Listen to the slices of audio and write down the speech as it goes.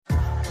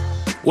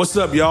What's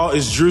up, y'all?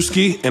 It's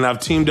Drewski, and I've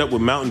teamed up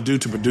with Mountain Dew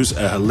to produce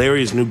a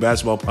hilarious new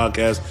basketball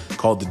podcast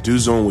called The Dew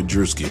Zone with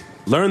Drewski.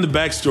 Learn the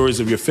backstories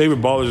of your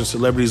favorite ballers and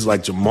celebrities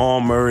like Jamal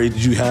Murray.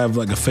 Did you have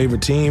like a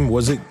favorite team?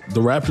 Was it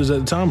the Raptors at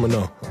the time or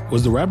no?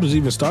 Was the Raptors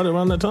even started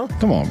around that time?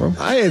 Come on, bro.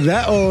 I ain't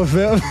that old,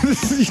 fam.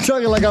 You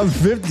talking like I'm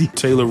 50.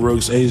 Taylor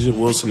Rooks, Asia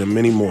Wilson, and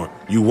many more.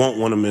 You won't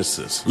want to miss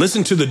this.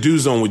 Listen to The Dew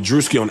Zone with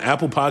Drewski on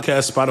Apple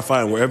Podcasts,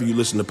 Spotify, and wherever you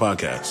listen to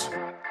podcasts.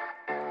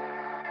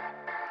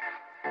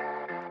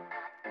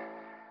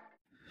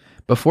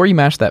 Before you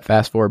mash that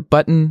fast forward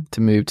button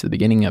to move to the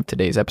beginning of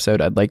today's episode,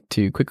 I'd like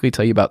to quickly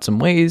tell you about some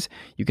ways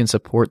you can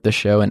support the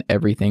show and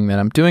everything that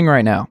I'm doing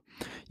right now.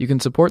 You can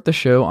support the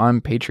show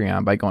on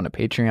Patreon by going to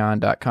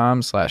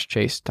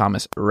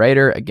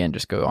patreon.com/ChaseThomasWriter. Again,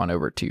 just go on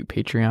over to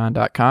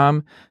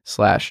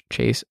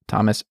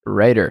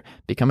patreon.com/ChaseThomasWriter.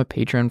 Become a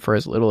patron for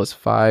as little as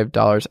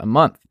 $5 a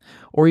month.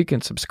 Or you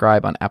can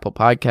subscribe on Apple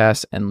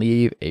Podcasts and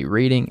leave a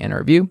rating and a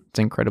review. It's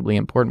incredibly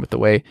important with the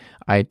way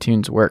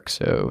iTunes works.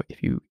 So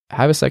if you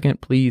have a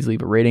second, please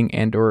leave a rating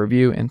and or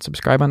review and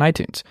subscribe on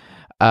iTunes.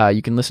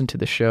 You can listen to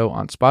the show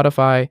on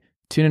Spotify,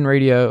 TuneIn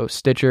Radio,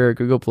 Stitcher,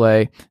 Google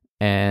Play,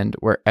 and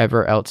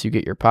wherever else you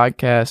get your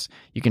podcasts.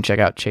 You can check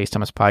out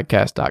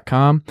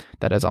chasethomaspodcast.com.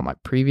 That has all my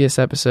previous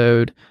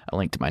episode, a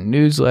link to my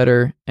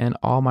newsletter, and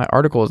all my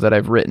articles that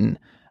I've written.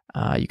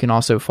 You can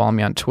also follow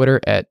me on Twitter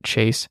at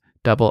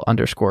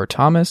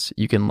Chase_Thomas.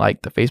 You can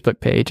like the Facebook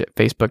page at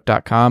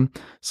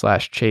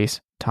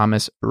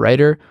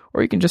facebook.com/ChaseThomasWriter,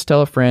 or you can just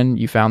tell a friend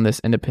you found this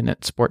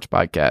independent sports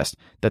podcast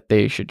that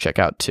they should check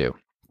out too.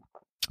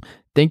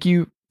 Thank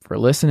you for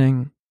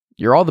listening.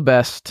 You're all the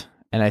best.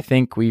 And I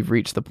think we've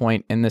reached the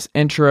point in this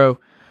intro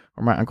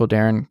where my Uncle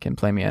Darren can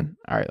play me in.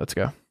 All right, let's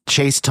go. The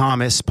Chase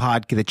Thomas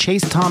podcast.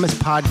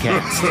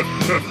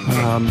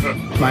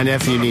 My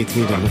nephew needs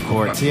me to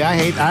record. See,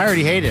 I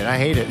already hate it. I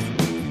hate it.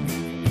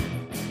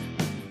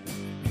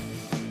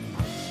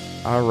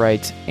 All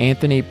right,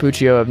 Anthony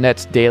Puccio of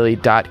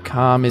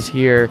NetsDaily.com is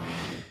here.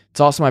 It's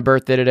also my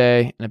birthday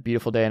today and a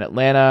beautiful day in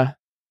Atlanta.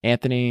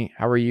 Anthony,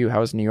 how are you?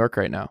 How is New York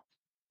right now?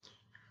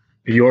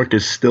 New York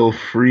is still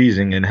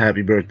freezing, and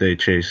happy birthday,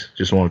 Chase.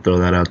 Just want to throw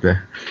that out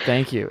there.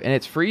 Thank you. And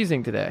it's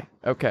freezing today.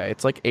 Okay,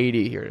 it's like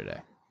 80 here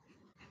today.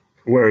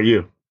 Where are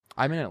you?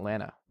 I'm in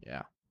Atlanta,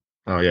 yeah.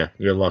 Oh, yeah,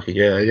 you're lucky.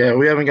 Yeah,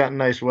 we haven't gotten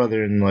nice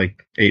weather in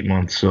like 8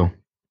 months, so.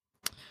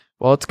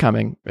 Well, it's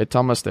coming. It's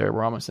almost there.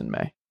 We're almost in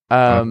May.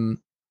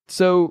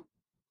 So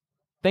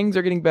things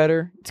are getting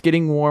better. It's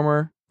getting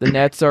warmer. The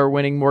Nets are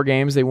winning more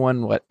games. They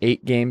won,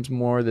 8 games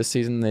more this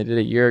season than they did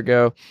a year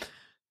ago.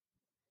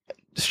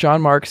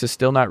 Sean Marks is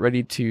still not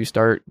ready to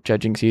start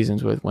judging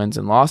seasons with wins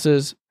and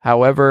losses.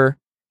 However,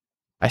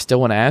 I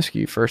still want to ask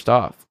you, first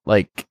off,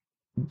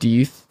 do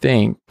you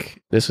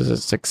think this was a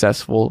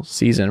successful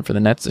season for the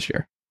Nets this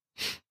year?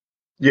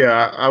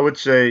 Yeah, I would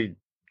say,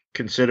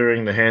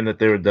 considering the hand that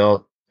they were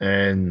dealt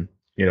and,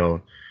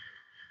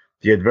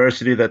 the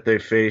adversity that they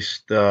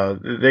faced,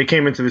 they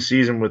came into the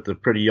season with a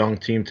pretty young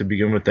team to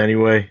begin with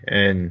anyway,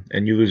 and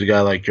you lose a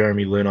guy like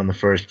Jeremy Lin on the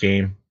first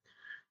game.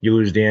 You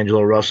lose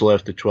D'Angelo Russell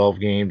after 12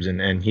 games,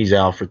 and he's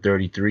out for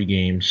 33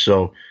 games.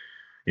 So,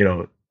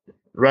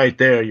 right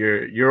there,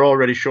 you're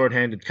already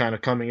shorthanded kind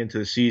of coming into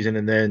the season,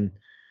 and then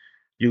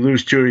you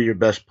lose 2 of your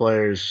best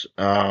players.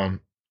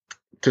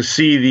 To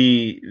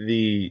see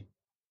the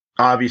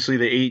obviously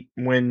the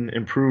 8-win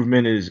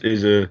improvement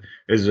is a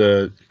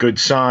good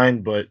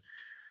sign, but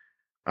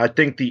I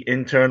think the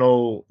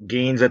internal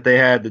gains that they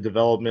had, the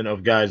development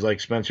of guys like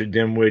Spencer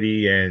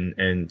Dinwiddie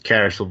and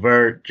Karis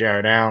LeVert,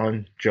 Jared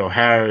Allen, Joe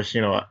Harris,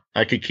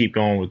 I could keep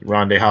going with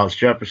Rondé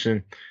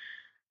Hollis-Jefferson.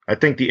 I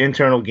think the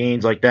internal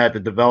gains like that, the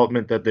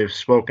development that they've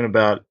spoken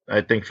about, I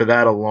think for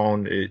that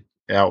alone, it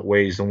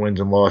outweighs the wins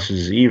and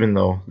losses, even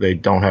though they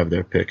don't have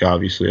their pick,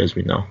 obviously, as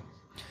we know.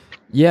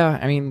 Yeah,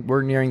 I mean,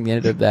 we're nearing the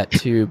end of that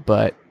too,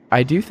 but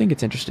I do think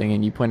it's interesting,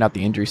 and you point out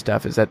the injury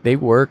stuff, is that they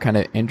were kind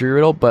of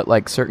injury-riddled,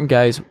 but certain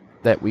guys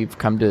that we've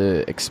come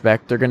to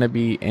expect they're going to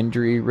be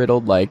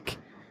injury-riddled, like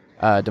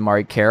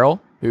Damari Carroll,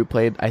 who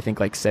played, I think,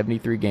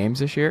 73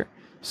 games this year.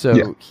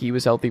 So He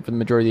was healthy for the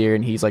majority of the year,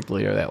 and he's the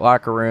leader of that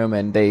locker room,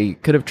 and they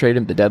could have traded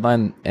him at the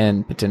deadline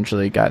and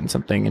potentially gotten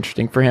something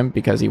interesting for him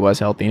because he was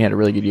healthy and he had a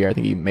really good year. I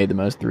think he made the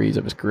most threes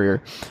of his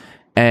career.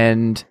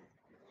 And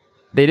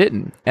they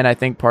didn't. And I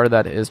think part of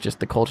that is just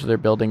the culture they're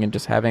building and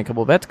just having a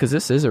couple of vets, because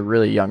this is a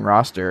really young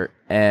roster.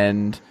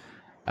 And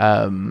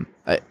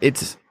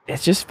it's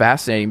just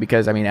fascinating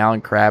because,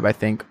 Alan Crabb, I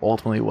think,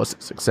 ultimately was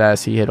a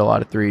success. He hit a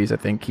lot of threes. I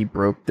think he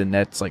broke the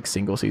Nets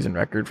single-season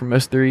record for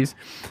most threes.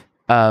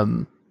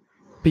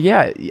 But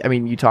yeah,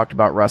 you talked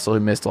about Russell,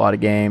 who missed a lot of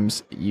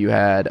games. You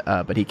had,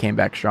 but he came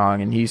back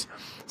strong, and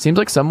seems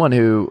like someone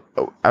who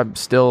I'm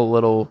still a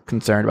little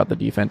concerned about the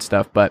defense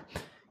stuff, but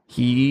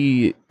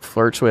he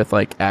flirts with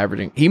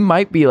averaging. He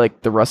might be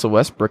the Russell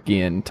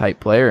Westbrookian type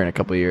player in a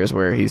couple of years,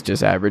 where he's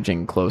just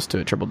averaging close to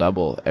a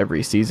triple-double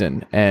every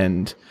season.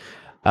 And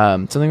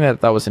something that I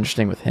thought was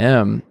interesting with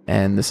him,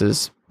 and this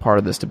is part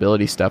of the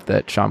stability stuff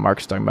that Sean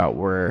Marks is talking about,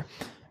 where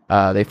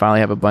they finally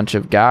have a bunch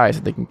of guys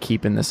that they can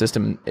keep in the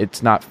system.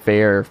 It's not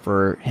fair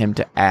for him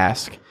to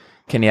ask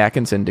Kenny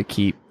Atkinson to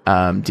keep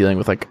dealing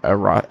with like a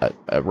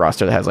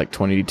roster that has like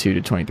 22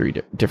 to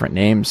 23 different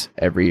names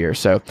every year.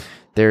 So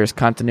there's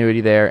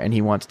continuity there, and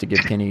he wants to give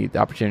Kenny the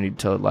opportunity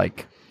to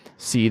like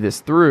see this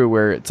through,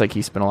 where it's like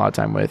he spent a lot of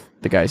time with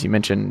the guys you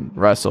mentioned,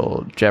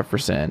 Russell,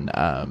 Jefferson,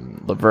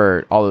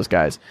 Levert, all those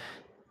guys.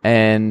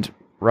 And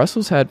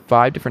Russell's had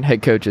 5 different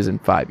head coaches in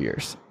 5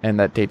 years, and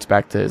that dates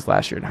back to his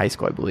last year in high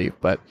school, I believe.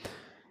 But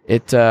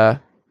that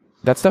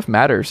stuff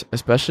matters,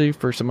 especially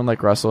for someone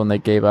like Russell, and they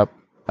gave up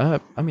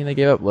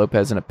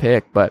Lopez and a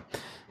pick, but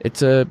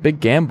it's a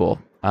big gamble.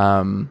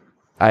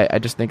 I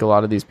just think a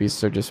lot of these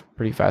pieces are just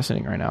pretty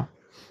fascinating right now.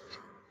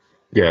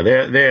 Yeah,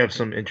 they have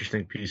some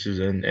interesting pieces,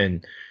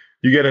 and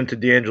you get into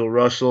D'Angelo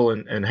Russell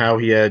and how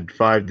he had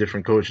 5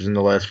 different coaches in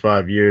the last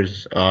 5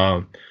 years.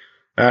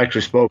 I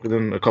actually spoke with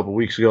him a couple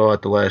weeks ago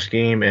at the last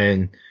game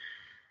and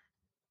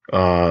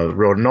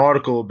wrote an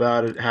article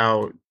about it,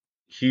 how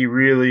he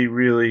really,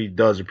 really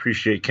does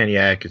appreciate Kenny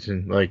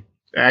Atkinson. Like,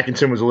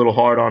 Atkinson was a little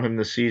hard on him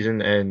this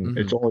season, and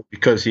it's only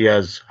because he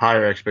has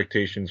higher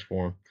expectations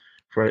for him.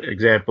 For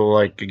example,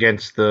 like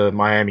against the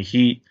Miami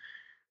Heat,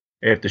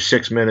 after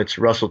 6 minutes,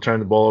 Russell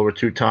turned the ball over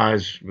 2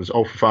 times, was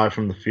 0 for 5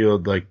 from the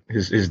field. Like,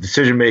 his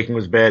decision-making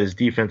was bad. His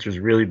defense was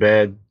really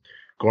bad.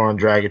 Goran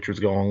Dragic was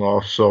going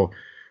off. So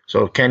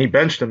Kenny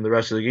benched him the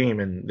rest of the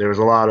game, and there was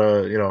a lot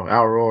of,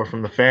 outroar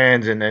from the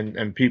fans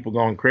and people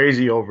going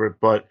crazy over it.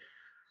 But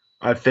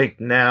I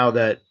think now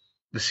that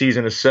the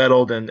season is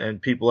settled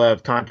and people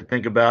have time to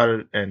think about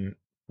it, and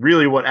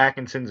really what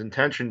Atkinson's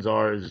intentions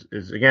are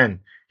is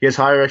again, he has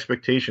higher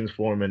expectations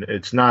for him, and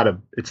it's not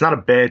a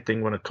bad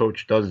thing when a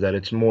coach does that.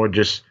 It's more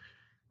just,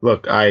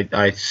 look,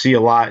 I see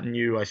a lot in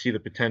you. I see the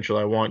potential.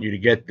 I want you to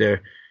get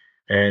there.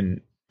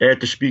 And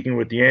after speaking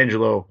with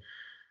D'Angelo,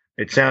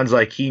 it sounds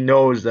like he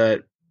knows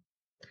that,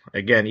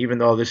 again, even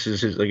though this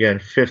is his, again,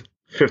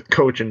 fifth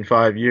coach in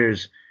 5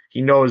 years,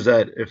 he knows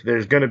that if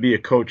there's going to be a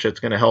coach that's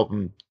going to help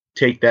him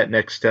take that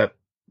next step,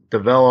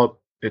 develop,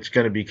 it's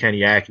going to be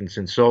Kenny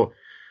Atkinson. So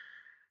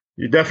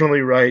you're definitely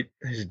right.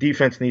 His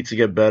defense needs to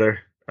get better.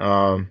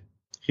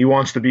 He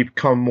wants to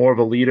become more of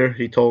a leader,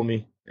 he told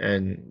me,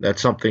 and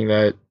that's something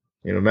that,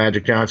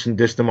 Magic Johnson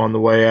dissed him on the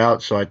way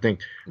out. So I think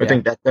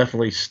that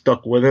definitely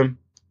stuck with him,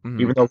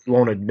 even though he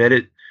won't admit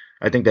it.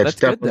 I think that's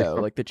definitely good,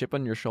 though. Like, the chip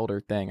on your shoulder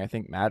thing, I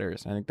think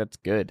matters. I think that's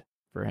good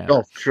for him.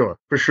 Oh,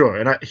 for sure.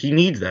 And he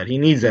needs that. He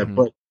needs that.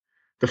 But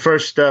the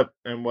first step,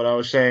 and what I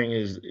was saying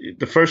is,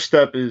 the first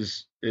step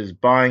is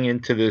buying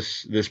into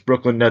this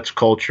Brooklyn Nets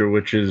culture,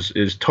 which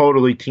is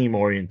totally team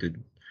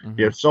oriented.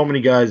 You have so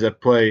many guys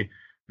that play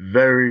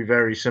very,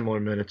 very similar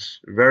minutes.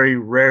 Very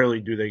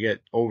rarely do they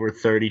get over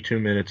 32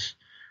 minutes.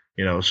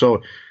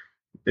 So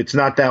it's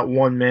not that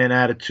one-man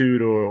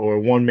attitude or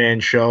one-man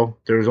show.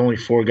 There was only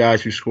 4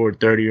 guys who scored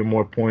 30 or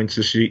more points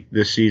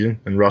this season,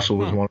 and Russell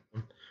was one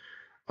of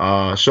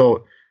them.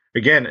 So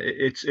again,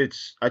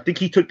 it's. I think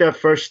he took that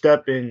first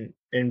step in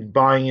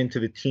buying into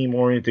the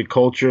team-oriented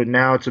culture.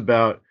 Now it's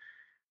about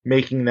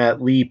making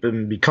that leap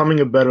and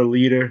becoming a better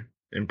leader,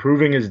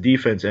 improving his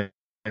defense,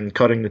 and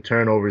cutting the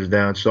turnovers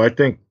down. So I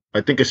think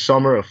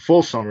a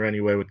full summer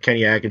anyway, with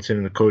Kenny Atkinson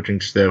and the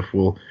coaching staff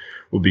will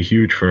be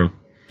huge for him.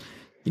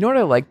 You know what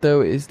I like,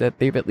 though, is that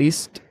they've at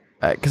least,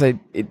 because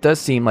it does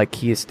seem like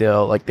he is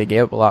still, like, they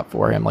gave up a lot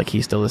for him. Like,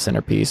 he's still the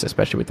centerpiece,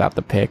 especially without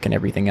the pick and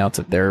everything else,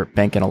 that they're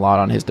banking a lot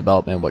on his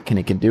development, what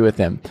Kenny can do with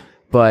him.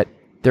 But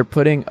they're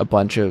putting a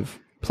bunch of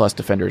plus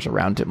defenders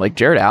around him. Like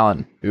Jared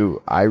Allen, who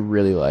I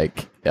really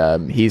like.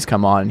 He's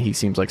come on. He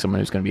seems like someone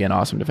who's going to be an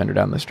awesome defender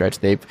down the stretch.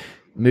 They've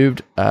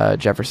moved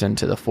Jefferson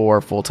to the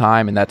 4 full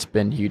time, and that's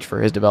been huge for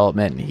his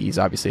development. And he's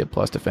obviously a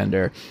plus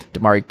defender.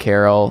 Damari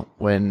Carroll,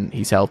 when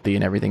he's healthy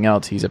and everything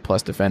else, he's a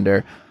plus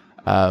defender.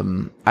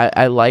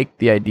 I like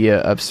the idea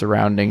of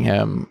surrounding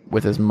him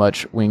with as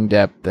much wing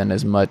depth and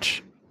as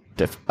much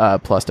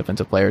plus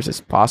defensive players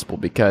as possible,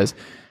 because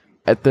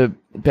at the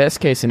best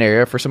case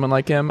scenario for someone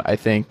like him, I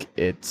think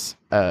it's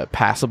a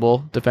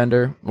passable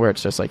defender where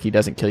it's just like he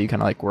doesn't kill you,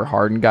 kind of like where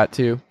Harden got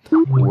to,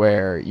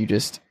 where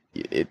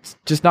it's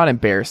just not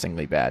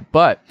embarrassingly bad.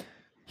 But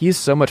he's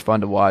so much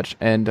fun to watch,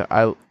 and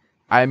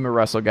I'm a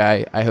Russell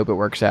guy. I hope it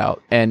works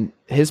out. And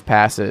his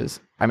passes,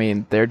 I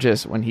mean, they're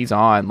just, when he's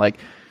on, like,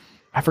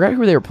 I forgot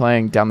who they were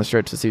playing down the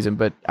stretch this season,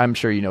 but I'm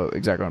sure you know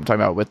exactly what I'm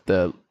talking about with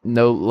the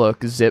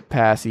no-look zip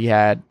pass he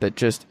had that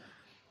just,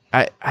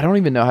 I don't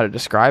even know how to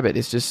describe it.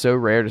 It's just so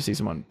rare to see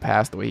someone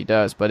pass the way he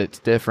does, but it's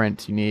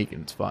different, unique,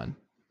 and it's fun.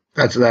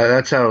 That's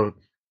how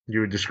you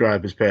would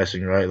describe his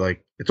passing, right?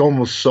 Like, it's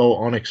almost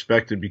so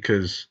unexpected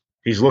because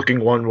he's looking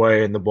one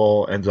way and the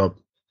ball ends up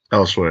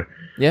elsewhere.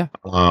 Yeah.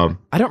 I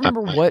don't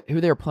remember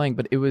who they were playing,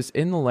 but it was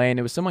in the lane.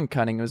 It was someone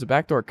cutting. It was a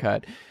backdoor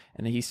cut,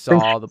 and he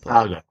saw the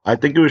play. I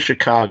think it was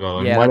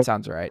Chicago. Yeah, that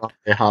sounds right.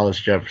 Hollis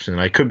Jefferson.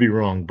 I could be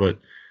wrong, but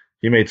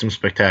he made some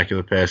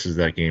spectacular passes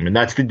that game. And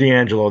that's the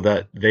D'Angelo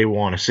that they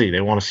want to see.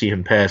 They want to see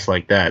him pass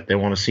like that. They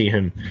want to see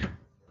him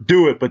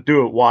do it, but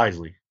do it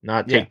wisely,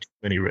 not take too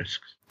many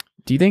risks.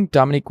 Do you think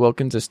Dominique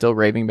Wilkins is still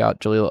raving about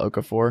Jahlil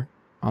Okafor?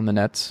 on the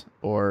Nets,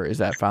 or is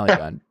that finally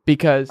done?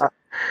 Because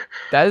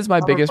that is my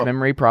biggest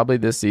memory probably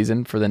this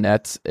season for the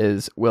Nets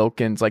is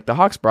Wilkins. Like the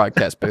Hawks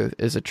broadcast booth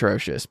is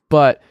atrocious,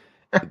 but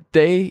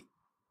the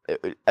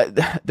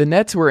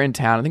Nets were in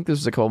town. I think this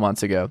was a couple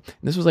months ago.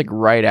 This was like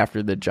right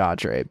after the Ja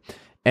trade,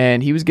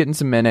 and he was getting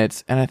some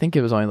minutes, and I think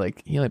it was only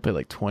like he only played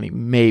like 20,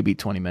 maybe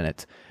 20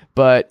 minutes.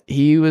 But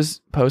he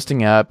was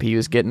posting up. He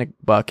was getting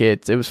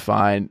buckets. It was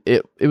fine.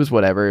 It was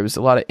whatever. It was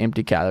a lot of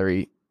empty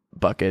calorie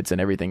buckets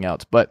and everything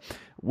else. But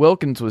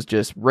Wilkins was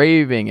just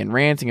raving and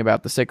ranting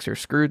about the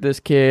Sixers screwed this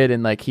kid,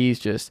 and like he's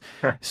just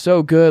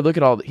so good. Look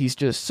at he's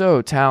just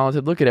so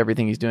talented. Look at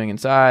everything he's doing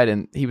inside,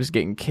 and he was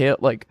getting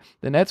killed. Like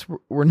the Nets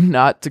were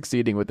not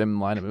succeeding with him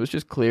in lineup. It was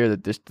just clear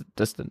that this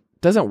just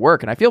doesn't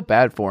work, and I feel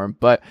bad for him.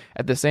 But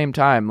at the same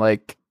time,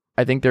 like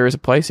I think there is a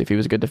place if he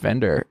was a good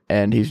defender,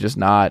 and he's just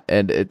not.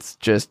 And it's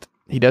just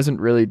he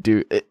doesn't really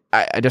do it.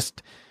 I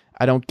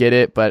don't get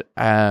it, but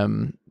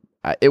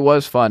it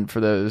was fun for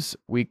those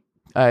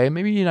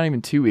maybe not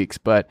even 2 weeks,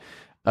 but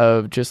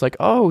of just like,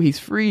 oh, he's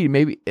free.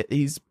 Maybe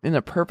he's in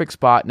a perfect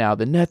spot now.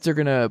 The Nets are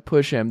going to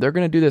push him. They're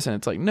going to do this. And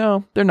it's like,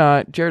 no, they're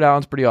not. Jared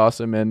Allen's pretty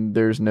awesome, and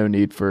there's no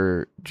need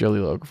for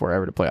Jaleel Okafor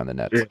ever to play on the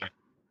Nets.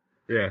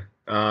 Yeah.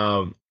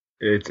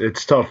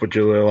 It's tough with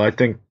Jaleel.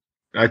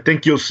 I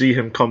think you'll see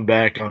him come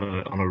back on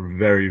a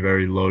very,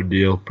 very low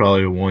deal,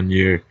 probably 1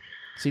 year.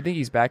 So you think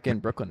he's back in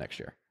Brooklyn next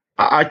year?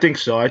 I think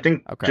so. I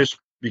think just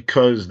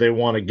because they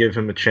want to give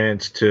him a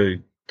chance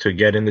to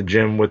get in the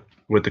gym with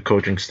the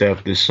coaching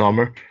staff this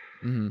summer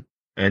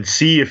and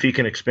see if he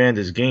can expand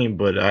his game.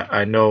 But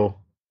I know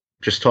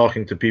just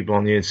talking to people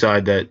on the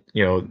inside that,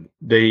 you know,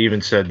 they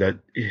even said that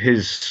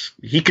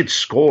he could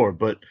score,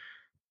 but,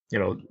 you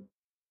know,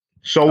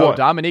 so what?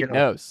 Dominique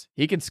knows.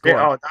 He can score.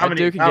 Yeah,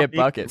 Dominique can get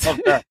buckets. Love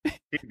that.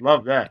 He'd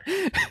love that.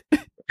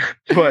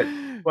 But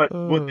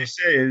what they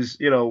say is,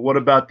 you know, what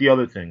about the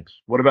other things?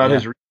 What about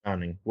his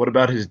rebounding? What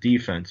about his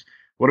defense?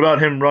 What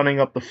about him running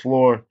up the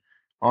floor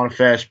on a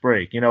fast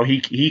break? You know,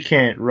 he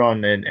can't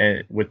run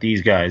and with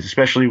these guys,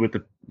 especially with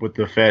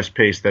the fast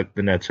pace that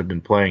the Nets have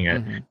been playing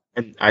at.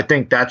 And I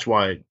think that's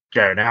why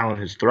Jared Allen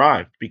has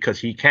thrived, because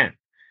he can.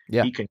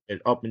 Yeah. He can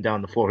get up and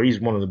down the floor. He's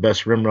one of the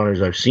best rim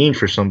runners I've seen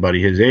for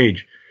somebody his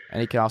age. And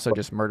he can also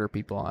just murder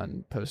people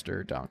on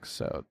poster dunks,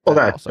 so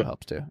that also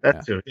helps too.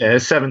 That too. Yeah,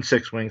 his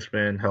 7'6"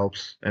 wingspan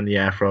helps, and the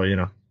afro, you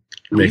know,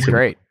 makes him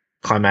great,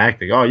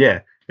 climactic. Oh yeah,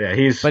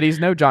 But he's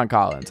no John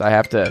Collins. I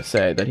have to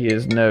say that he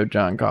is no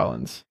John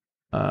Collins.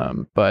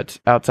 But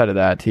outside of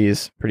that,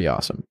 he's pretty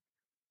awesome.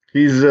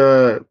 He's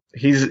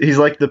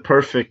like the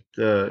perfect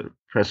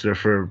precedent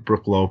for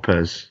Brook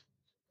Lopez.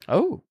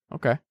 Oh,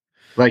 okay.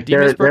 Like do you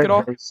miss Brook at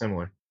all? Very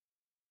similar.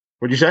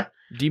 What'd you say?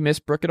 Do you miss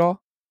Brook at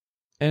all?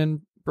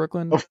 In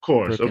Brooklyn? Of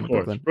course.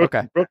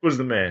 Brook was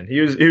the man. He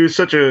was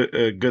such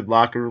a good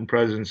locker room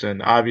presence,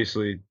 and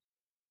obviously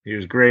he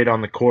was great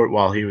on the court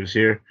while he was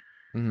here.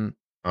 He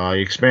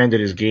expanded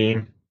his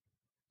game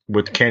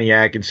with Kenny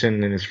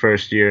Atkinson in his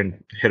first year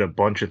and hit a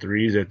bunch of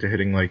threes after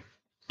hitting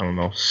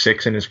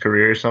 6 in his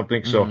career or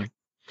something. So,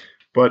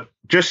 but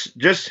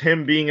just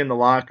him being in the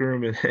locker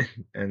room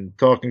and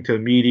talking to the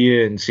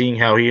media and seeing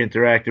how he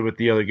interacted with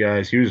the other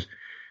guys, he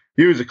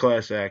was a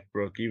class act,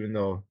 Brook, even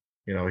though,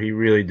 you know, he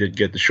really did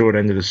get the short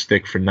end of the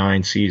stick for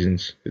 9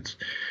 seasons. It's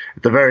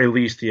at the very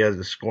least he has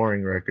the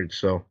scoring record.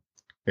 So,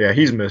 yeah,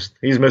 he's missed.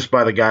 He's missed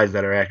by the guys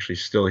that are actually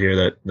still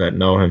here that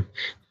know him.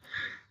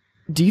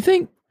 Do you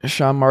think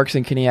Sean Marks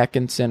and Kenny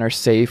Atkinson are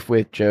safe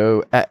with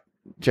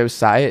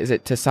Josiah? Is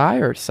it Tsai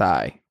or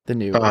Sai? The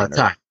new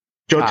Ty.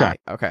 Joe Ty.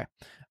 Okay.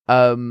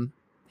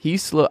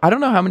 He's slow. I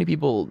don't know how many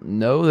people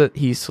know that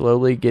he's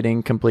slowly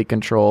getting complete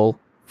control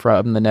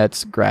from the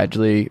Nets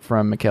gradually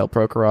from Mikhail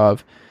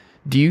Prokhorov.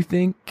 Do you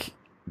think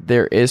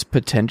there is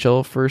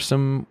potential for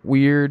some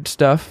weird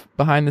stuff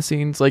behind the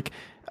scenes? Like,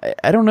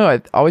 I don't know.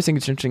 I always think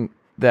it's interesting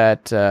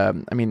that,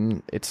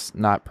 it's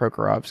not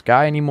Prokhorov's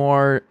guy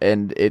anymore,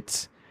 and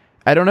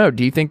I don't know.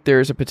 Do you think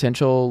there's a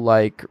potential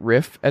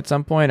rift at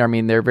some point? I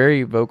mean, they're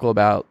very vocal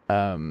about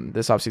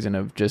this offseason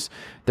of just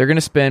they're going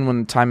to spend when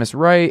the time is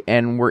right,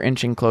 and we're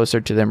inching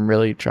closer to them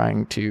really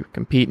trying to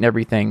compete and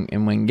everything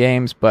and win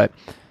games. But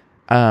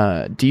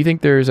do you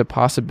think there's a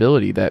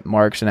possibility that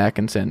Marks and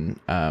Atkinson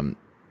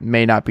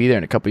may not be there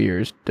in a couple of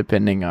years,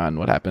 depending on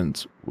what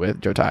happens with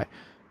Joe Ty?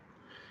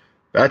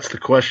 That's the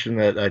question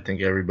that I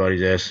think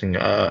everybody's asking.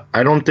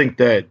 I don't think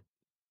that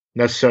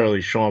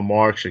necessarily Sean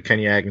Marks or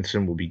Kenny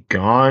Atkinson will be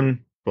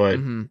gone, but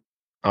you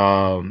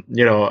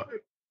know,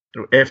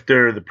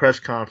 after the press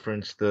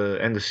conference, the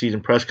end of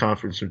season press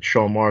conference with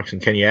Sean Marks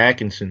and Kenny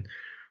Atkinson,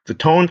 the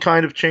tone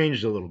kind of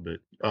changed a little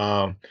bit.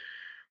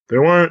 They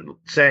weren't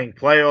saying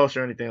playoffs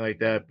or anything like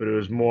that, but it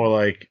was more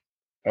like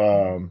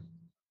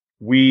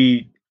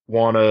we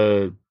want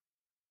to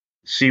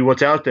see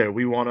what's out there.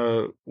 We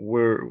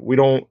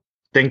don't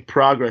think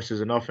progress is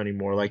enough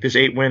anymore. Like this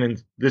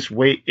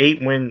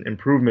 8-win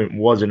improvement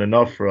wasn't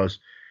enough for us.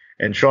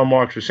 And Sean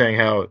Marks was saying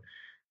how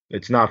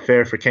it's not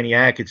fair for Kenny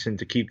Atkinson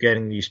to keep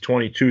getting these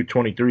 22,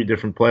 23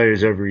 different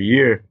players every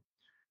year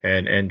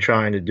and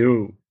trying to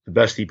do the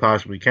best he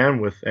possibly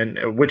can with,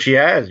 and which he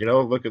has.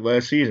 Look at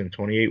last season,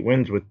 28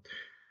 wins with.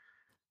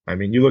 I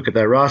mean, you look at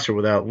that roster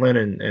without Lynn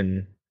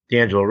and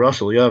D'Angelo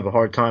Russell, you have a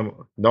hard time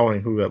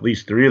knowing who at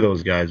least three of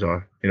those guys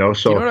are. So you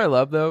know what I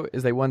love though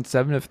is they won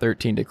 7 of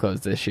 13 to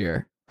close this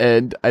year,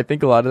 and I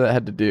think a lot of that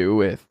had to do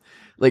with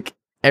like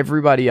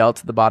everybody else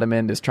at the bottom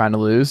end is trying to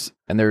lose,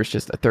 and there's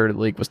just a third of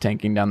the league was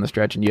tanking down the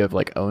stretch, and you have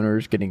like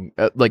owners getting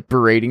like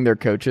berating their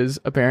coaches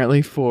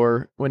apparently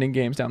for winning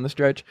games down the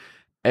stretch,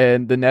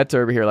 and the Nets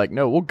are over here like,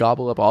 no, we'll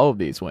gobble up all of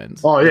these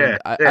wins. Oh yeah,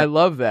 I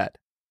love that.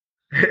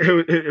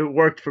 It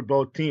worked for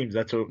both teams.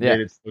 That's what Yeah.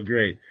 made it so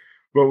great.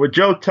 But with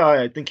Joe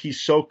Tsai, I think he's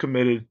so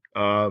committed.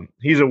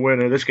 He's a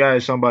winner. This guy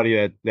is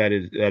somebody that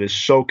is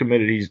so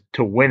committed. He's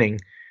to winning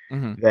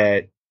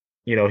that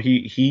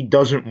he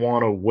doesn't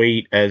want to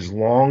wait as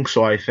long.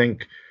 So I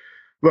think,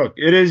 look,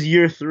 it is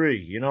year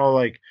 3.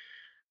 Like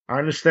I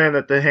understand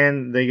that the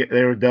hand they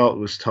were dealt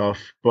was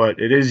tough,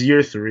 but it is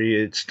year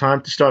 3. It's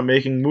time to start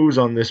making moves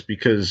on this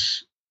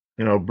because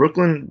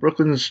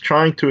Brooklyn's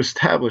trying to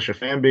establish a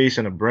fan base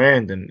and a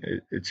brand,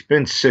 and it's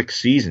been 6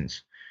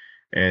 seasons,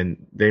 and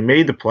they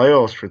made the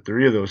playoffs for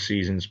 3 of those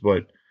seasons,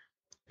 but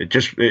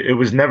it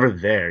was never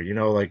there.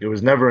 Like it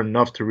was never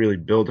enough to really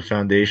build a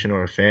foundation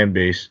or a fan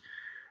base.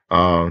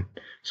 So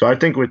I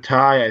think with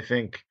Ty, I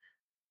think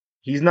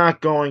he's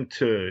not going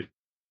to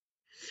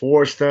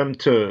force them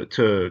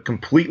to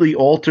completely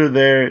alter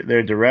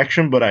their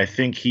direction, but I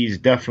think he's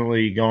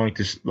definitely going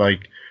to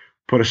like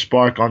put a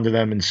spark under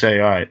them and say,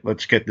 all right,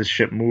 let's get this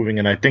ship moving.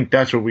 And I think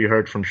that's what we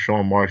heard from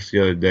Sean Marks the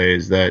other day,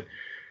 is that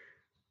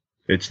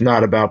it's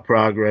not about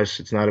progress.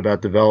 It's not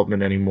about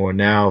development anymore.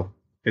 Now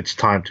it's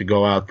time to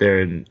go out there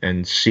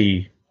and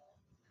see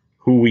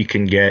who we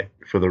can get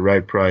for the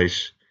right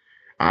price.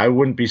 I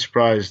wouldn't be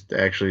surprised,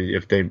 actually,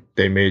 if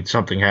they made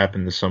something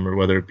happen this summer,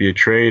 whether it be a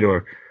trade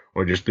or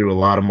just threw a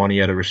lot of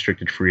money at a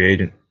restricted free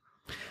agent.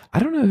 I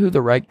don't know who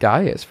the right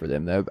guy is for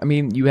them, though. I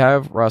mean, you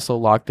have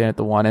Russell locked in at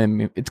the 1,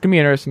 and it's going to be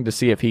interesting to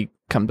see if he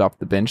comes off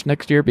the bench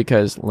next year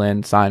because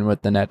Lynn signed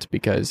with the Nets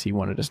because he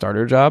wanted a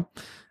starter job.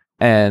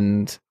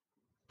 And,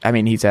 I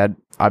mean, he's had,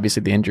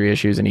 obviously, the injury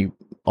issues, and he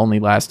only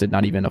lasted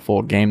not even a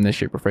full game this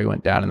year before he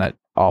went down in that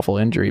awful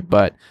injury.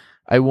 But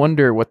I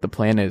wonder what the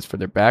plan is for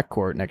their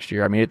backcourt next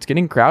year. I mean, it's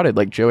getting crowded.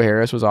 Like, Joe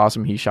Harris was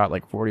awesome. He shot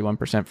like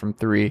 41% from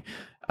 3.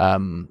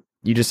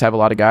 You just have a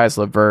lot of guys.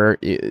 LeVert,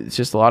 it's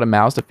just a lot of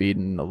mouths to feed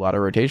and a lot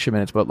of rotation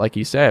minutes. But like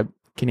you said,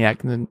 Kenny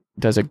Atkinson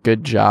does a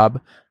good job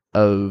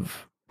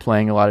of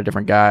playing a lot of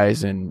different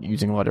guys and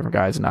using a lot of different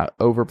guys and not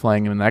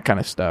overplaying them and that kind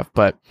of stuff.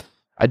 But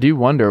I do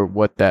wonder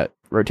what that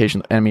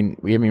rotation. I mean,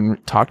 we haven't even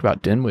talked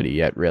about Dinwiddie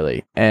yet,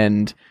 really,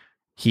 and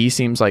he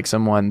seems like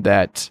someone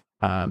that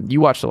you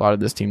watched a lot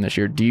of this team this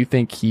year. Do you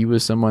think he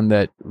was someone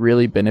that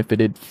really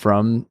benefited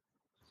from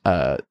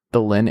the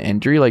Lynn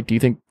injury? Like, do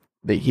you think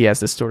that he has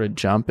this sort of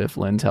jump if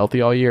Lynn's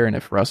healthy all year and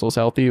if Russell's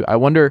healthy? I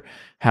wonder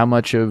how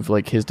much of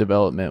like his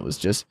development was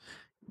just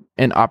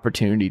an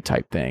opportunity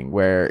type thing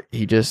where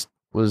he just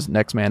was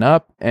next man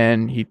up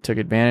and he took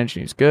advantage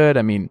and he was good.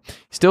 I mean,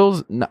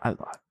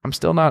 I'm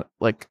still not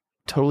like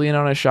totally in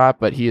on his shot,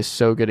 but he is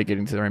so good at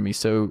getting to the rim. He's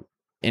so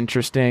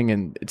interesting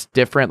and it's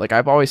different. Like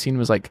I've always seen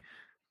him as like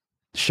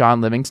Sean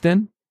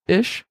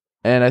Livingston-ish.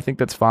 And I think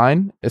that's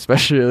fine,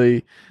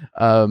 especially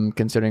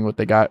considering what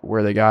they got,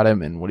 where they got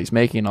him, and what he's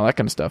making, and all that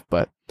kind of stuff.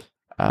 But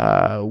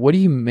what do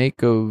you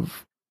make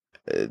of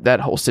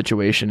that whole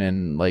situation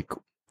and like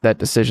that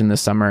decision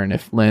this summer, and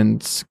if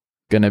Lynn's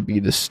gonna be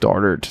the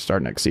starter to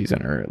start next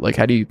season, or like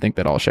how do you think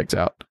that all shakes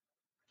out?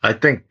 I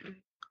think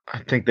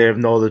they have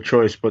no other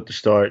choice but to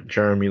start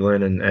Jeremy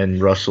Lin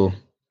and Russell.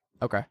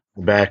 Okay.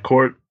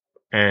 Backcourt.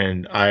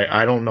 And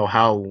I don't know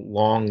how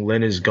long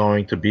Lynn is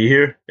going to be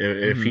here.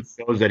 If he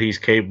shows that he's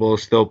capable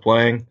of still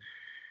playing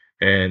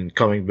and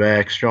coming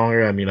back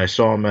stronger. I mean, I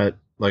saw him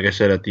like I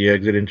said, at the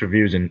exit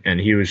interviews, and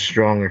he was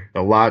stronger,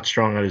 a lot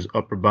stronger at his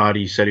upper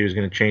body. He said he was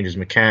going to change his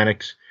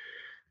mechanics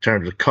in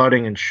terms of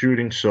cutting and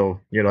shooting.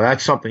 So,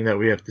 that's something that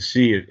we have to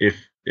see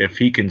if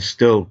he can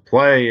still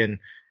play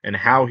and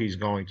how he's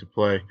going to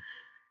play.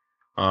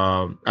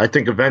 I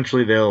think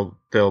eventually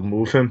they'll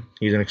move him.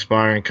 He's an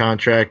expiring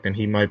contract, and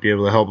he might be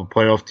able to help a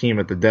playoff team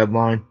at the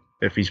deadline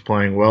if he's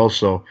playing well.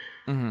 So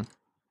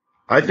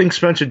I think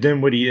Spencer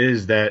Dinwiddie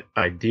is that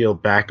ideal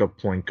backup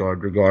point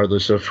guard,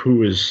 regardless of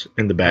who is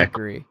in the back. I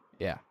agree.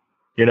 Yeah.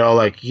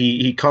 Like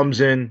he comes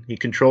in, he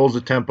controls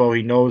the tempo.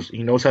 He knows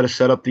how to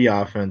set up the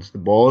offense. The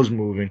ball is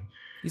moving.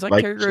 He's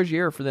like Terry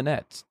Rozier for the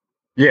Nets.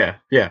 Yeah.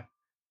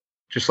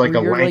 Just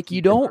like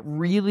you don't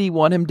really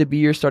want him to be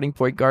your starting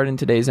point guard in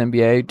today's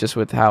NBA, just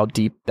with how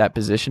deep that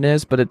position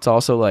is. But it's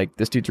also like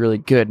this dude's really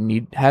good and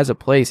he has a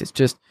place. It's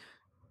just,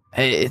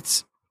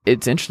 it's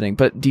interesting.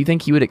 But do you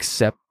think he would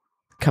accept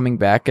coming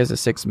back as a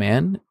 6th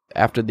man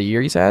after the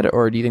year he's had,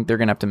 or do you think they're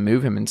gonna have to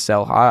move him and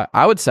sell high?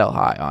 I would sell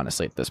high,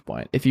 honestly, at this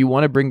point. If you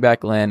want to bring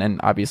back Lynn, and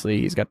obviously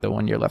he's got the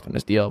 1 year left on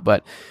his deal,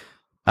 but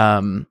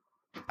I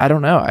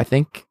don't know. I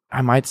think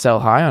I might sell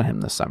high on him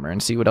this summer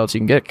and see what else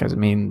you can get, because I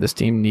mean, this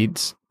team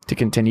needs to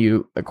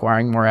continue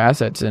acquiring more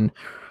assets, and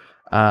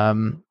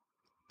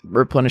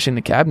replenishing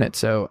the cabinet.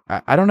 So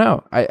I don't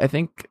know. I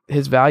think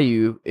his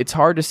value, it's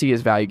hard to see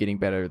his value getting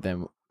better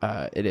than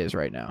it is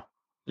right now.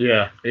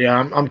 Yeah, yeah.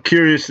 I'm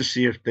curious to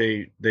see if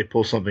they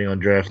pull something on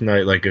draft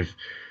night, like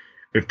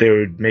if they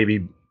would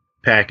maybe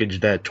package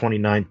that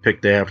 29th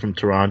pick they have from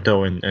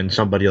Toronto and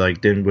somebody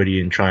like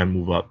Dinwiddie and try and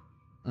move up.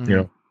 Mm-hmm. You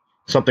know,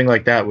 something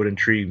like that would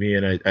intrigue me,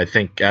 and I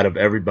think out of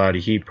everybody,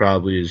 he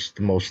probably is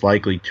the most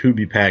likely to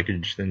be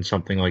packaged in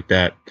something like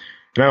that.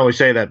 And I only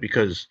say that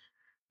because,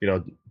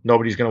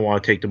 nobody's going to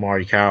want to take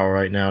Damari Carroll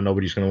right now.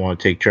 Nobody's going to want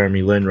to take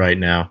Jeremy Lin right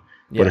now.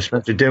 Yeah. But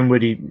Spencer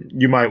Dinwiddie,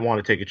 you might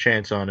want to take a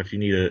chance on if you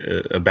need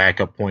a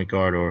backup point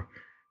guard, or,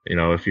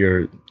 if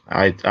you're,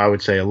 I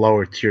would say, a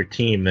lower tier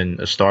team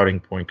than a starting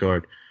point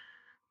guard.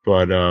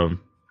 But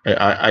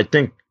I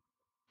think.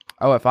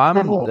 Oh, if I'm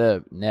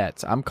the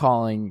Nets, I'm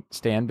calling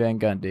Stan Van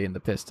Gundy and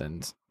the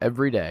Pistons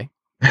every day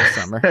this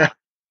summer.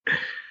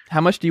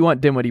 How much do you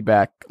want Dinwiddie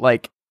back?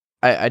 Like,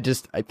 I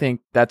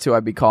think that's who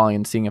I'd be calling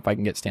and seeing if I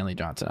can get Stanley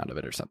Johnson out of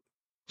it or something.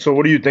 So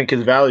what do you think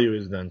his value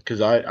is then?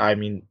 Because I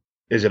mean,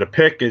 is it a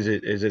pick? Is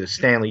it a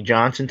Stanley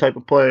Johnson type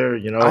of player?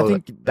 I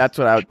think that's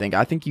what I would think.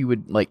 I think you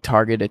would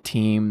target a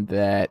team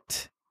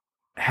that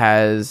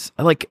has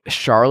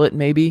Charlotte.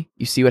 Maybe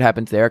you see what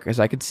happens there, because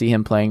I could see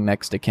him playing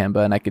next to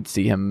Kemba, and I could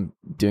see him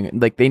doing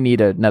it. They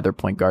need another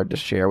point guard to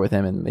share with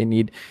him, and they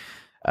need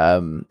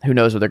who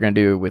knows what they're going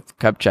to do with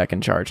Kupchak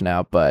in charge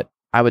now. But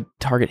I would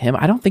target him.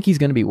 I don't think he's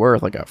going to be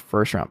worth a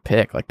first round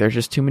pick. There's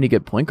just too many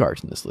good point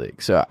guards in this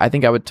league. So I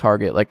think I would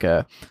target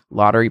a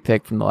lottery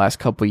pick from the last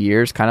couple of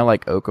years, kind of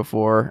like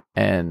Okafor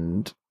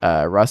and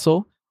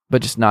Russell,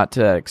 but just not to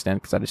that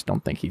extent, because I just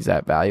don't think he's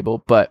that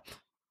valuable. But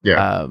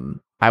yeah.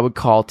 I would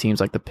call teams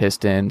like the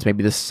Pistons,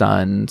 maybe the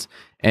Suns,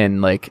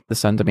 and the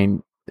Suns. I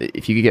mean,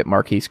 if you could get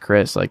Marquise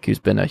Chris, who's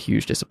been a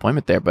huge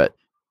disappointment there, but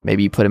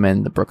maybe you put him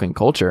in the Brooklyn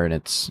culture and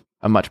it's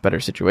a much better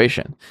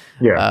situation.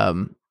 Yeah.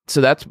 So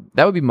that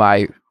would be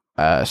my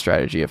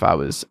strategy if I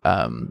was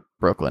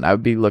Brooklyn. I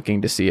would be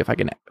looking to see if I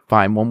can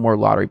find one more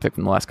lottery pick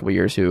from the last couple of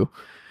years who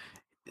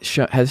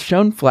has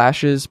shown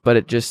flashes, but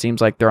it just seems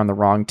like they're on the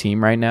wrong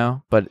team right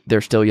now. But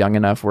they're still young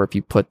enough where if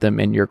you put them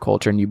in your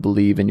culture and you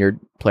believe in your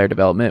player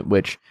development,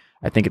 which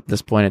I think at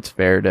this point it's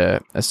fair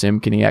to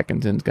assume Kenny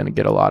Atkinson's going to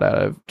get a lot out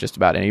of just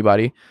about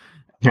anybody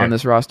on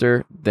this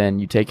roster, then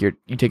you take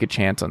a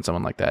chance on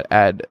someone like that.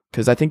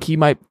 Because I think he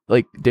might,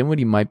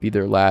 Dinwiddie might be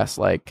their last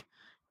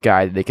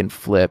guy that they can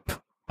flip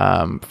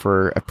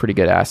for a pretty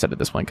good asset at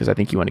this point, because I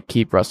think you want to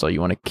keep Russell, you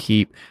want to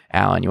keep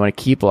Allen, you want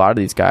to keep a lot of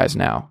these guys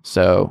now.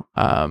 So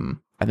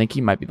I think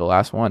he might be the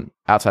last one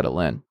outside of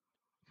Lynn.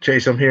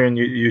 Chase, I'm hearing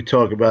you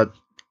talk about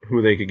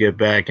who they could get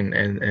back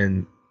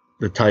and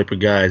the type of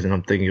guys, and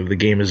I'm thinking of the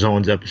Game of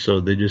Zones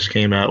episode they just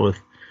came out with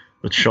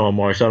Sean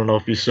Marks. I don't know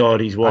if you saw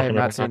it. He's walking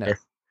I have not seen it.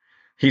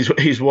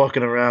 He's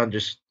walking around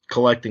just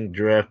collecting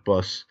draft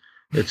busts.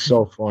 It's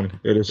so funny.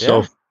 It is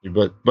so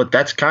funny. But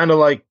that's kind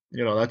of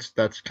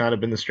that's kind of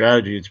been the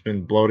strategy. It's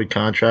been bloated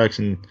contracts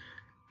and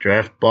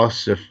draft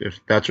busts, if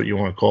that's what you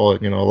want to call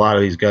it. A lot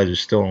of these guys are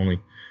still only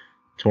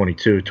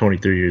 22,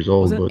 23 years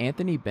old. Wasn't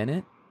Anthony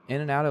Bennett in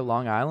and out of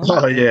Long Island?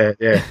 Oh yeah.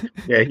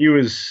 He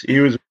was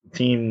with the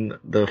team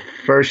the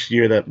first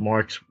year that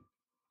Marks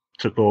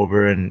took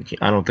over, and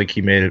I don't think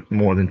he made it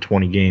more than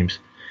 20 games.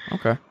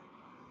 Okay.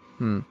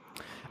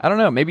 I don't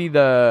know. Maybe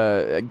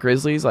the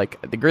Grizzlies,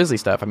 the Grizzly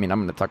stuff. I mean, I'm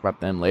going to talk about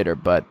them later,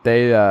 but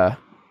they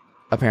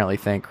apparently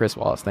think Chris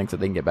Wallace thinks that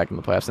they can get back in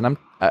the playoffs. And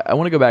I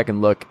want to go back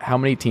and look how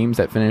many teams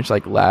that finished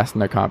last in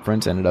their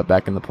conference ended up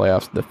back in the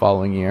playoffs the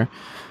following year.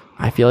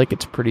 I feel like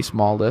it's a pretty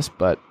small list,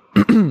 but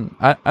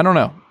I don't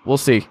know. We'll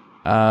see.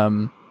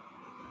 I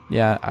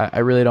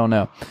really don't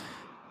know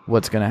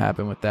what's going to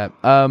happen with that.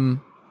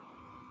 One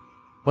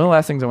of the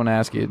last things I want to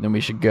ask you, then we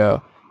should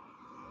go.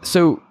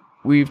 So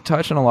we've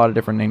touched on a lot of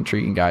different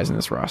intriguing guys in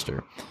this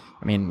roster.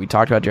 I mean, we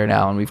talked about Jared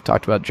Allen, we've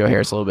talked about Joe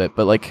Harris a little bit,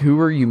 but who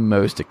are you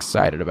most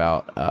excited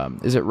about?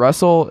 Is it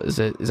Russell? Is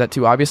that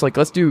too obvious?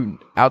 Let's do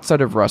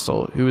outside of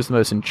Russell. Who is the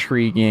most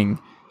intriguing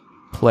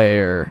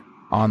player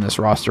on this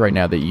roster right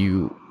now that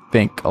you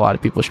think a lot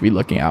of people should be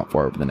looking out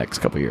for over the next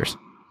couple of years?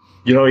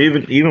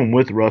 Even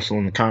with Russell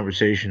in the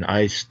conversation,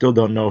 I still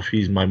don't know if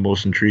he's my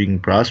most intriguing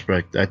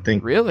prospect. I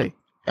think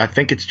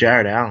it's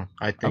Jared Allen.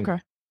 I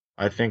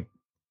think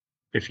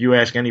if you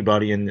ask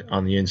anybody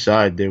on the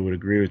inside, they would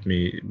agree with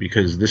me,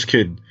 because this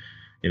kid,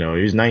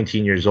 he's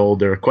 19 years old.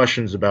 There are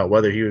questions about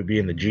whether he would be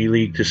in the G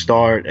League to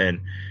start, and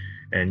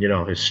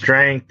his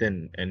strength,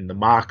 and the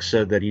mock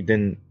said that he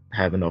didn't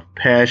have enough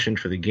passion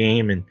for the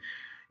game. And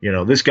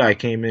this guy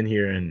came in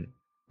here, and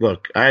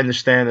look, I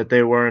understand that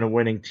they weren't a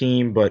winning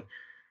team, but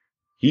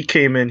he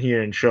came in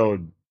here and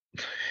showed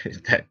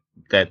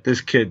that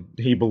this kid,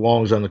 he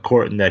belongs on the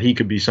court, and that he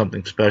could be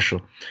something special.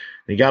 And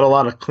he got a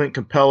lot of Clint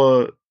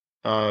Capella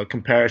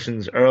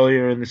comparisons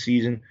earlier in the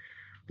season,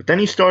 but then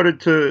he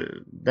started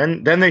to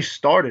then they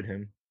started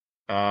him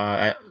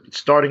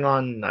starting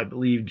on, I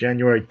believe,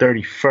 January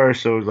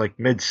 31st, so it was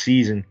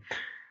mid-season,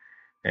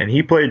 and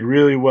he played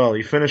really well.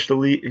 He finished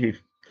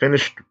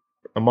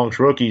amongst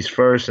rookies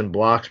first in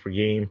blocks per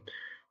game,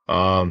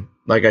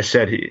 Like I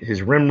said,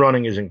 his rim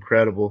running is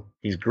incredible.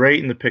 He's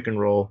great in the pick and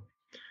roll.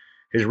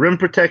 His rim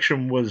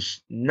protection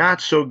was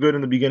not so good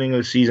in the beginning of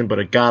the season, but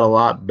it got a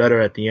lot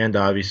better at the end,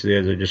 obviously,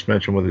 as I just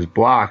mentioned with his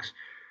blocks.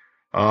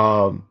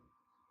 Um,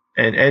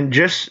 and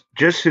just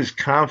his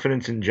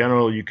confidence in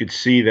general, you could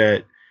see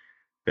that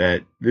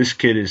this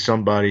kid is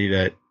somebody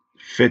that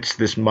fits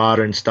this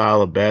modern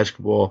style of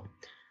basketball.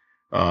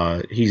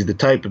 He's the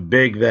type of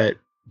big that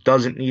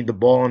doesn't need the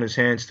ball in his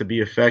hands to be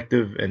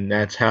effective, and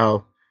that's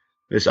how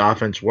this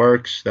offense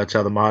works. That's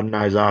how the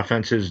modernized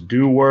offenses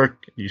do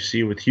work. You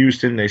see with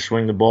Houston, they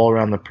swing the ball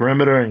around the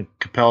perimeter, and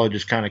Capella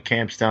just kind of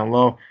camps down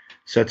low,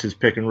 sets his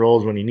pick and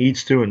rolls when he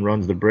needs to, and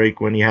runs the break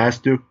when he has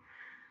to.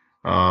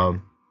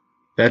 Um,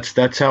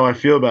 that's how I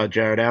feel about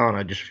Jared Allen.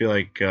 I just feel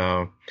like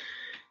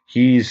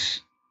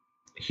he's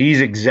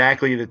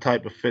exactly the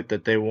type of fit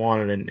that they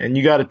wanted, and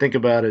you got to think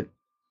about it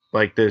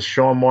like this.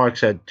 Sean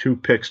Marks had 2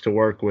 picks to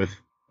work with,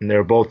 and they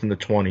were both in the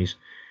 20s.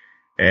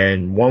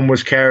 And one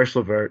was Karis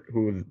LeVert,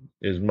 who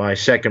is my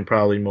second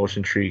probably most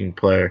intriguing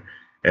player,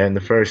 and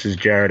the first is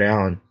Jared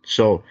Allen.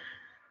 So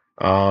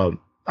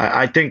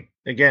I think,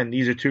 again,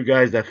 these are 2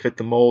 guys that fit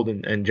the mold,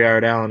 and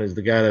Jared Allen is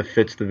the guy that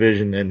fits the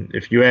vision. And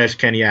if you ask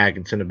Kenny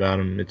Atkinson about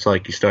him, it's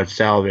like he starts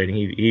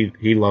salivating.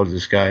 He loves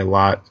this guy a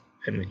lot,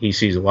 and he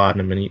sees a lot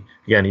in him.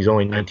 And he's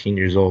only 19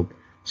 years old,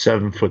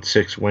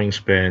 7'6"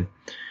 wingspan.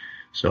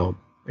 So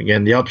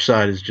again, the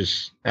upside is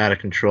just out of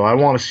control. I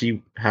want to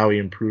see how he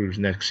improves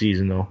next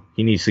season, though.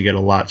 He needs to get a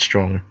lot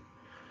stronger.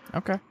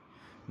 Okay.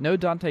 No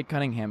Dante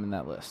Cunningham in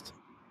that list.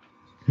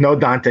 No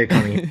Dante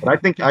Cunningham,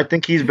 but I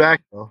think he's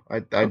back, though. I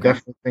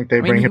definitely think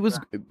they bring him. He was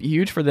back.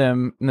 huge for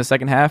them in the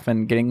second half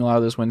and getting a lot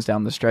of those wins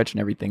down the stretch and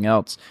everything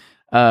else.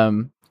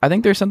 I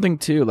think there's something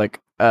too, like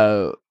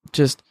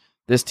just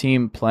this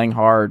team playing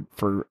hard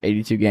for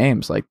 82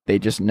 games. Like they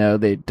just know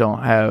they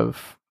don't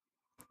have.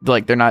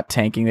 Like they're not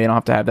tanking. They don't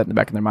have to have that in the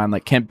back of their mind.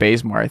 Like Kent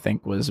Bazemore, I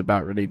think, was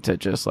about ready to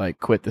just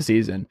like quit the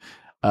season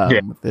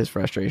with his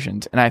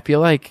frustrations. And I feel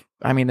like,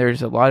 I mean,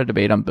 there's a lot of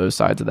debate on both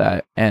sides of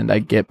that, and I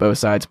get both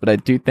sides, but I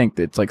do think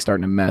that it's like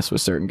starting to mess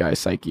with certain guys'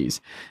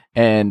 psyches.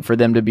 And for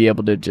them to be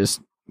able to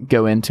just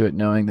go into it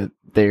knowing that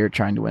they're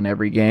trying to win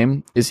every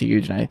game is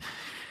huge. And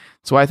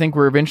so I think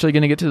we're eventually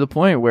going to get to the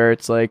point where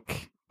it's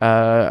like,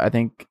 I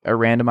think a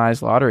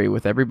randomized lottery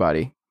with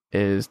everybody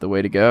is the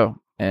way to go.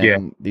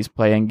 And these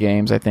play-in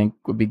games, I think,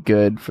 would be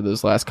good for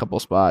those last couple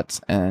spots.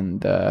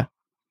 And I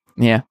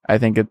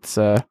think it's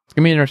gonna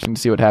be interesting to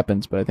see what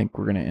happens. But I think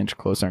we're gonna inch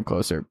closer and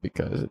closer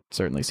because it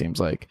certainly seems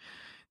like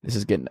this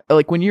is getting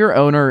like when your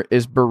owner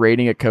is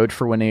berating a coach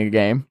for winning a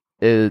game,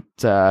 it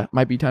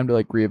might be time to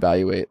like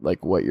reevaluate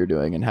like what you're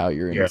doing and how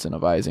you're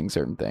incentivizing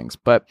certain things.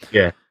 But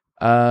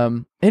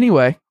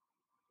anyway,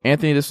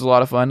 Anthony, this was a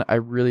lot of fun. I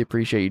really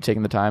appreciate you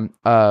taking the time.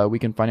 We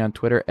can find you on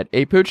Twitter at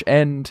apooch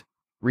and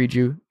read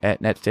you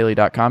at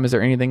netsdaily.com. Is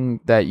there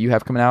anything that you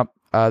have coming out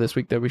this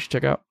week that we should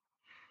check out?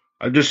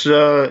 I just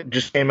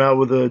came out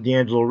with a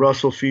D'Angelo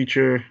Russell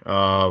feature.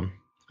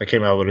 I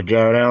came out with a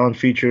Jared Allen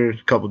feature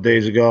a couple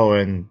days ago,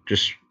 and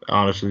just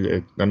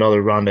honestly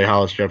another Rondé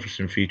Hollis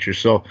Jefferson feature.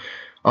 So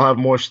I'll have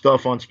more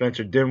stuff on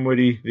Spencer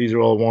Dinwiddie. These are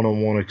all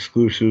one-on-one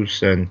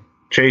exclusives. And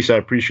Chase, I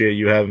appreciate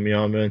you having me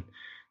on, man.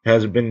 It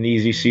hasn't been an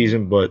easy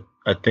season, but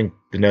I think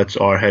the Nets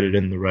are headed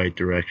in the right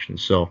direction.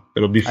 So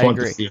it'll be fun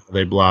to see how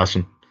they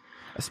blossom.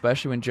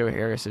 Especially when Joe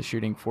Harris is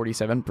shooting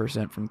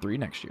 47% from 3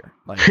 next year.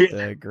 Like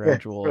the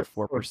gradual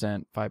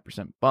 4%,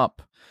 5%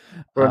 bump.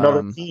 For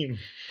another team.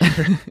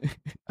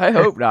 I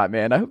hope not,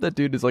 man. I hope that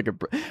dude is like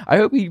I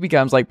hope he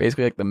becomes like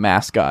basically like the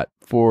mascot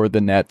for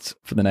the Nets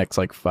for the next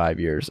like 5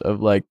 years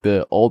of like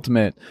the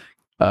ultimate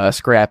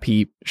scrap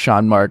heap,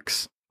 Sean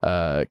Marks,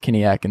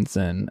 Kenny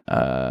Atkinson,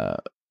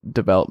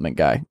 development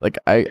guy. Like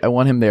I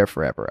want him there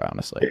forever,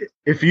 honestly.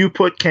 If you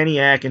put Kenny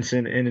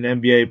Atkinson in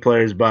an NBA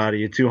player's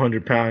body, a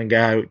 200-pound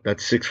guy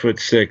that's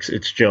 6'6",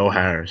 it's Joe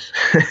Harris.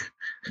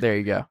 There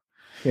you go.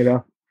 You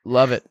know,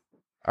 love it.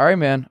 All right,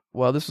 man.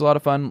 Well, this was a lot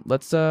of fun.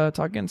 Let's talk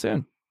again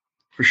soon.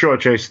 For sure,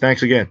 Chase.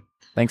 Thanks again.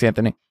 Thanks,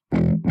 Anthony.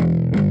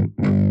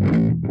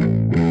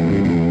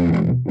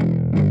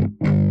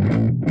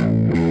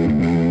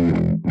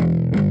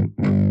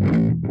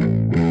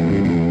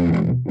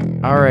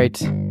 All right,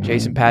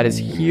 Jason Patt is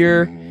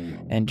here,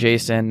 and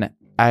Jason,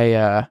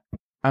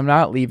 I'm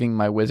not leaving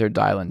my Wizards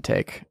Island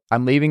take.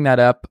 I'm leaving that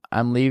up.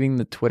 I'm leaving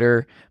the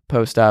Twitter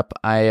post up.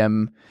 I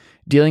am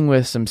dealing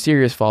with some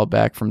serious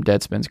fallback from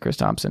Deadspin's Chris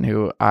Thompson,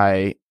 who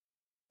I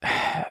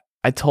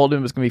told him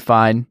it was going to be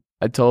fine.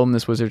 I told him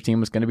this Wizards team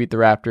was going to beat the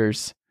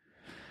Raptors.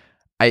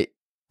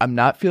 I'm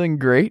not feeling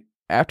great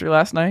after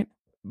last night,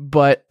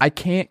 but I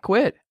can't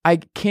quit. I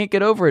can't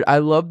get over it. I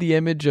love the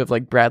image of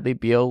like Bradley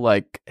Beal,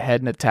 like head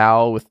in a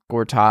towel with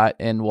Gortat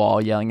and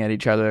Wall yelling at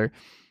each other.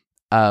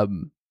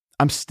 I'm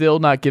still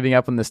not giving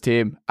up on this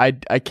team. I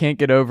can't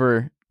get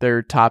over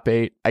their top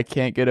 8. I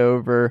can't get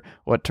over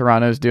what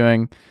Toronto's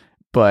doing,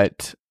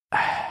 but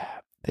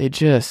they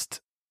just,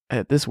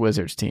 this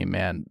Wizards team,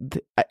 man,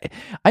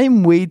 I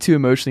am way too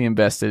emotionally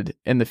invested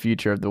in the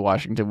future of the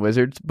Washington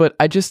Wizards, but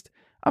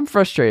I'm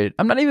frustrated.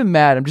 I'm not even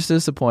mad. I'm just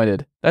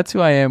disappointed. That's who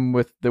I am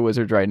with the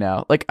Wizards right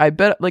now. Like, I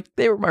bet like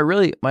they were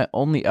my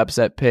only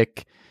upset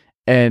pick,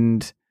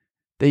 and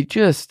they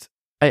just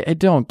I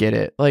don't get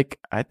it. Like,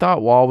 I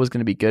thought Wall was going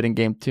to be good in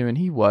game 2, and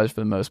he was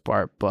for the most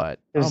part, but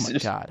oh my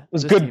god, it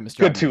was this team is good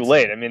driving me too insane.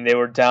 late. I mean, they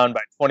were down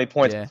by 20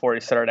 points before he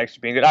started actually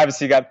being good.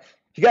 Obviously,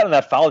 he got in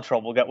that foul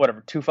trouble, got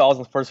 2 fouls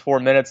in the first 4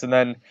 minutes, and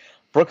then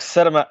Brooks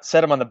set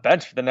him on the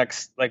bench for the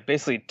next like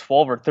basically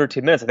 12 or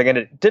 13 minutes. I think, and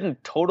it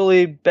didn't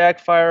totally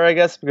backfire, I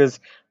guess, because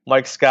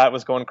Mike Scott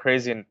was going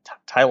crazy and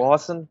Ty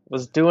Lawson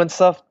was doing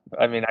stuff.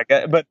 I mean, I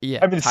get, but Yeah,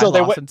 I mean, Ty still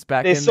Lawson's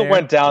they still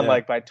went down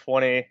like by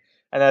 20,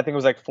 and I think it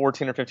was like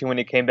 14 or 15 when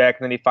he came back,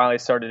 and then he finally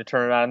started to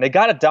turn it on. And they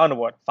got it down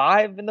to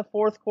 5 in the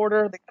fourth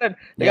quarter.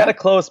 They got it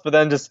close, but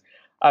then just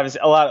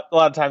obviously a lot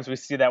of times we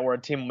see that where a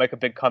team will make a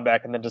big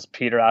comeback and then just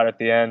peter out at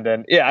the end.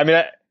 And yeah, I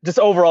mean, just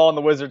overall in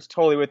the Wizards,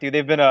 totally with you.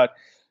 They've been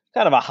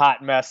kind of a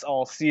hot mess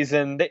all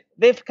season.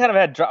 They've kind of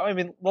had drama. I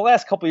mean, the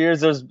last couple of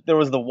years there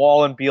was the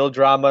Wall and Beal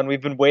drama, and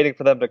we've been waiting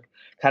for them to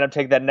kind of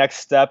take that next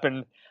step.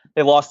 And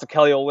they lost to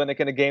Kelly Olynyk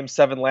in a Game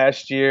 7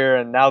 last year,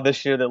 and now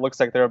this year it looks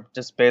like they're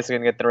just basically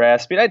going to get their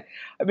ass beat.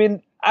 I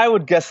mean, I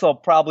would guess they'll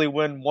probably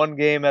win one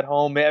game at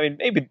home. I mean,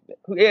 maybe.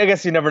 I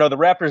guess you never know. The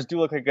Raptors do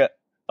look like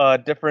a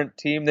different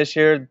team this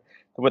year,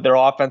 with their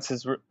offense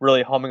is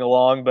really humming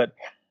along. But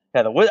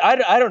yeah,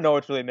 I don't know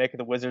what to really make of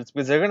the Wizards,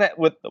 because they're gonna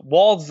with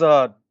Wall's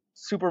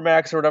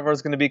Supermax or whatever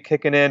is going to be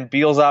kicking in.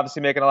 Beal's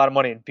obviously making a lot of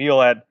money, and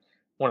Beal had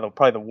one of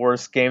probably the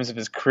worst games of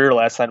his career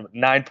last night with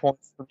 9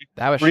 points,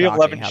 That was 3 of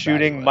 11 shocking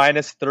shooting,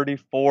 minus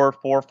 34,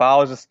 4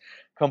 fouls, just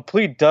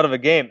complete dud of a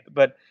game.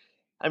 But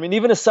I mean,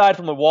 even aside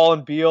from the Wall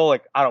and Beal,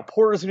 like I don't know,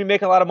 Porter's gonna be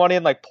making a lot of money,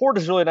 and like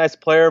Porter's a really nice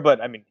player,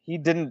 but I mean,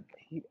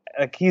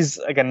 he's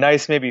like a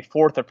nice maybe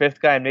 4th or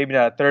 5th guy, and maybe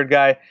not a 3rd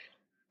guy.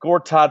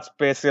 Gortat's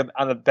basically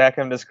on the back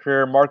end of his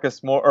career.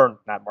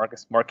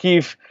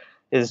 Markieff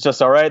is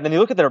just all right. And then you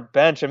look at their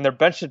bench. I mean, their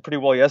bench did pretty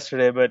well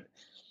yesterday, but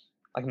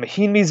like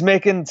Mahinmi's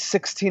making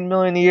 $16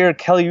 million a year.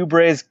 Kelly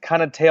Oubre's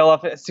kind of tail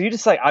off it. So you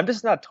just like, I'm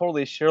just not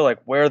totally sure like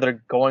where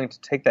they're going to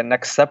take that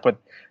next step with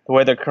the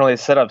way they're currently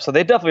set up. So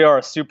they definitely are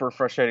a super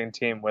frustrating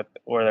team with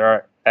where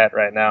they're at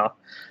right now.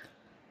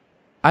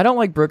 I don't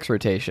like Brooks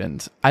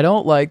rotations. I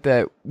don't like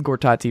that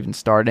Gortat's even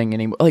starting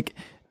anymore. Like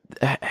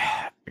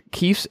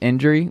Keith's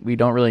injury, we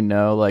don't really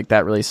know. Like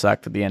that really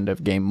sucked at the end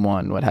of game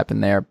 1, what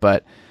happened there.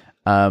 But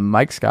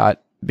Mike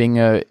Scott being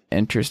a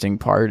interesting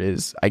part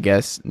is, I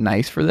guess,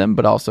 nice for them,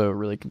 but also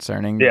really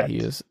concerning that he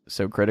is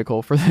so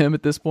critical for them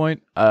at this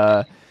point.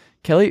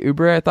 Kelly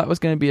Oubre, I thought was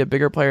going to be a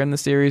bigger player in the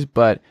series,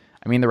 but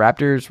I mean, the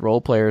Raptors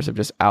role players have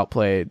just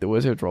outplayed the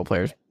Wizards role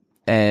players.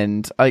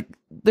 And like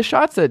the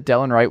shots that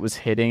Delon Wright was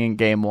hitting in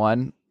game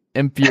 1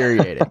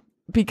 infuriated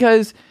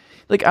because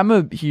like I'm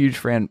a huge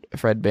Fred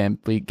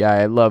VanVleet guy.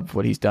 I love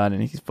what he's done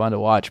and he's fun to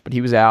watch, but he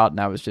was out and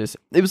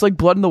it was like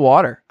blood in the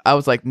water. I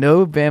was like,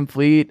 no,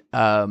 VanVleet.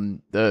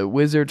 The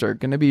Wizards are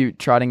going to be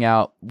trotting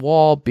out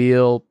Wall,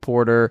 Beal,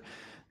 Porter,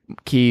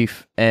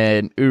 Keith,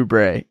 and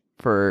Oubre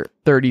for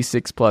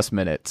 36 plus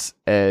minutes,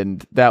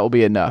 and that will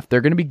be enough.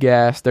 They're going to be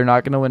gassed. They're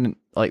not going to win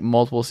like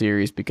multiple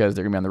series because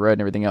they're going to be on the road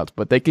and everything else,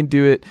 but they can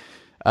do it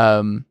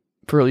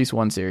for at least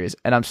one series.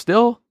 And I'm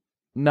still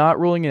not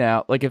ruling it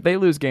out. Like if they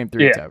lose game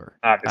 3, it's over.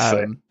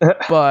 Obviously.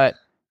 But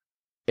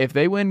if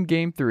they win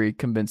game 3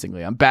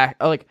 convincingly, I'm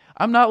back. Like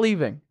I'm not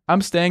leaving.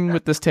 I'm staying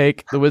with this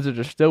take. The Wizards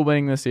are still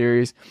winning the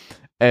series,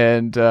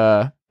 and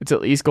it's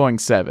at least going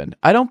 7.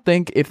 I don't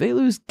think if they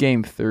lose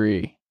game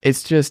 3,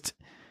 it's going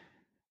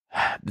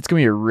to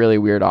be a really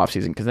weird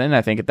offseason, because then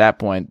I think at that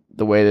point,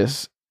 the way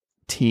this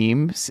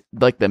team,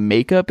 like the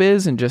makeup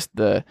is and just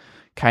the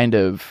kind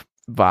of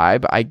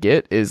vibe I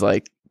get is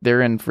like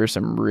they're in for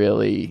some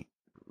really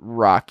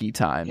rocky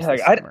times. Yeah,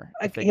 like, I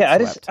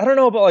don't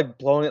know about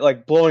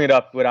like blowing it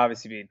up would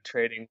obviously be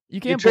trading. You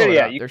can't blow it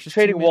up. You're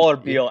trading Wall or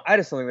Beal. I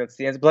just don't think that's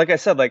the answer. But like I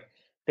said, like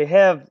they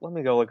have. Let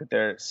me go look at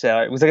their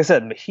salary. It was like I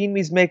said,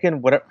 Mahinmi's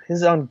making whatever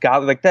his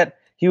ungodly like that.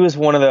 He's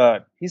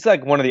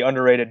like one of the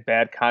underrated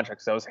bad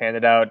contracts that was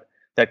handed out.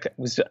 That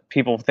was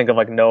people think of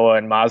like Noah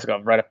and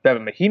Mozgov right up there.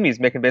 But Mahinmi's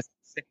making basically.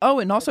 Oh,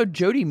 and also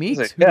Jody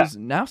Meeks, who is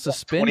now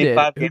suspended,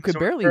 who could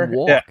barely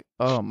walk. Yeah.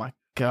 Oh my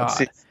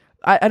god.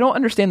 I don't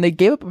understand. They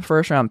gave up a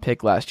first round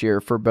pick last year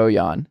for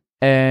Bojan,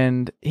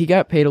 and he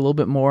got paid a little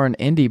bit more in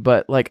Indy,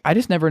 but like I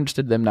just never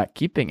understood them not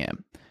keeping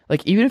him.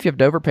 Like even if you have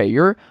to overpay,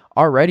 you're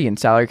already in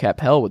salary cap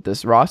hell with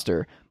this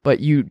roster, but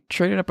you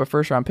traded up a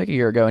first round pick a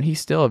year ago, and he's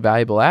still a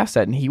valuable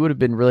asset, and he would have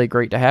been really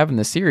great to have in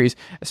the series,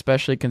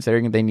 especially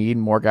considering they need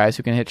more guys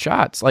who can hit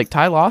shots. Like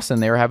Ty Lawson,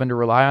 they were having to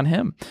rely on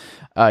him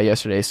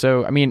yesterday.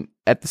 So I mean,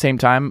 at the same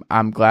time,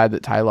 I'm glad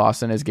that Ty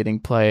Lawson is getting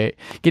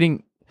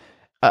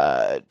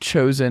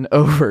chosen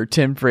over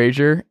Tim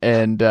Frazier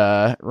and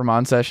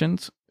Ramon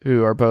Sessions,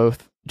 who are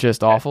both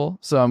just awful.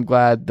 So I'm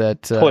glad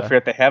that totally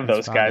forget they have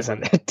those guys on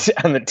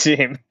the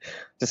team.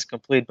 Just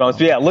complete bonus.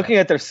 But yeah, looking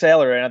at their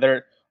salary right now,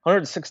 they're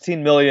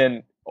 $116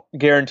 million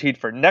guaranteed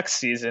for next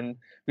season,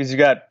 because you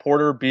got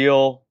Porter,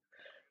 Beal,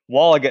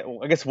 Wall.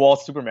 I guess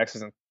Wall's Supermax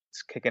isn't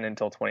kicking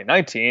until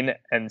 2019,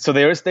 and so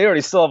they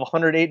already still have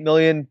 $108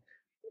 million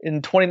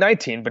in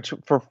 2019, but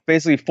for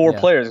basically four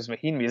players,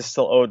 because Mahinmi is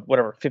still owed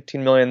whatever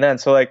 15 million then.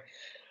 So like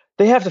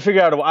they have to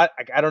figure out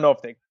I don't know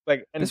if they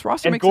like this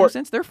roster makes no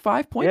sense. They're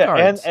 5 point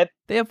guards. And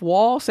they have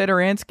Wall,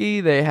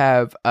 Sadaransky. They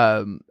have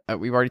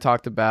we've already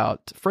talked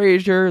about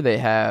Frazier. They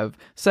have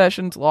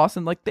Sessions,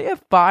 Lawson. Like they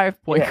have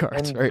 5 point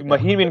guards. Right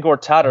Mahinmi and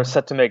Gortat are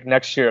set to make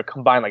next year a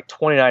combined like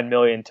 29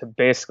 million to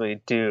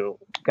basically do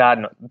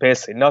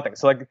basically nothing.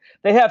 So like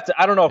they have to.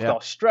 I don't know if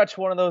they'll stretch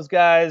one of those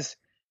guys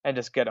and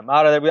just get him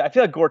out of there. I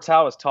feel like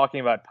Gortat was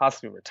talking about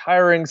possibly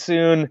retiring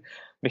soon.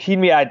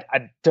 Mahinmi,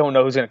 I don't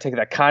know who's going to take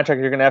that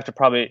contract. You'd have to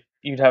probably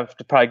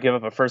give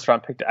up a first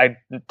round pick. I'm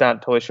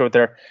not totally sure what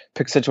their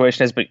pick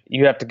situation is, but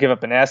you have to give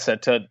up an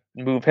asset to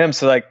move him.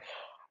 So like,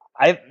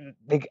 I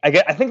think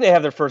they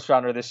have their first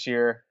rounder this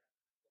year.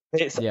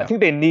 I think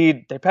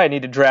they probably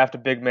need to draft a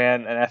big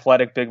man, an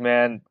athletic big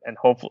man, and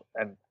hopefully,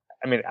 and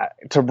I mean,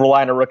 to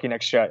rely on a rookie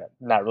next year,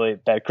 not really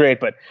that great,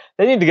 but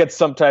they need to get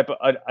some type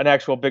of an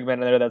actual big man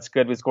in there that's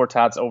good, because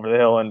Gortat's over the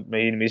hill and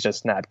Mahinmi's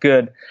just not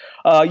good.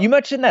 You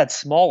mentioned that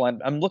small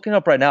end. I'm looking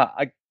up right now.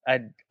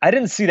 I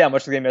didn't see that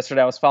much of the game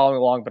yesterday. I was following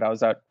along, but I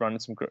was out running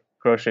some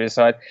groceries.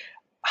 So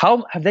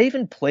how have they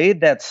even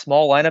played that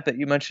small lineup that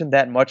you mentioned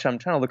that much? I'm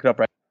trying to look it up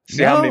right now.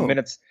 See how many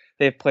minutes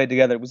they've played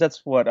together.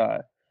 That's what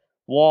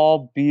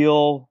Wall,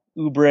 Beal,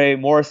 Oubre,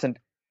 Morrison,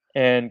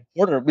 and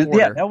Porter.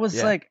 Yeah, that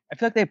was like, I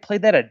feel like they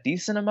played that a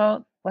decent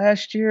amount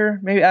last year.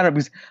 Maybe, I don't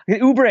know,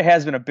 because Oubre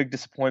has been a big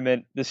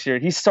disappointment this year.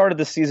 He started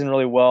the season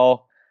really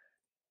well,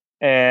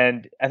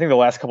 and I think the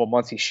last couple of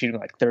months he's shooting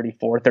like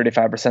 34,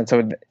 35%. So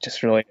it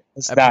just really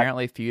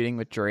apparently feuding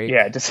with Drake.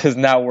 Yeah, it just has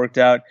not worked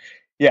out.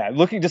 Yeah,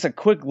 looking just a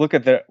quick look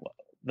at the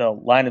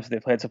lineups they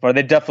played so far.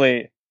 They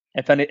definitely,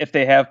 if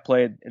they have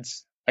played,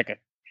 it's like a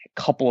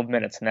couple of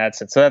minutes, and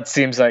that's it. So that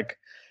seems like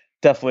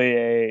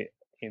definitely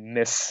a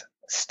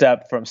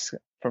misstep from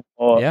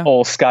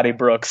old Scotty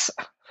Brooks.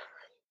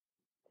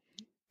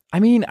 I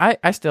mean,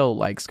 I still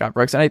like Scott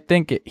Brooks, and I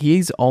think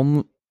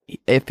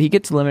if he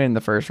gets eliminated in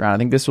the first round, I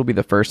think this will be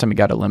the first time he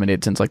got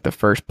eliminated since like the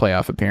first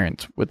playoff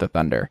appearance with the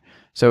Thunder.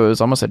 So it was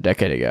almost a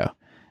decade ago,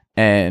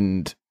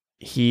 and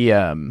he,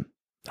 I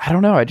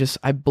don't know,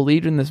 I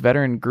believed in this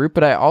veteran group,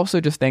 but I also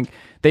just think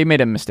they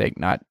made a mistake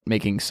not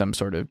making some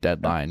sort of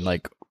deadline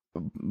like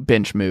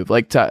bench move.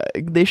 Like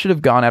they should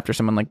have gone after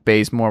someone like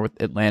Bazemore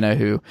with Atlanta,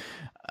 who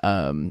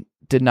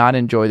did not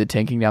enjoy the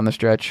tanking down the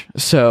stretch.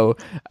 So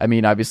I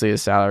mean, obviously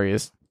his salary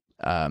is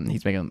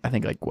he's making, I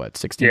think, like what,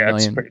 16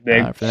 million for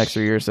the next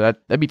 3 years. So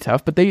that'd be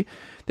tough. But they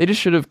just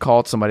should have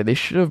called somebody. They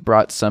should have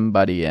brought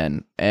somebody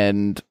in,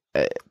 and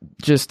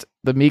just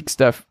the Meek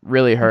stuff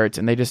really hurts.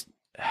 And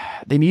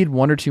they need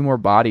one or two more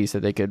bodies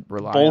that they could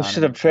rely on. Bulls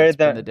should have traded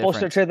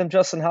them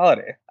Justin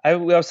Holiday. I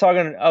was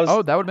talking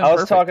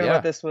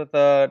about this with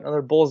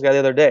another Bulls guy the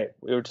other day.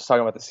 We were just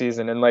talking about the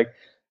season, and like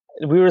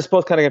we were just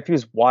both kind of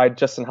confused why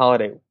Justin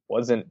Holiday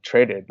wasn't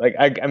traded. Like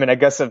I mean, I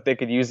guess if they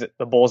could use it,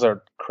 the Bulls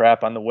are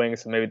crap on the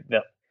wings, so maybe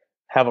they'll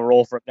have a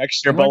role for him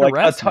next year. But like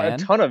a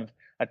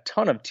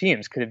ton of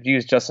teams could have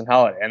used Justin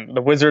Holiday, and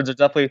the Wizards are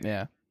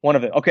definitely one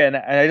of it. Okay, and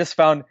I just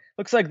found,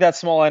 looks like that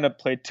small lineup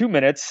played 2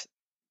 minutes.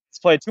 It's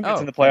played 2 minutes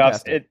in the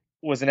playoffs. Fantastic. It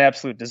was an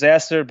absolute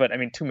disaster, but I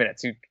mean, 2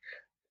 minutes.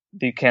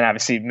 You can't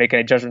obviously make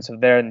any judgments of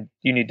there, and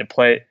you need to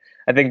play.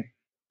 I think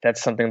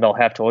that's something they'll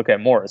have to look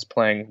at more, is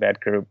playing that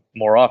group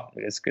more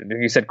often. It's good.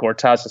 You said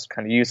Gortat's just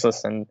kind of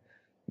useless, and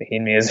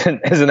Mahinmi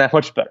isn't that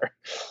much better.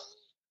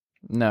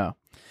 No.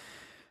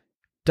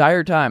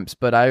 Dire times,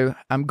 but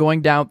I'm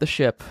going down with the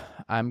ship.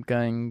 I'm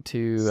going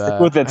to stick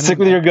with it. Stick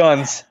with your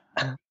guns.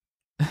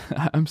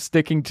 I'm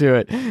sticking to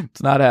it.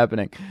 It's not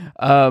happening.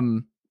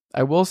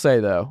 I will say,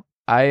 though,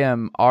 I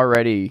am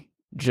already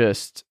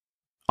just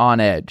on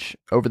edge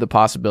over the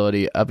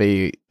possibility of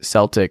a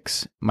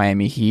Celtics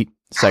Miami Heat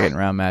second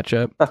round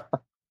matchup.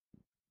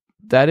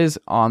 That is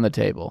on the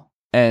table.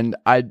 And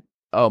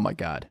oh my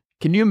God.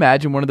 Can you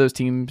imagine one of those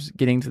teams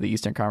getting to the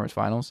Eastern Conference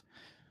Finals?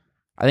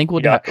 I think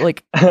we'll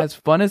like, as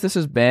fun as this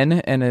has been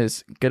and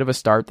as good of a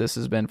start this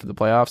has been for the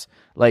playoffs,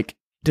 like,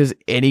 does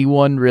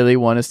anyone really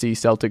want to see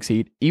Celtics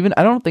Heat? Even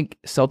I don't think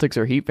Celtics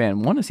or Heat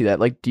fan want to see that.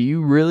 Like, do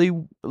you really,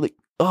 like,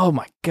 oh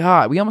my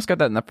God, we almost got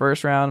that in the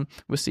first round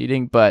with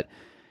seeding, but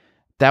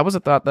that was a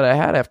thought that I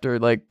had after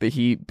like the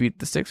Heat beat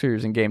the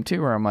Sixers in game 2,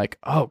 where I'm like,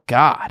 oh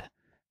God,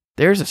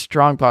 there's a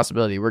strong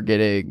possibility we're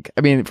getting,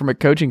 I mean, from a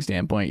coaching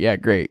standpoint, yeah,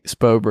 great,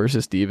 Spo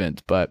versus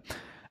Stevens, but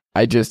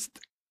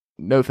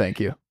no thank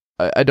you.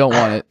 I don't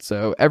want it.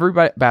 So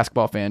everybody,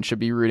 basketball fan, should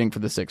be rooting for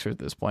the Sixers at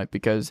this point,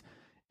 because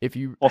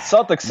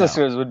Celtics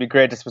Sixers would be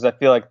great, just because I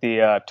feel like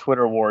the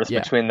Twitter wars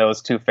between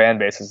those two fan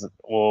bases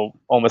will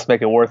almost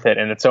make it worth it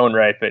in its own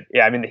right. But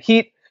yeah, I mean, the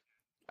Heat.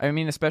 I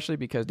mean, especially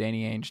because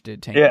Danny Ainge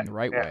did tanking the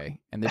right way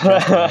and the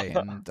just way,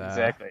 and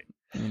exactly.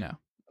 You know.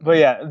 But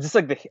yeah, just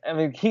like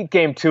Heat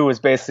game 2 was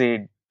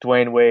basically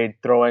Dwayne Wade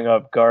throwing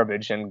up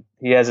garbage, and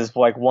he has his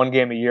like one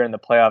game a year in the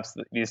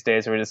playoffs these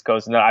days where he just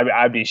goes, no,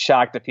 I'd be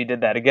shocked if he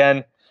did that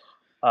again.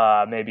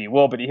 Maybe he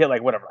will, but he hit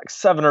like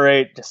 7 or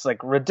 8, just like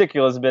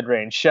ridiculous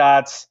mid-range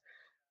shots.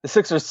 The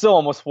Sixers still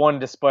almost won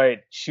despite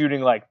shooting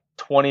like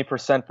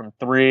 20% from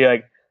 3.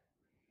 Like,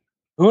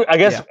 Who I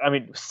guess I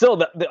mean,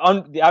 still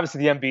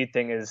obviously the Embiid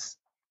thing is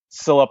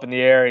still up in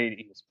the air.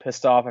 He was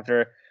pissed off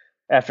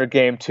after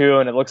game 2,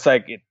 and it looks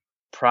like it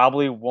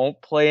probably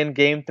won't play in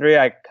game 3.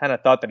 I kind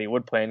of thought that he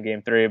would play in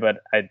game 3, but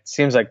it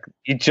seems like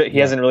he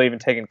hasn't really even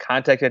taken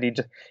contact yet. He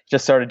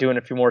just started doing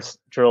a few more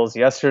drills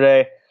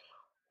yesterday.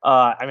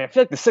 I mean, I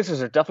feel like the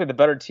Sixers are definitely the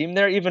better team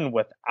there, even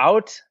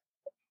without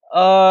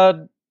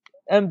Embiid,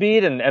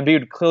 and Embiid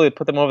would clearly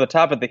put them over the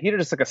top. But the Heat are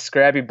just like a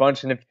scrappy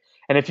bunch, and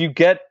if you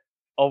get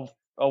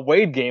a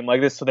Wade game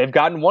like this, so they've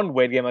gotten one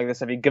Wade game like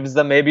this, if he gives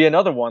them maybe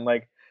another one,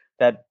 like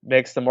that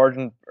makes the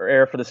margin for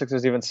error for the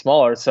Sixers even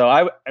smaller. So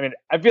I mean,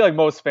 I feel like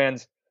most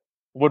fans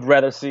would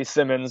rather see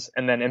Simmons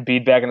and then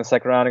Embiid back in the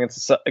second round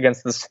against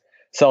the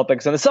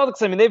Celtics. And the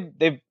Celtics, I mean,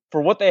 they've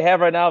for what they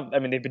have right now, I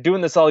mean, they've been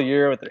doing this all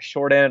year with their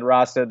short-handed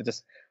roster. They're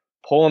just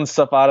pulling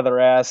stuff out of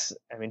their ass.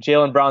 I mean,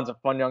 Jaylen Brown's a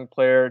fun young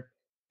player.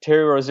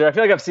 Terry Rozier, I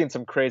feel like I've seen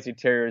some crazy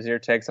Terry Rozier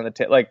takes on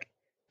the like,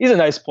 he's a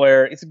nice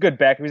player. He's a good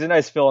backup. He's a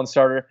nice fill-in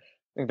starter.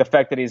 I think the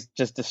fact that he's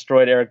just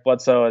destroyed Eric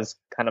Bledsoe has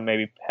kind of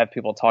maybe have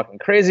people talking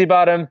crazy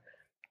about him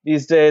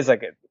these days.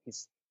 Like,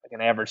 he's like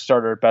an average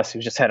starter at best.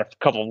 He's just had a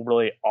couple of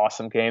really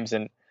awesome games.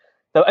 And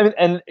I mean,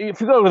 and if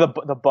you go to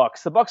the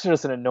Bucks are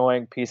just an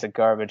annoying piece of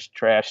garbage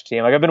trash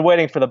team. Like, I've been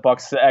waiting for the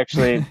Bucks to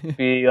actually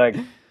be like.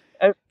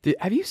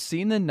 Have you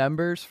seen the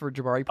numbers for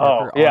Jabari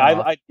Parker? Oh yeah,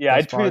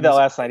 I tweeted that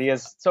last night.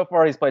 He's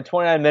played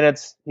 29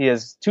 minutes. He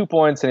has 2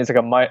 points, and he's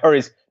like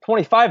he's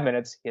 25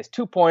 minutes. He has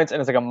 2 points,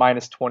 and it's like a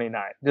minus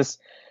 29. Just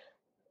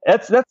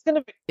that's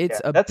gonna be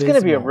that's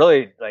gonna be a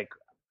really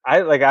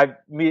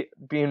me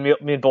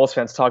and Bulls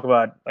fans talk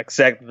about like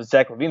the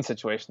Zach LaVine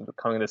situation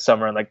coming this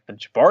summer, and like the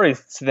Jabari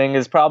thing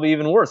is probably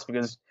even worse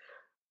because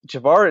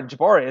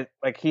Jabari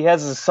like he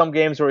has some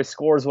games where he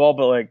scores well,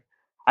 but like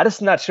I'm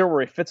just not sure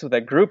where he fits with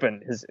that group,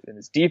 and his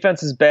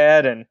defense is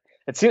bad, and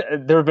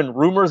there have been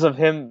rumors of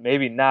him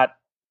maybe not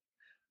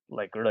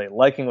like really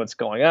liking what's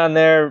going on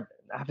there.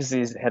 Obviously,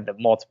 he's had the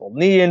multiple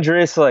knee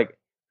injuries, so like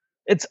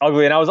it's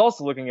ugly. And I was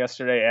also looking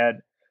yesterday at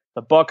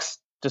the Bucks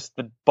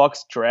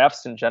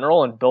drafts in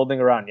general and building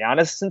around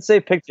Giannis. Since they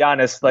picked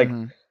Giannis, like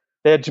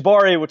they had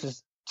Jabari, which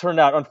has turned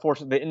out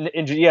unfortunately the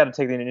injury. You had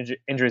to take the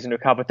injuries into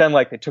account, but then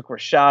like they took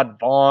Rashad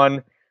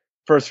Vaughn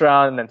first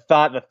round, and then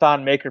the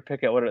Thon Maker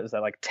pick at what is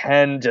that, like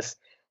 10? Just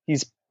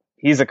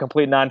he's a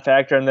complete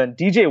non-factor. And then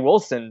DJ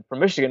Wilson from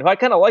Michigan, who I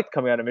kind of liked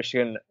coming out of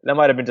Michigan. That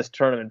might have been just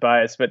tournament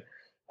bias, but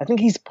I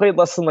think he's played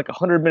less than like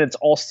 100 minutes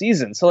all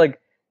season. So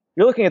like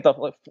you're looking at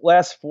the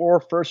last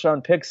 4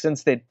 first-round picks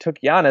since they took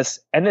Giannis,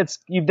 and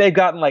they've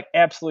gotten like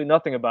absolutely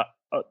nothing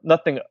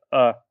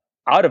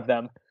out of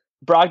them.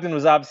 Brogdon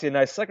was obviously a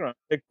nice second-round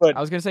pick, but I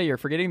was going to say you're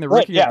forgetting the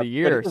rookie of the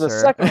year, sir.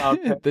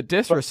 Second-round pick. The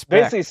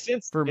disrespect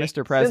for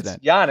Mr.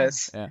 President. Since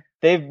Giannis,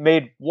 they've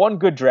made one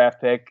good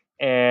draft pick,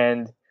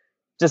 and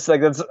just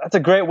like that's a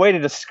great way to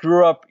just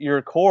screw up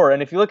your core.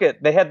 And if you look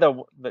at, they had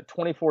the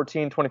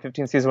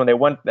 2014-2015 season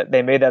when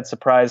they made that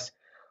surprise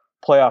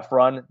playoff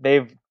run.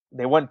 They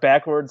went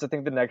backwards, I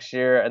think, the next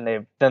year, and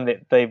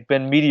they've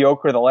been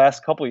mediocre the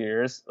last couple of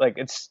years. Like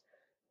it's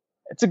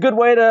a good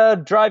way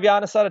to drive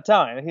Giannis out of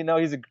town. And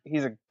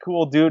he's a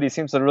cool dude. He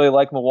seems to really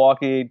like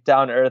Milwaukee,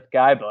 down to earth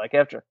guy. But like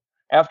after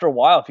a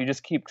while, if you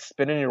just keep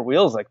spinning your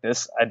wheels like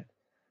this,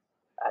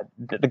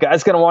 the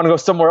guy's gonna want to go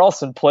somewhere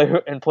else and play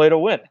to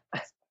win.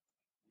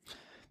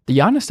 The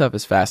Giannis stuff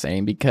is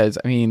fascinating because,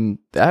 I mean,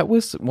 that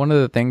was one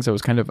of the things that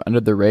was kind of under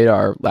the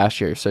radar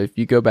last year. So if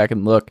you go back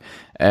and look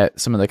at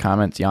some of the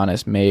comments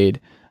Giannis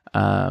made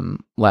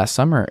last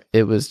summer,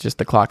 it was just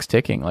the clock's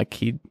ticking. Like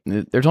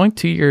there's only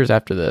 2 years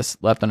after this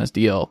left on his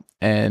deal,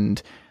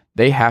 and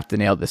they have to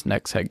nail this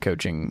next head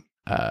coaching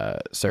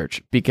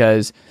search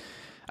because,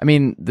 I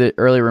mean, the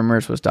early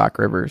rumors was Doc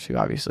Rivers, who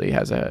obviously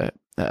has a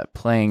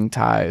playing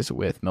ties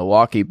with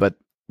Milwaukee, but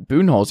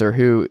Budenholzer,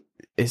 who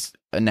is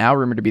now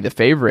rumored to be the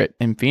favorite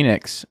in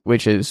Phoenix,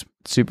 which is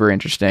super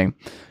interesting.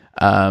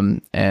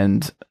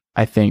 And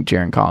I think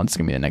Jaren Collins is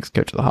going to be the next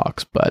coach of the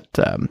Hawks, but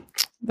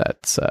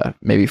that's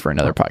maybe for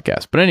another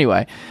podcast. But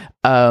anyway,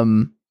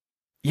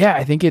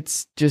 I think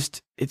it's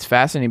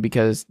fascinating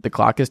because the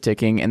clock is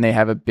ticking and they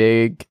have a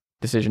big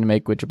decision to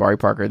make with Jabari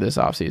Parker this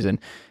offseason.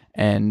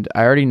 And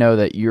I already know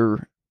that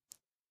you're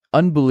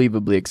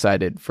unbelievably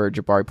excited for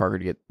Jabari Parker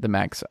to get the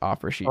max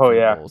offer sheet from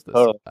the Bulls this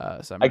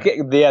summer.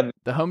 The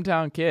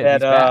hometown kid.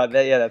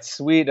 That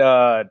sweet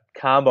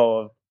combo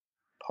of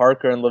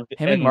Parker and LaVine.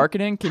 Him in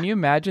marketing. Can you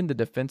imagine the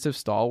defensive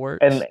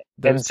stalwarts and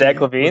Zach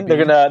LaVine?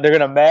 They're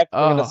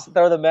gonna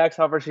throw the max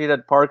offer sheet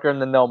at Parker,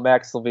 and then they'll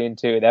max LaVine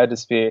too. That would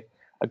just be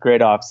a great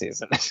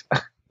offseason.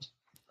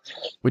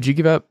 Would you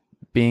give up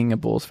being a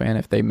Bulls fan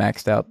if they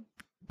maxed out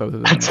both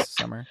of them this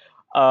summer?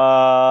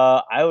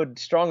 I would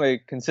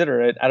strongly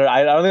consider it.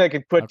 I don't think I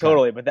could quit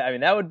totally, but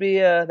that would be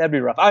that'd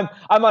be rough. I'm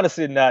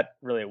honestly not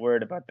really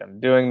worried about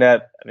them doing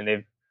that. I mean,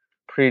 they've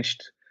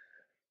preached.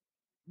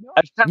 You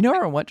know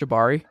where I want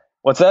Jabari?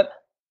 What's that?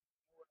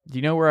 Do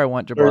you know where I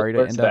want Jabari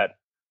to end up?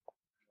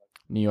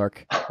 New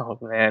York. Oh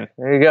man,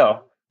 there you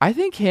go. I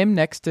think him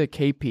next to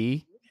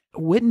KP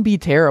wouldn't be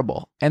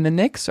terrible. And the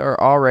Knicks are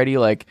already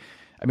like,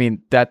 I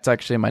mean, that's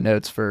actually in my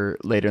notes for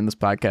later in this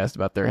podcast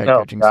about their head Oh,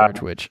 coaching God.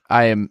 search, which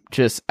I am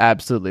just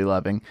absolutely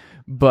loving.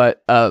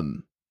 But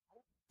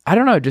I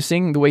don't know, just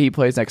seeing the way he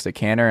plays next to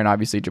Canner, and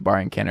obviously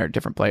Jabari and Canner are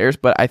different players,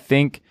 but I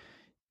think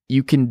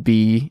you can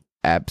be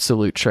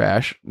absolute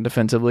trash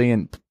defensively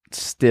and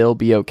still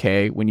be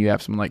okay when you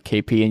have someone like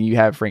KP and you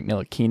have Frank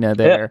Ntilikina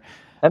there.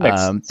 That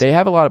makes sense. They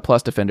have a lot of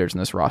plus defenders in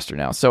this roster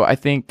now, so I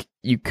think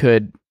you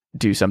could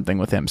do something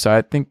with him. So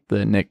I think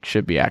the Knicks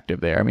should be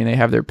active there. I mean, they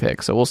have their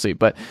pick, so we'll see.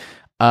 But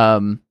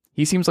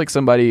he seems like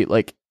somebody,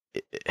 like,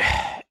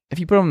 if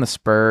you put him on the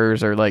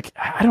Spurs or, like,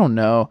 I don't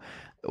know,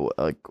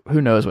 like,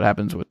 who knows what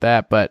happens with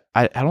that, but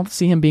I don't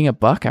see him being a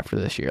Buck after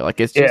this year.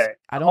 Like, it's just,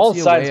 I don't see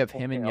a way of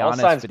him and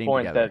Giannis fitting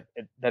together.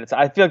 That it's,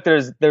 I feel like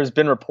there's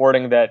been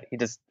reporting that he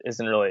just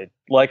isn't really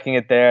liking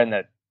it there, and that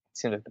it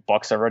seems like the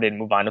Bucks are ready to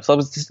move on. So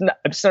I'm just not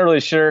really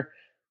sure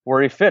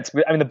where he fits.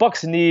 I mean, the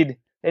Bucks need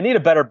a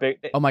better big.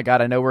 Oh my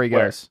God, I know where he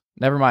goes.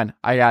 Never mind,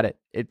 I got it.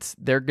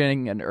 They're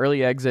getting an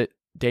early exit.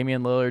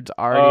 Damian Lillard's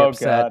already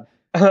upset.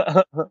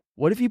 God.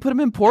 What if you put him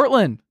in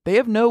Portland? They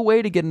have no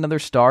way to get another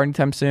star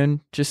anytime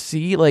soon. Just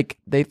see, like,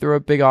 they throw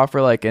a big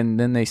offer, like, and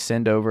then they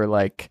send over,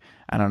 like,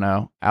 I don't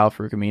know,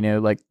 Al-Farouq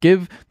Aminu. Like,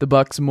 give the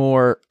Bucks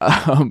more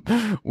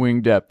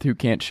wing depth who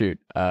can't shoot.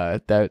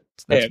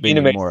 That's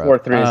Aminu made 4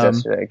 threes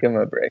yesterday. Give him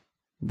a break.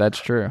 That's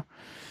true.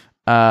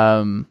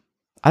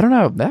 I don't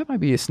know. That might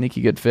be a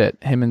sneaky good fit.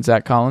 Him and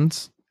Zach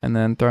Collins, and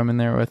then throw him in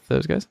there with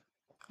those guys.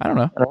 I don't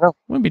know.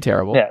 Wouldn't be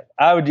terrible. Yeah,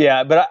 I would.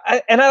 Yeah, but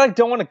I like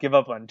don't want to give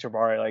up on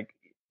Jabari. Like,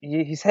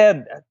 he's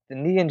had the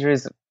knee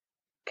injuries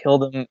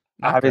killed him.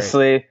 Not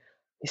obviously, great.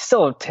 He's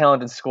still a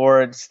talented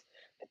scorer. It's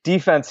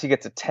defense, he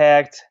gets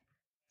attacked.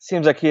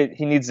 Seems like he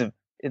needs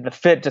the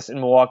fit just in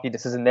Milwaukee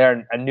just isn't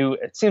there. And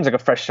it seems like a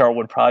fresh start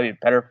would probably be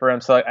better for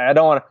him. So I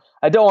don't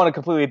want to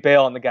completely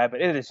bail on the guy, but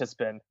it has just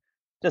been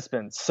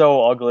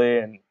so ugly.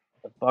 And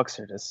the Bucks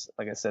are just,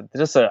 like I said,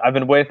 I've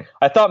been waiting.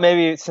 I thought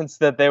maybe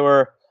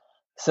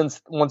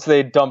since once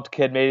they dumped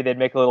Kidd, maybe they'd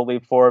make a little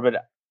leap forward,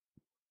 but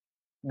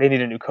they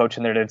need a new coach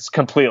in there to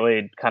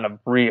completely kind of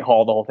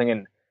rehaul the whole thing.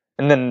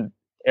 And then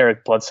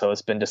Eric Bledsoe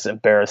has been just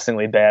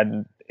embarrassingly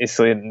bad,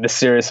 basically, in this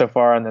series so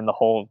far. And then the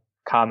whole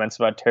comments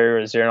about Terry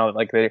Rozier,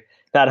 like they're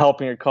not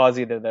helping your cause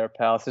either, their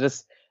pal. So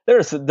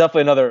there's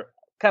definitely another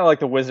kind of like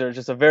the Wizards,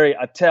 just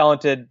a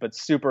talented but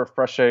super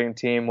frustrating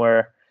team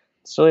where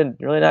it's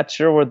really not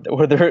sure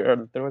where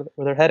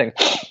they're heading.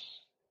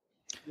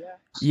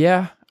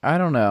 Yeah, I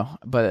don't know,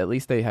 but at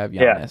least they have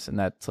Giannis, and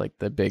that's like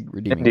the big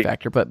redeeming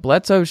factor. But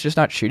Bledsoe's just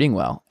not shooting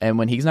well, and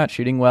when he's not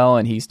shooting well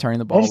and he's turning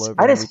the ball over,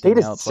 I just hate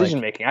his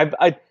decision making.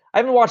 I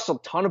haven't watched a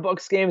ton of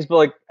Bucks games, but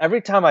like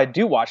every time I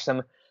do watch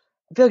them,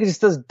 I feel like he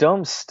just does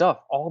dumb stuff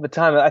all the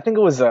time. I think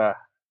it was I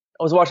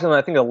was watching them.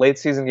 I think a late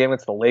season game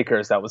against the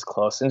Lakers that was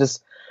close, and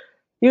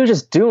he was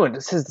just doing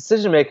his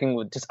decision making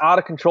with just out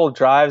of control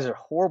drives or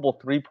horrible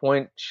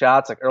 3-point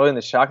shots like early in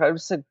the shot. I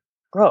just said,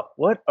 bro,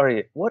 what are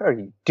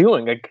you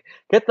doing? Like,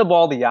 get the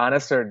ball to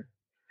Giannis or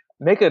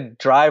make a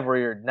drive where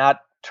you're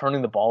not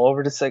turning the ball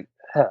over. Just like,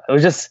 it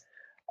was just.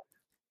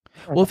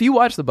 Well, if you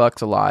watch the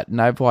Bucks a lot, and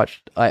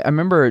I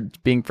remember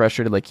being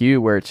frustrated like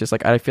you, where it's just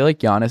like I feel like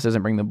Giannis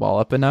doesn't bring the ball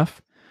up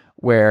enough,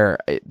 where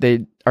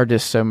they are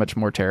just so much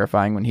more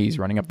terrifying when he's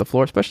running up the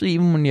floor, especially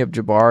even when you have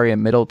Jabari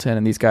and Middleton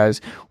and these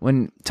guys.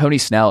 When Tony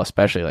Snell,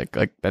 especially,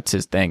 like that's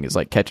his thing, is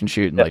like catch and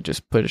shoot and like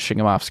just pushing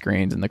him off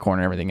screens in the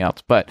corner and everything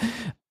else. But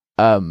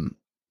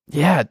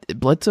yeah,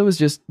 Bledsoe is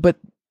just, but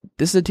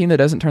this is a team that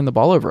doesn't turn the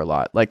ball over a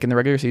lot. Like in the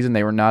regular season,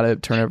 they were not a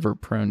turnover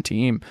prone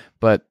team,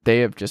 but they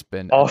have just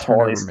been a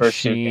turnover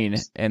machine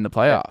in the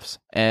playoffs.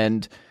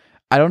 And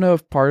I don't know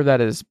if part of that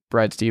is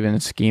Brad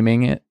Stevens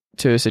scheming it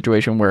to a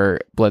situation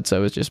where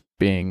Bledsoe is just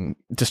being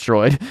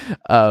destroyed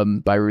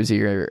by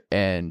Rozier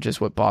and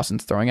just what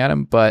Boston's throwing at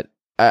him. But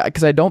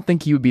because I don't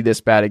think he would be this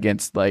bad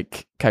against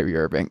like Kyrie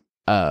Irving.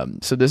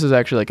 So this is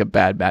actually like a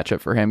bad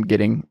matchup for him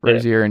getting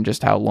Rozier and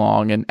just how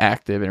long and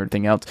active and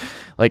everything else.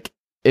 Like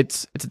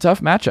it's a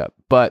tough matchup,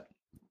 but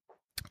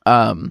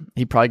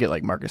he'd probably get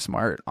like Marcus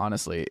Smart,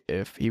 honestly,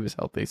 if he was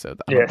healthy. So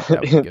I don't think that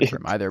would be good for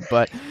him either.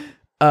 But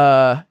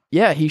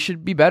yeah, he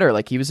should be better.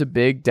 Like he was a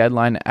big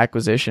deadline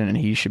acquisition and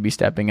he should be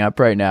stepping up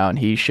right now and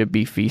he should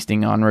be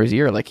feasting on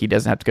Rozier. Like he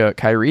doesn't have to go at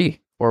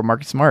Kyrie or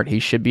Marcus Smart. He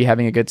should be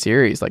having a good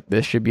series. Like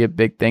this should be a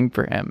big thing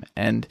for him.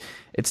 And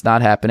it's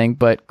not happening.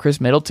 But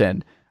Chris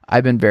Middleton,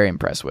 I've been very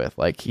impressed with.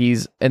 Like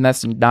and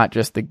that's not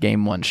just the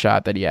game one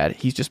shot that he had.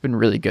 He's just been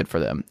really good for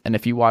them. And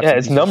if you watch,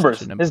 his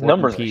numbers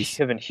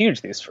have been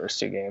huge these first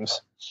 2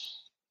 games.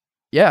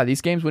 Yeah,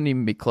 these games wouldn't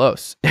even be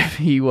close if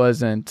he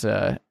wasn't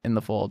in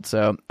the fold.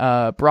 So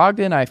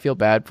Brogdon, I feel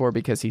bad for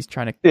because he's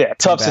trying to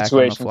tough situation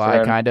on the fly, for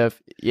him. kind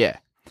of. Yeah.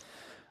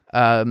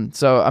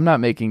 So I'm not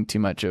making too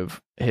much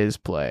of his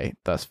play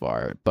thus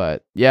far,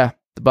 but yeah,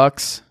 the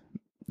Bucks,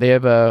 they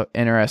have a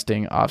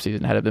interesting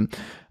offseason ahead of them.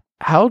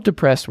 How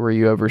depressed were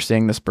you over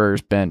seeing the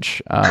Spurs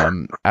bench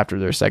after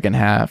their second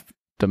half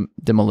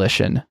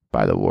demolition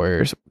by the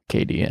Warriors,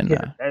 KD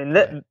and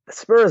the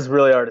Spurs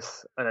really are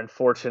just an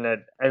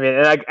unfortunate. I mean,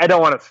 and I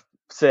don't want to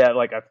say that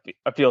like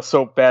I feel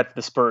so bad for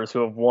the Spurs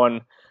who have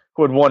won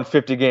who had won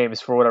 50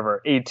 games for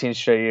whatever 18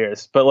 straight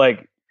years. But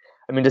like,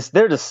 I mean,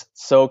 they're just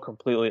so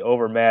completely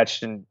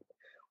overmatched, and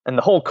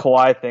the whole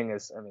Kawhi thing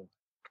is, I mean,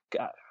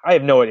 God, I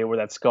have no idea where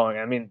that's going.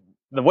 I mean,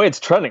 the way it's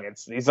trending,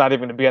 he's not even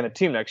going to be on the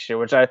team next year,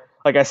 which I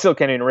still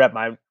can't even wrap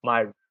my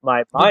mind.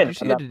 Did you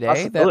see that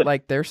today? That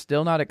like they're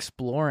still not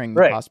exploring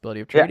the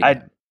possibility of trading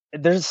him.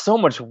 There's so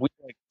much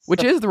weird,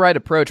 which is the right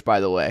approach, by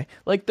the way.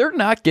 Like, they're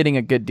not getting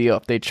a good deal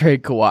if they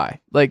trade Kawhi.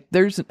 Like,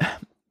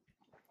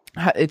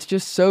 it's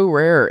just so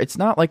rare. It's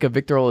not like a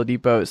Victor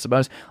Oladipo,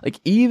 Sabonis. Like,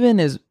 even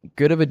as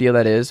good of a deal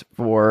that is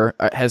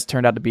has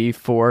turned out to be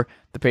for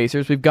the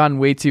Pacers, we've gone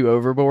way too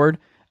overboard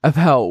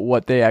about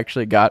what they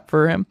actually got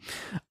for him.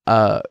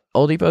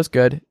 Oladipo's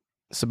good.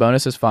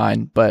 Sabonis is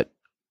fine, but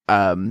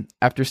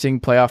after seeing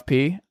playoff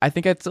P, I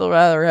think I'd still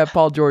rather have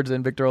Paul George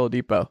than Victor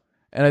Oladipo.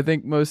 And I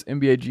think most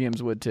NBA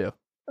GMs would too.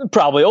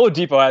 Probably.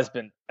 Oladipo has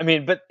been. I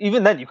mean, but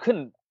even then, you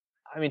couldn't.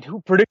 I mean,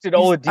 who predicted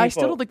Oladipo? I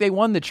still don't think they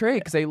won the trade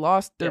because they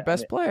lost their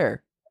best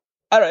player.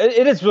 I don't know.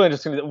 It is really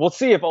interesting. We'll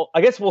see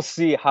we'll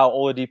see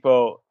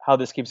how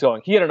this keeps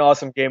going. He had an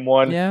awesome game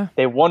one. Yeah.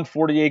 They won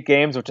 48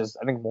 games, which is,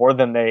 I think, more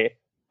than they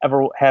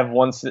ever have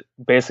won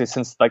basically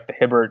since like the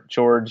Hibbert,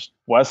 George,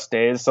 West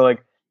days. So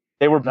like,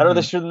 they were better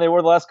this year than they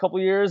were the last couple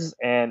of years.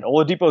 And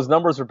Oladipo's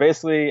numbers were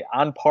basically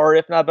on par,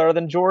 if not better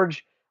than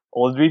George.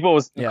 Oladipo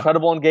was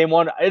incredible in game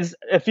one.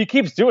 If he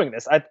keeps doing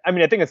this, I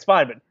mean, I think it's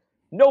fine, but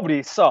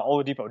nobody saw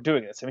Oladipo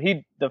doing this. I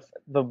mean, the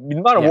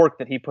amount of work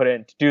that he put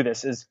in to do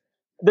this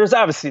there's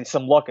obviously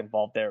some luck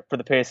involved there for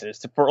the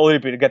Pacers for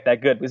Oladipo to get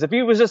that good. Because if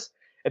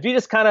he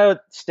just kind of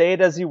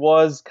stayed as he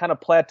was, kind of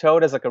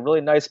plateaued as like a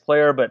really nice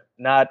player, but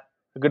not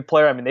a good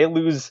player, I mean,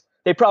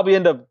 they probably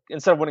end up,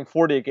 instead of winning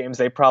 48 games,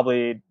 they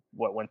probably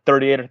went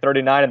 38 or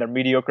 39, and they're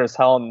mediocre as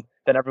hell, and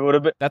then everyone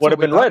would have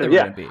been right.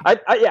 Yeah,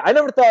 I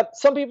never thought.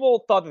 Some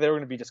people thought that they were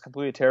going to be just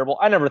completely terrible.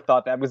 I never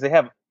thought that because they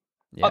had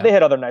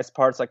other nice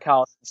parts like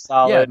Collins,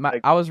 solid. Yeah,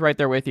 I was right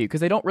there with you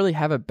because they don't really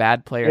have a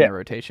bad player in the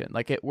rotation.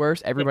 Like, at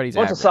worst, everybody's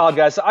average. Bunch of solid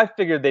guys. So I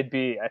figured they'd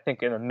be, I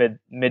think, in the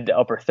mid to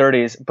upper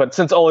 30s. But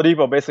since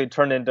Oladipo basically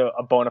turned into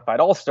a bona fide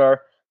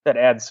all-star, that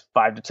adds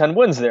 5 to 10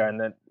 wins there, and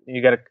then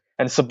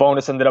and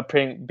Sabonis ended up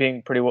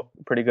being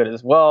pretty good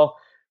as well.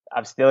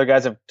 Obviously, the other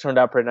guys have turned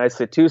out pretty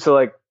nicely too. So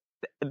like,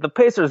 the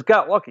Pacers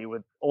got lucky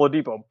with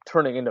Oladipo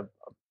turning into a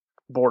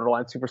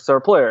borderline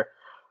superstar player.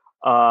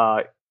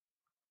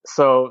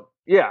 So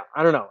yeah,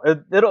 I don't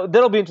know.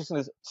 That'll be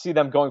interesting to see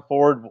them going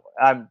forward.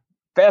 I'm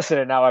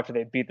fascinated now after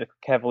they beat the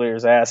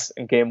Cavaliers' ass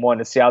in game one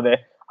to see how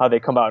they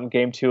come out in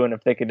game two, and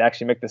if they could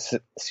actually make this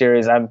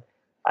series.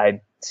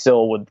 I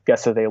still would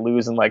guess that they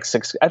lose in like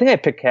 6. I think I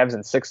picked Cavs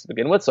in 6 to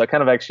begin with, so I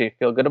kind of actually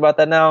feel good about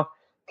that now.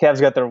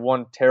 Cavs got their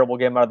one terrible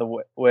game out of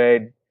the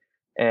way,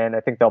 and I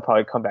think they'll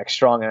probably come back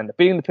strong and end up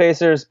beating the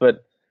Pacers.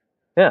 But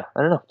yeah,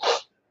 I don't know.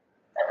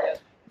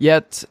 Yeah,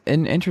 it's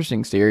an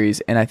interesting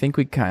series, and I think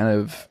we kind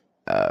of,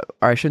 or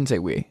I shouldn't say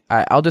we.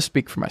 I'll just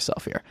speak for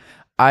myself here.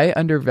 I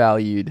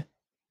undervalued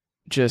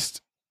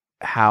just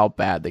how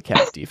bad the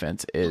Cavs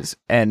defense is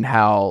and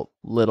how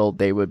little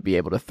they would be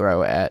able to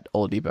throw at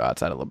Oladipo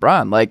outside of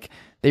LeBron. Like,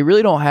 they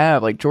really don't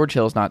have, like, George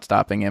Hill's not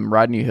stopping him,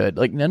 Rodney Hood,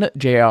 like, none of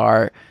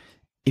JR.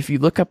 If you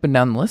look up and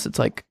down the list, it's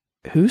like,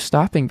 who's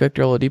stopping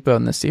Victor Oladipo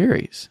in the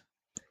series?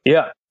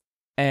 Yeah.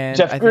 And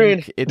Jeff I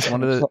Green. think it's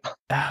one of the,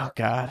 oh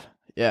God.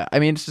 Yeah. I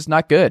mean, it's just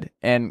not good.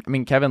 And I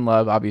mean, Kevin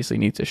Love obviously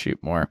needs to shoot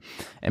more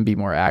and be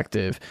more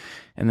active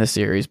in this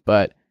series,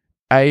 but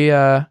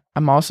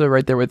I'm also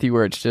right there with you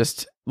where it's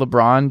just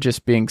LeBron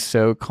just being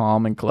so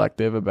calm and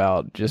collective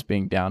about just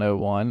being down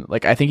 0-1.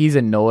 Like, I think he's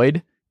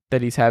annoyed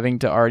that he's having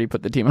to already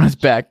put the team on his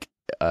back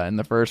in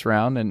the first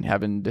round and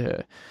having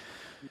to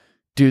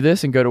do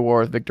this and go to war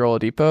with Victor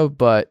Oladipo.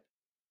 But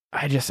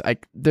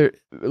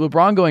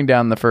LeBron going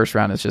down in the first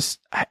round is just,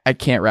 I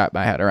can't wrap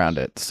my head around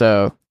it.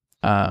 So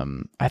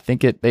I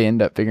think they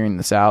end up figuring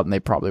this out and they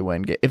probably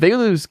win. If they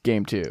lose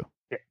game 2,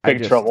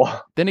 big trouble.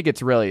 Then it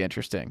gets really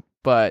interesting.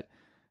 But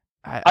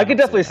I could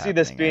definitely see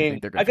this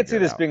being. I could see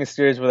this being a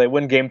series where they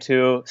win game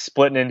 2,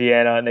 split in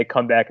Indiana, and they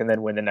come back and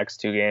then win the next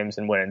 2 games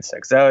and win in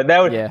 6.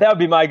 That would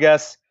be my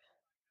guess,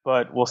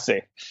 but we'll see.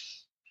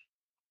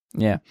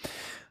 Yeah,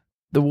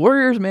 the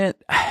Warriors, man.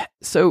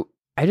 So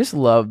I just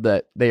love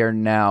that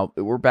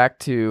we're back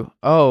to,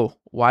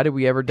 why did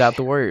we ever doubt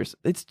the Warriors?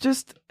 It's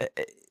just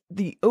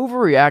the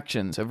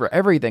overreactions over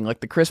everything, like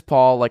the Chris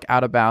Paul, like,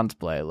 out of bounds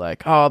play,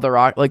 like, the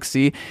Rock, like,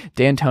 see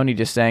D'Antoni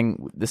just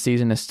saying the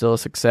season is still a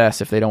success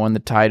if they don't win the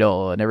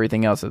title and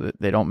everything else, so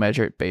they don't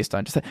measure it based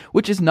on just that,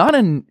 which is not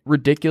a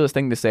ridiculous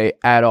thing to say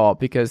at all,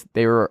 because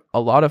they were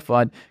a lot of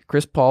fun.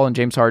 Chris Paul and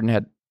James Harden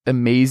had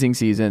amazing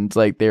seasons.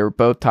 Like, they were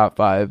both top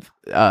 5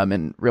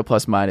 in real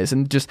plus minus,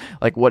 and just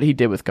like what he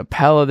did with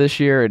Capella this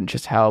year and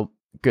just how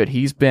good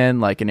he's been,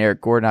 like, and Eric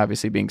Gordon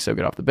obviously being so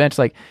good off the bench,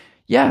 like,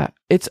 yeah,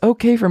 it's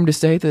okay for him to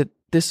say that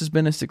this has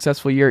been a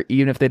successful year,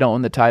 even if they don't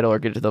win the title or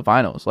get to the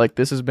finals. Like,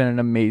 this has been an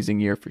amazing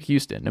year for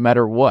Houston, no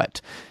matter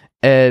what.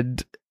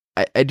 And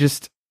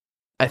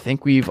I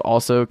think we've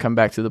also come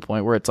back to the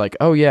point where it's like,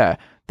 oh yeah,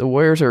 the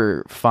Warriors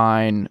are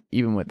fine,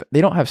 even with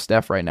they don't have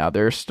Steph right now.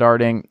 They're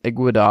starting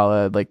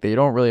Iguodala, like they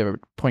don't really have a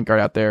point guard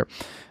out there.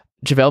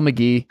 JaVale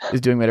McGee is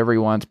doing whatever he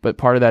wants, but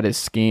part of that is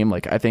scheme.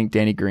 Like I think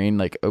Danny Green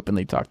like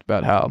openly talked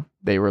about how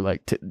they were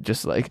like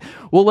just like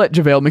we'll let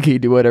JaVale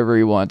McGee do whatever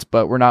he wants,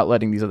 but we're not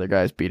letting these other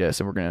guys beat us,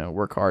 and we're gonna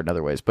work hard in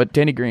other ways. But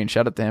Danny Green,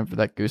 shout out to him for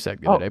that goose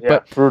egg the other day. Yeah,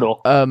 but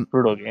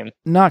brutal game.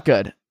 Not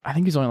good. I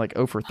think he's only like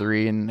 0 for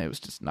 3, and it was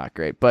just not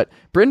great. But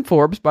Bryn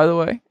Forbes, by the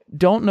way,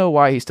 don't know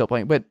why he's still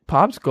playing, but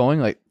Pop's going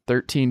like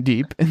 13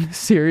 deep in the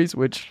series,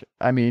 which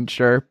I mean,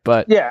 sure,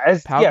 but Pau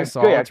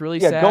Gasol, it's really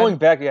sad. Going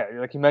back,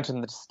 like you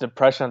mentioned, the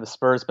depression on the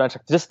Spurs bench.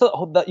 Just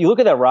you look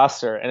at that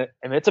roster,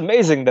 and it's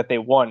amazing that they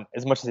won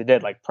as much as they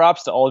did. Like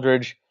props to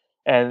Aldridge,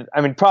 and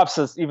I mean props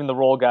to even the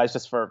role guys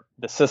just for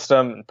the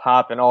system and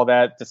Pop and all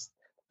that. Just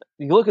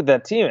you look at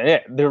that team, and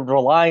they're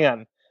relying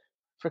on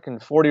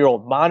freaking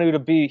 40-year-old Manu to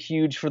be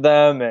huge for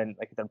them, and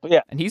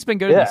and he's been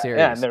good in the series.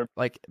 Yeah, and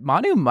like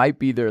Manu might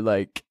be their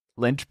like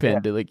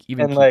linchpin to like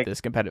even keep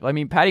this competitive. I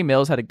mean, Patty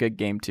Mills had a good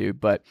game too,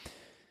 but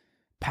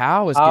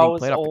Pau is getting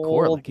played off the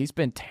court. Like he's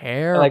been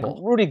terrible. And,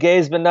 like Rudy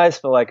Gay's been nice,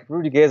 but like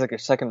Rudy Gay's like your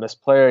second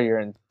best player. You're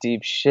in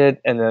deep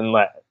shit, and then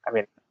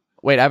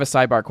wait, I have a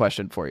sidebar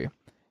question for you.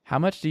 How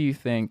much do you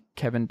think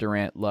Kevin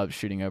Durant loves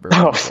shooting over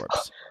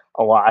Forbes?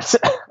 A lot.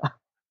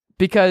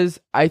 Because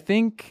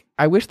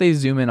I wish they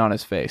zoom in on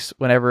his face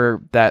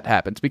whenever that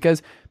happens,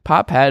 because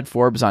Pop had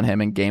Forbes on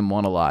him in game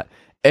 1 a lot.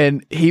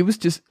 And he was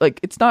just like,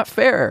 it's not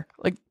fair.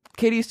 Like,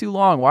 KD's too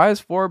long. Why is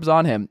Forbes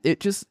on him?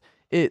 It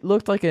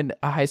looked like a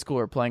high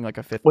schooler playing like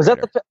a fifth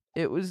grader.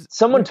 It was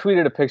someone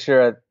tweeted a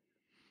picture.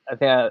 I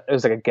think it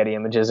was like a Getty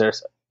Images or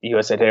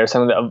USA Today or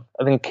something.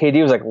 I think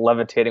KD was like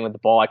levitating with the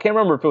ball. I can't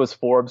remember if it was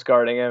Forbes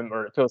guarding him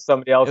or if it was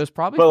somebody else. It was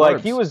probably but Forbes.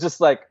 Like he was just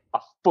like a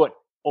foot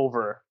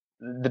over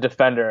the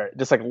defender,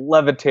 just like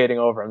levitating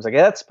over him. I was like,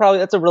 yeah,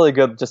 that's a really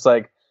good just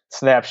like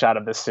snapshot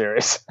of this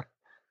series.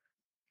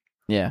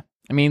 Yeah.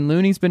 I mean,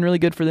 Looney's been really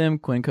good for them.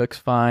 Quinn Cook's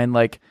fine.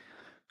 Like,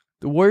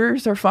 the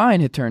Warriors are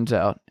fine, it turns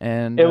out.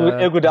 And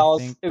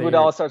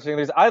Iguodala starts doing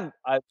these.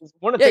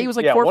 He was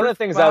like 4 one of the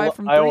things I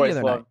always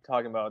love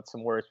talking about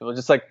some Warriors people.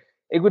 Just like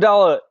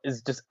Iguodala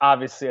is just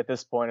obviously at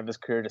this point of his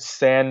career just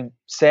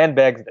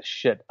sandbags the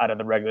shit out of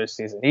the regular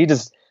season. He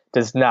just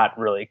does not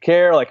really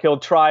care. Like he'll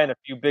try in a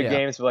few big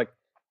games, but like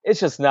it's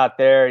just not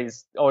there.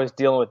 He's always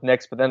dealing with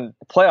Knicks, but then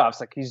the playoffs,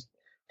 like he's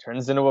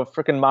turns into a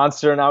freaking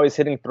monster. Now he's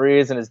hitting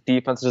threes, and his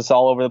defense is just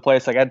all over the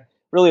place. Like I'd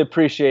really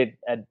appreciate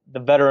the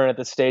veteran at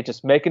the state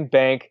just making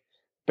bank,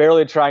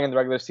 barely trying in the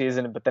regular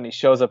season, but then he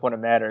shows up when it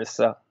matters.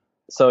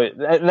 So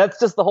and that's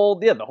just the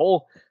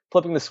whole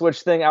flipping the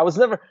switch thing.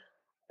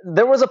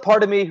 There was a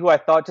part of me who I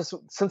thought just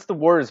since the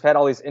Warriors have had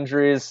all these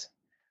injuries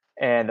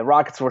and the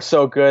Rockets were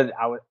so good,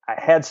 I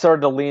had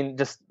started to lean.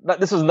 This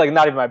was like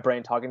not even my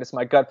brain talking, just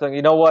my gut feeling.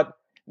 You know what?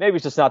 Maybe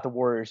it's just not the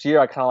Warriors' year.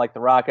 I kind of like the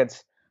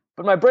Rockets.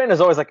 But my brain is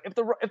always like, if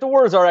the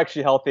Warriors are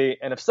actually healthy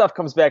and if Steph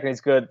comes back and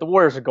he's good, the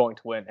Warriors are going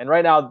to win. And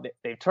right now,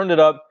 they've turned it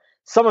up.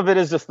 Some of it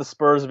is just the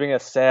Spurs being a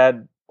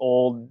sad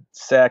old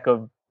sack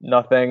of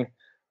nothing.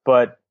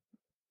 But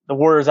the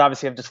Warriors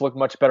obviously have just looked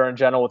much better in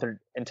general with their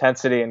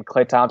intensity, and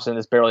Klay Thompson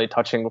is barely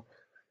touching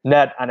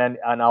net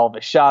on all of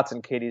his shots,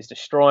 and KD's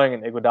destroying,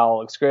 and Iguodala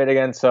looks great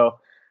again. So,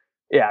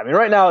 yeah, I mean,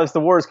 right now, if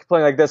the Warriors keep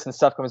playing like this and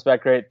Steph comes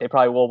back great, they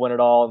probably will win it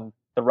all. And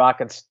the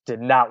Rockets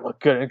did not look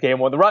good in game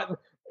 1.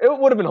 It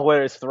would have been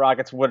hilarious if the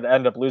Rockets would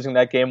end up losing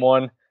that game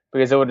 1,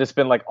 because it would have just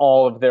been like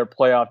all of their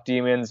playoff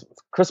demons.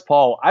 Chris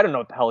Paul, I don't know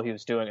what the hell he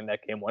was doing in that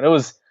game 1.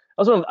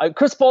 The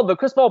Chris Paul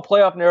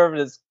playoff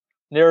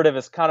narrative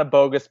is kind of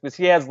bogus because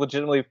he has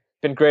legitimately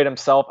been great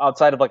himself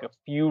outside of like a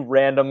few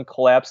random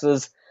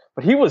collapses,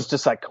 but he was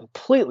just like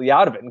completely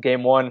out of it in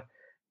game 1,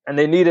 and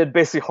they needed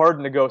basically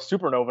Harden to go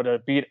supernova to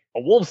beat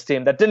a Wolves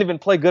team that didn't even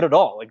play good at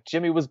all. Like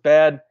Jimmy was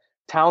bad,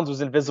 Towns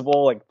was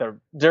invisible, like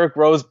Derrick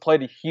Rose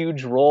played a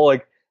huge role,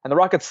 like. And the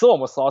Rockets still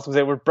almost lost because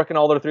they were bricking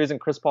all their threes and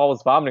Chris Paul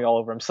was vomiting all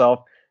over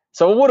himself.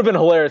 So it would have been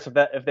hilarious if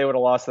they would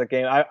have lost that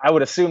game. I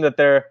would assume that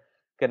they're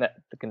gonna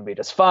be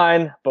just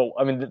fine. But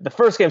I mean, the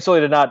first game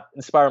certainly did not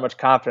inspire much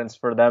confidence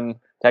for them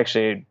to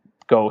actually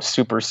go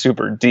super,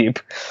 super deep.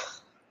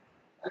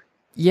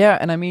 Yeah,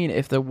 and I mean,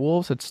 if the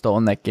Wolves had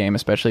stolen that game,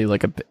 especially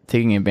like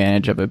taking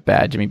advantage of a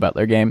bad Jimmy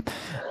Butler game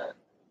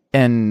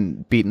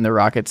and beaten the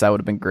Rockets, that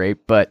would have been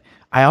great. But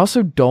I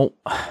also don't.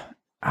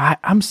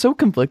 I'm so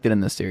conflicted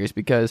in this series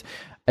because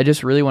I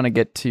just really want to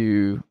get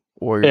to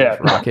Warriors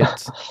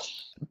Rockets,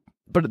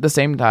 but at the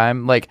same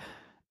time, like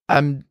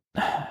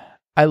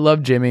I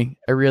love Jimmy,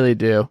 I really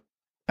do.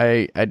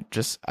 I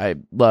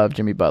love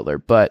Jimmy Butler,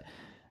 but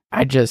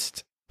I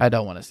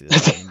don't want to see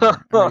this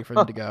anymore. I'm ready for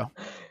them to go.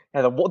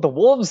 Yeah, the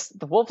Wolves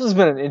has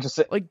been an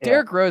interesting. Like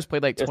Derrick Rose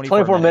played like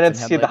 24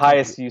 minutes. He had the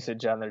highest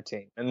usage on their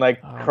team, and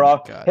like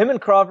him and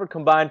Crawford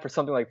combined for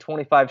something like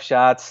 25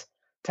 shots.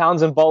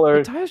 Towns and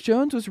Butler. But Tyus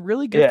Jones was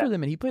really good for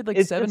them, and he played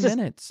like 7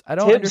 minutes. I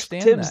don't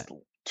understand that.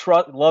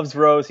 Tibbs loves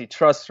Rose. He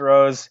trusts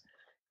Rose.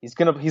 He's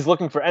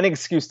looking for any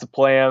excuse to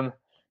play him.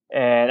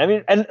 And I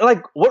mean, and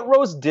like what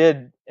Rose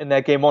did in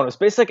that game 1 was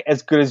basically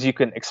as good as you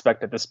can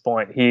expect at this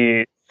point.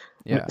 He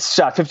Yeah.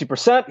 Shot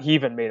 50%. He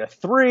even made a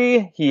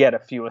three. He had a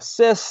few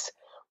assists.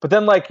 But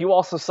then, like, you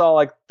also saw,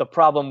 like, the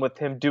problem with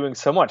him doing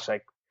so much.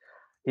 Like,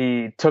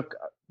 he took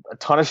a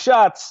ton of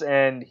shots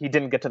and he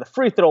didn't get to the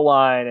free throw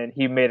line, and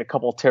he made a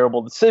couple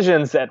terrible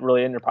decisions that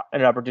really ended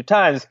opportune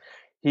times.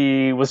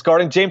 He was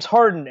guarding James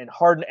Harden, and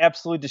Harden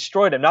absolutely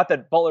destroyed him. Not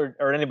that Butler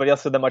or anybody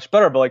else did that much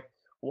better, but, like,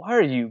 why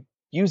are you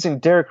using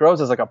Derrick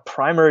Rose as, like, a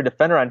primary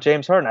defender on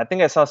James Harden? I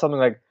think I saw something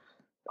like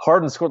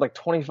Harden scored like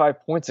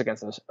 25 points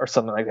against him or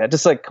something like that.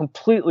 Just like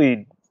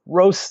completely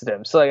roasted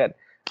him. So like,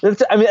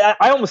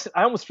 I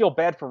almost feel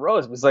bad for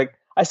Rose because like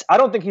I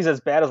don't think he's as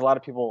bad as a lot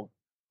of people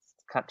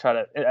try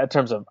to in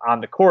terms of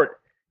on the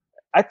court.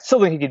 I still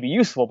think he could be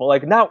useful, but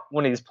like not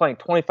when he's playing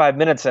 25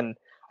 minutes and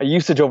a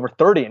usage over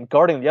 30 and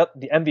guarding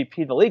the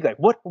MVP of the league. Like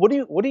what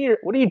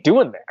are you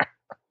doing there?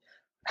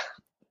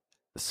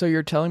 So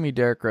you're telling me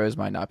Derrick Rose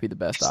might not be the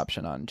best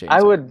option on James?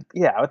 I would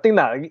think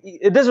not.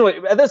 It doesn't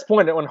really, at this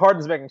point when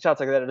Harden's making shots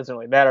like that, it doesn't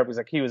really matter because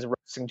like he was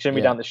roasting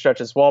Jimmy down the stretch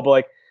as well. But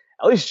like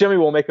at least Jimmy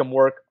will make him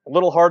work a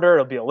little harder.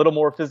 It'll be a little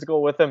more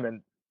physical with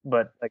him.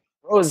 But like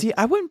Rose, see,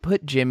 I wouldn't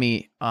put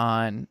Jimmy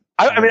on.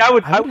 I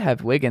would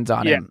have Wiggins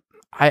on him.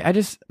 I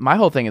just my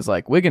whole thing is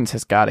like Wiggins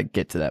has got to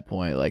get to that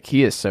point. Like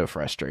he is so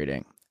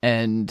frustrating,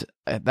 and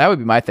that would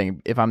be my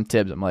thing if I'm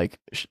Tibbs. I'm like,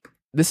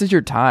 this is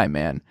your time,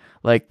 man.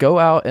 Like, go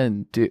out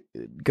and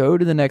go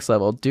to the next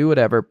level, do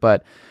whatever.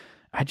 But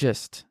I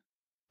don't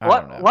know.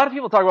 A lot of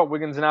people talk about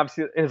Wiggins and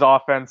obviously his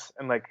offense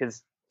and like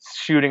his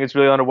shooting is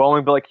really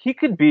underwhelming. But like he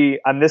could be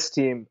on this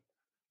team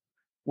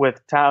with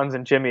Towns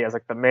and Jimmy as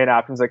like the main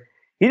options. Like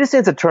he just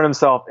needs to turn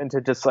himself into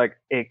just like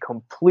a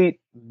complete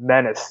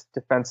menace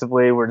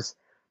defensively. Where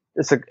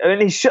it's like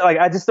he should like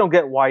I just don't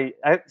get why.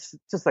 It's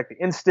just like the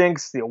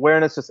instincts, the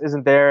awareness just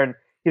isn't there, and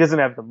he doesn't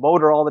have the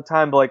motor all the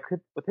time. But like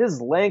with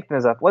his length and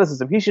his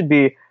athleticism, he should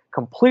be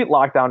complete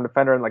lockdown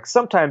defender, and like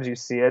sometimes you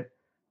see it,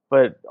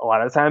 but a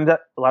lot of times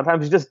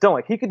you just don't.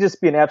 Like he could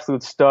just be an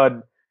absolute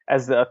stud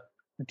as a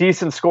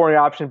decent scoring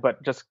option,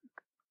 but just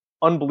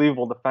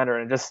unbelievable defender,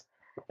 and it just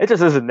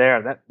isn't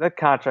there. That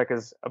contract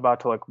is about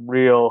to look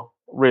real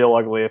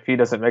ugly if he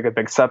doesn't make a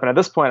big step. And at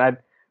this point, I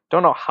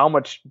don't know how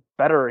much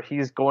better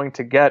he's going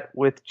to get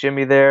with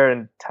Jimmy there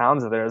and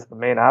Towns there as the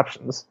main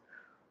options.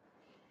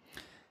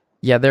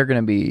 Yeah, they're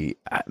going to be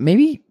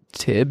maybe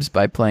Tibbs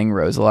by playing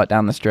Rose a lot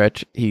down the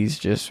stretch. He's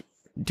just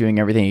doing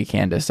everything he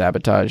can to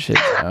sabotage his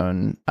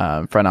own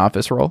front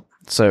office role.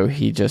 So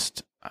he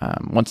just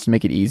wants to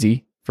make it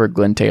easy for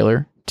Glenn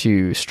Taylor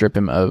to strip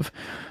him of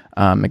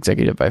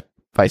executive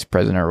vice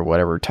president or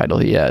whatever title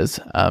he has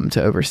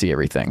to oversee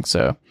everything.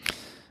 So,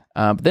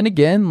 but then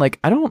again, like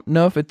I don't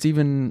know if it's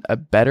even a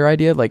better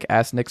idea. Like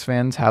ask Knicks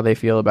fans how they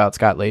feel about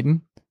Scott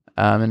Layden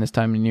in his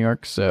time in New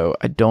York. So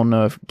I don't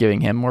know if giving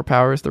him more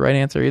power is the right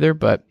answer either.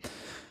 But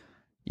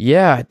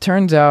yeah, it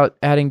turns out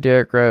adding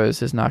Derrick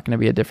Rose is not going to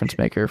be a difference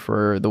maker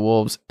for the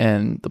Wolves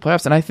in the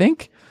playoffs. And I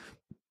think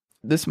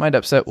this might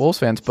upset Wolves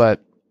fans,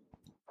 but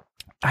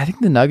I think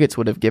the Nuggets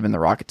would have given the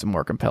Rockets a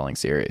more compelling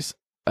series.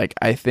 Like,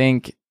 I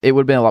think it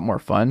would have been a lot more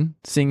fun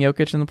seeing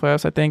Jokic in the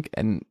playoffs, I think.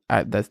 And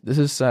this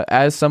is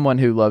as someone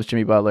who loves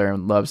Jimmy Butler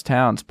and loves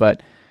Towns,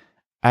 but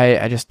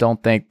I just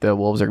don't think the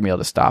Wolves are going to be able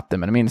to stop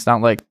them. And I mean, it's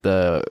not like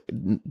the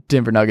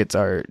Denver Nuggets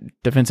are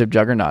defensive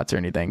juggernauts or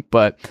anything,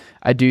 but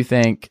I do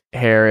think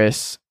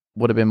Harris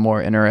would have been more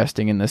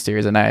interesting in this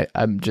series. And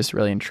I'm just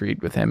really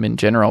intrigued with him in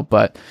general,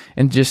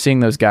 and just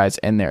seeing those guys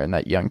in there and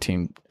that young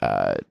team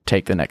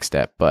take the next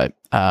step. But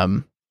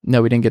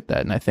no, we didn't get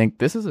that. And I think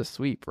this is a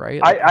sweep,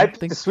 right? I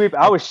think the sweep.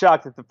 I was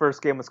shocked that the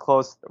first game was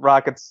close. The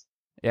Rockets.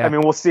 Yeah. I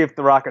mean, we'll see if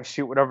the Rockets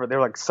shoot whatever.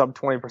 They're like sub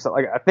 20%.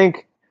 Like I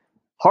think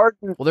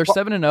Harden. Well, they're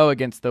 7-0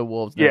 against the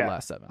Wolves in the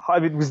last 7. I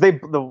mean, because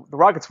the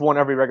Rockets won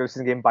every regular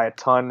season game by a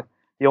ton.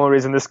 The only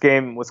reason this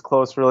game was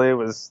close really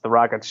was the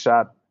Rockets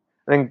shot.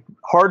 I think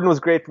Harden was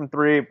great from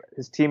 3.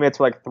 His teammates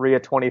were like 3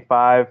 of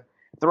 25.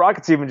 If the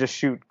Rockets even just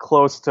shoot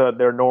close to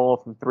their normal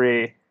from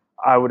 3,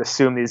 I would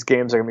assume these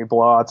games are going to be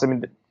blowouts. I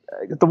mean,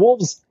 the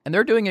Wolves, and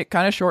they're doing it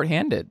kind of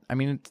shorthanded. I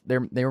mean,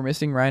 they were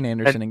missing Ryan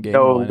Anderson in game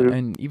 1,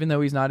 and even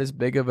though he's not as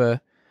big of a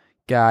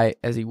guy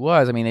as he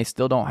was, I mean, they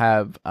still don't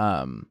have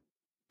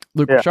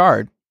Luke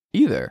Richard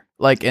either.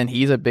 Like, and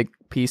he's a big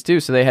piece too.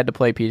 So they had to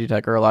play PJ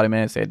Tucker a lot of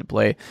minutes. They had to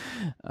play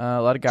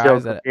a lot of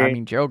guys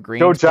Gerald Green.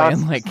 Joe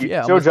Johnson,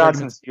 Joe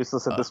Johnson's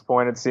useless at this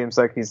point. It seems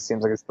like it's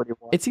pretty.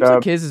 It seems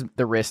like his is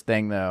the wrist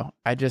thing though.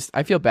 I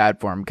feel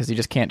bad for him because he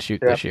just can't shoot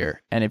this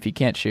year. And if he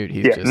can't shoot,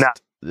 he's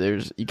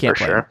you can't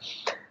play him.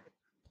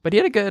 But he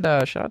had a good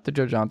shout out to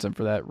Joe Johnson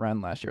for that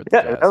run last year.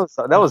 That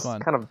was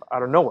kind of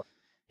out of nowhere.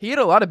 He had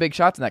a lot of big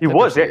shots in that. He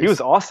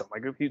was awesome.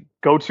 Like he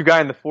go-to guy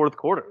in the fourth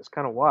quarter. It was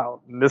kind of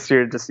wild. And this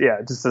year, it just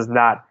has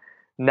not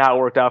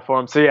worked out for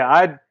him. So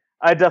yeah,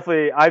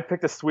 I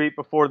picked a sweep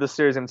before this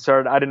series even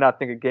started. I did not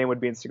think a game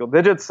would be in single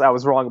digits. I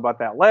was wrong about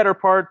that latter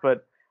part,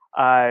 but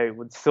I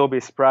would still be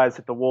surprised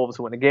if the Wolves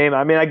win a game.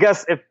 I mean, I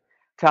guess if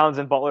Towns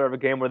and Butler have a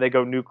game where they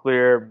go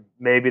nuclear,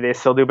 maybe they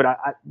still do. But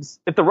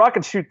if the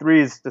Rockets shoot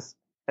threes,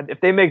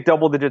 if they make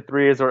double-digit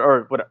threes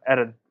or at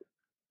a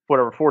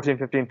whatever 14,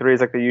 15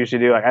 threes like they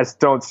usually do. Like I just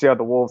don't see how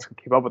the Wolves can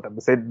keep up with them.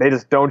 They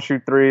just don't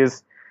shoot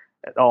threes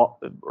at all,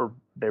 or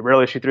they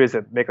rarely shoot threes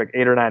that make like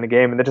 8 or 9 a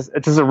game, and it's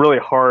just a really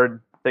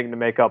hard thing to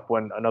make up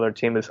when another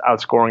team is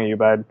outscoring you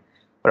by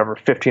whatever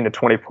 15 to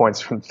 20 points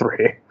from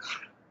 3.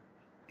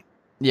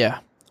 Yeah.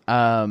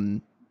 Are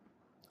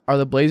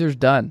the Blazers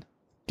done?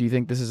 Do you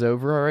think this is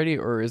over already,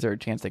 or is there a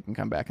chance they can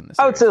come back in this?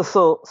 I would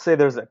still say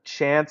there's a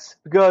chance,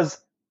 because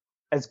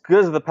as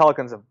good as the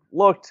Pelicans have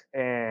looked,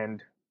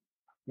 and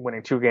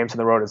winning 2 games in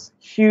the road is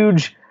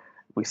huge,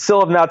 we still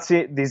have not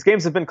seen, these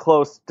games have been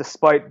close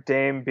despite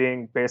Dame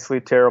being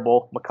basically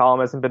terrible. McCollum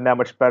hasn't been that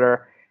much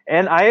better.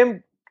 And I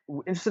am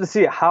interested to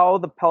see how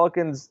the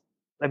Pelicans,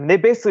 I mean,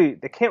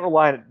 they can't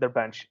rely on their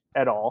bench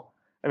at all.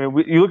 I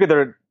mean, you look at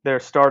their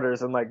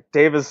starters, and like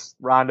Davis,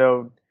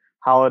 Rondo,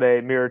 Holiday,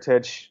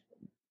 Mirotic,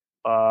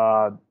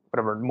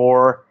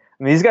 Moore.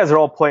 I mean, these guys are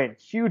all playing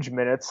huge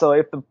minutes. So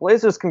if the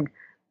Blazers can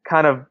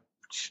kind of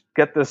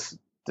get this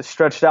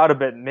stretched out a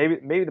bit, and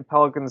maybe the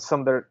Pelicans,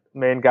 some of their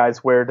main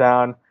guys wear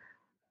down.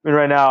 I mean,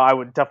 right now, I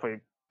would definitely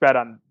bet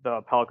on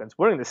the Pelicans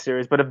winning this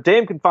series. But if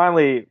Dame can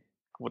finally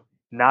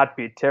not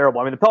be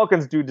terrible, I mean, the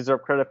Pelicans do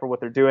deserve credit for what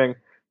they're doing.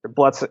 They're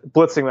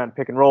blitzing him on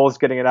pick and rolls,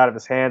 getting it out of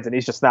his hands, and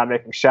he's just not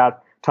making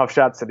tough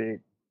shots that he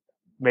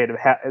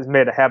has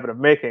made a habit of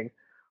making.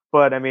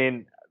 But I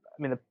mean,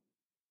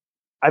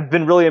 I've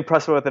been really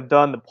impressed with what they've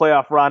done. The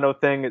playoff Rondo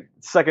thing,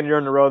 second year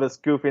in a row, this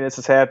goofiness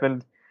has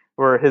happened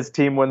where his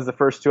team wins the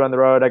first 2 on the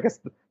road. I guess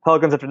the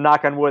Pelicans have to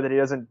knock on wood that he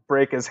doesn't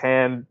break his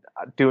hand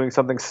doing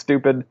something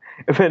stupid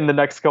in the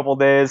next couple of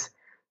days.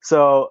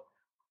 So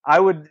I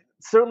would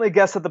certainly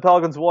guess that the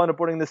Pelicans will end up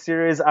winning this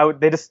series.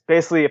 They just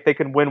basically, if they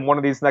can win one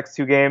of these next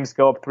 2 games,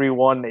 go up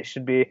 3-1, they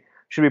should be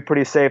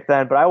pretty safe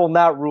then. But I will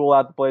not rule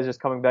out the Blazers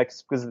coming back,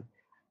 because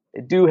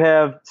they do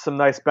have some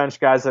nice bench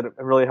guys that have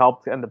really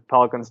helped, and the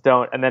Pelicans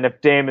don't. And then if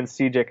Dame and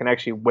CJ can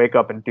actually wake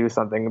up and do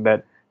something,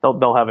 that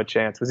they'll have a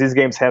chance, because these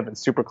games have been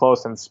super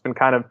close, and it's been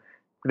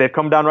they've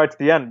come down right to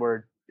the end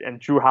and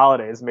Drew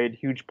Holiday has made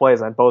huge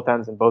plays on both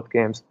ends in both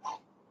games.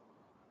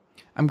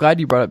 I'm glad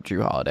you brought up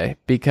Drew Holiday,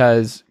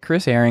 because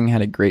Chris Herring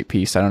had a great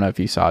piece. I don't know if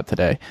you saw it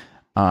today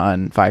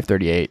on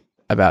 538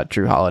 about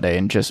Drew Holiday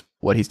and just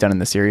what he's done in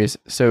the series.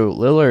 So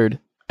Lillard,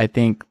 I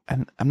think,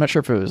 I'm not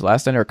sure if it was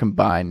last night or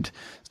combined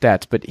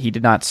stats, but he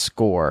did not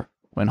score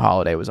when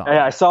Holiday was on.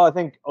 Yeah, I saw, I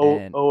think,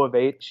 0 of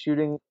 8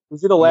 shooting.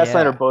 Was it the last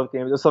night or both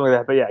games? It was something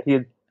like that. But yeah, he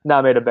had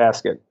not made a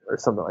basket or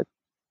something like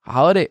that.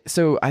 Holiday.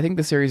 So I think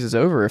the series is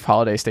over if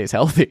Holiday stays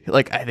healthy.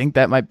 Like, I think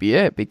that might be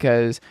it,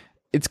 because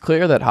it's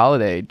clear that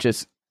Holiday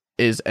just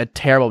is a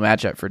terrible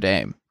matchup for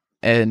Dame,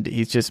 and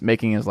he's just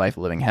making his life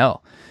a living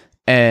hell.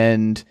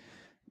 And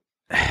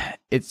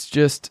it's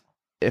just,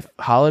 if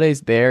Holiday's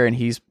there and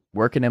he's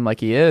working him like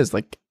he is,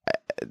 like,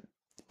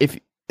 if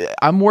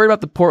I'm worried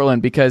about the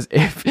Portland, because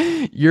if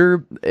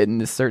you're,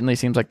 and this certainly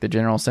seems like the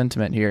general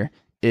sentiment here,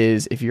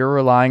 is if you're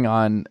relying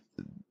on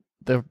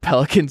the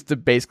Pelicans to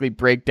basically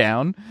break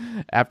down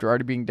after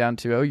already being down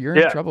 2-0, you're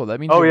in trouble. That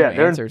means you have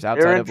no answers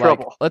outside of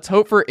like, let's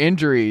hope for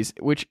injuries,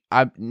 which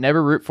I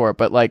never root for.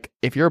 But like,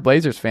 if you're a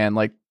Blazers fan,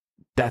 like,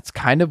 that's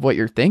kind of what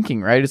you're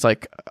thinking, right? It's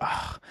like,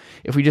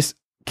 if we just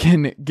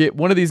can get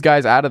one of these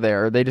guys out of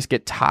there, or they just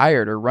get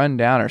tired or run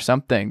down or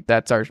something,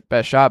 that's our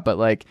best shot. But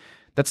like,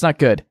 that's not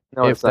good.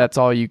 No, if that's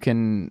all you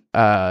can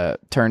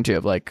turn to,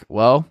 of like,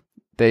 well,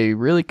 they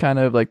really kind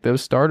of, like,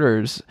 those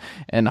starters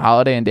and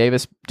Holiday and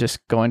Davis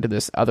just going to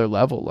this other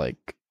level.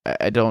 Like,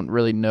 I don't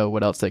really know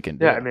what else they can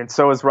do. Yeah, I mean,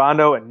 so is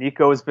Rondo, and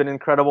Nico has been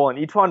incredible, and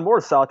Etuan Moore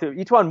is solid too.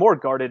 Etuan Moore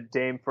guarded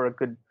Dame for a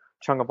good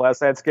chunk of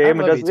last night's game.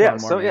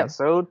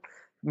 So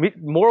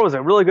Moore was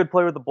a really good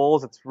player with the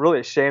Bulls. It's really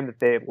a shame that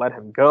they let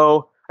him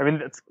go. I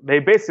mean, they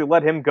basically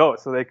let him go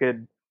so they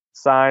could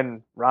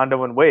sign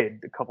Rondo and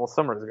Wade a couple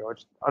summers ago, which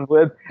is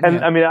unbelievable. And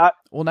yeah. I mean,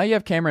 well, now you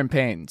have Cameron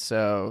Payne,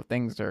 so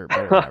things are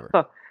better than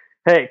ever.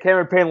 Hey,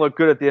 Cameron Payne looked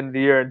good at the end of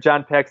the year, and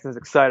John Paxson's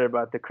excited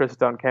about the Chris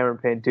Dunn Cameron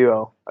Payne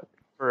duo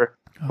for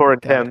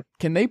him.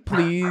 Can they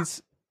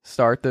please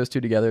start those two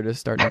together to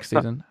start next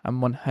season?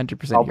 I'm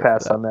 100%. I'll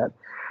pass on that.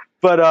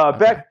 But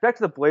back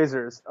to the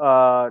Blazers,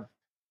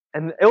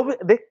 and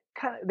they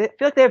feel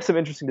like they have some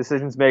interesting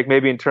decisions to make,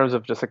 maybe in terms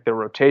of just like their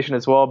rotation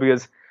as well,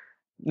 because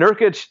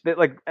Nurkic,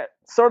 at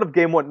start of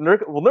game 1,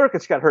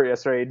 Nurkic got hurt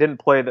yesterday. He didn't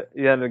play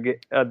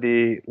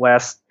the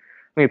last.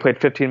 I think he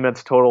played 15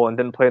 minutes total and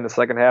didn't play in the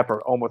second half,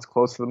 or almost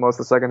close to most of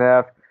the second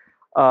half.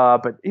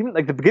 But even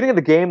like the beginning of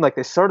the game, like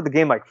they started the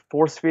game like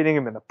force feeding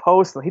him in the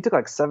post, and he took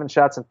like 7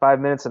 shots in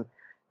 5 minutes, and I'm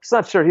just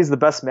not sure he's the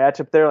best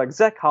matchup there. Like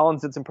Zach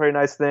Collins did some pretty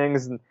nice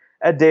things, and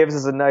Ed Davis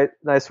is a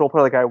nice role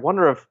player. Like I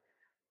wonder if,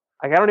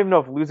 like I don't even know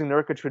if losing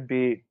Nurkic would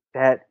be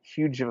that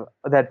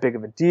big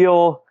of a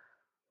deal.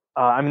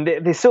 I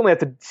mean, they certainly have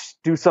to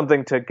do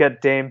something to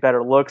get Dame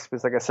better looks,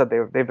 because, like I said,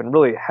 they've been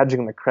really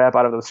hedging the crap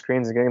out of those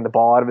screens and getting the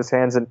ball out of his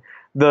hands. And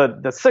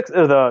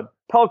the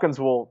Pelicans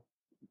will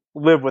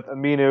live with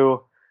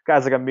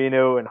guys like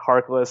Aminu and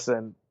Harkless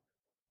and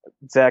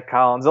Zach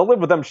Collins. They'll live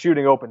with them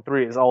shooting open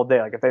threes all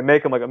day. Like if they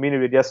make them, like Aminu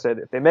did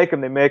yesterday, if they make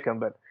them, they make them.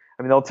 But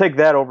I mean, they'll take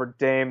that over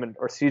Dame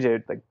or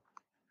CJ. Like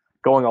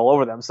going all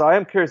over them. So I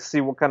am curious to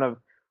see what kind of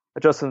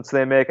adjustments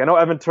they make. I know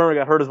Evan Turner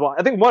got hurt as well.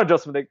 I think one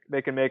adjustment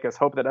they can make is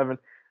hope that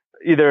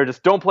either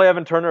just don't play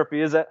Evan Turner if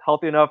he is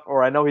healthy enough,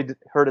 or I know he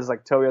hurt his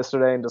toe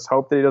yesterday, and just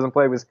hope that he doesn't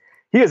play because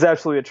he is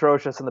absolutely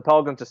atrocious, and the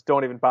Pelicans just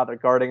don't even bother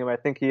guarding him. I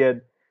think he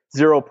had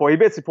 0 points. He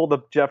basically pulled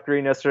up Jeff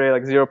Green yesterday,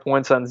 like 0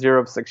 points on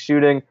 0 of 6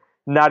 shooting,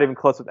 not even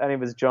close with any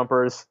of his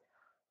jumpers.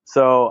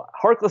 So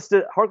Harkless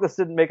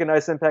didn't make a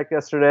nice impact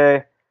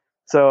yesterday.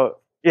 So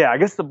yeah, I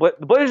guess the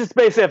Blazers just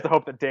basically have to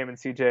hope that Dame and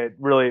CJ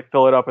really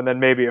fill it up, and then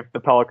maybe if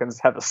the Pelicans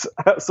have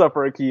to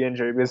suffer a key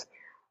injury, because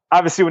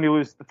obviously when you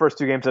lose the first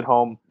 2 games at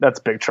home, that's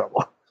big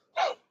trouble.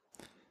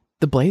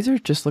 The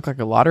Blazers just look like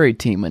a lottery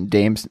team when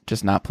Dame's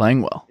just not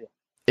playing well. Yeah.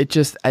 It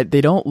just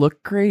they don't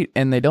look great,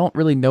 and they don't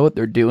really know what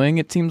they're doing.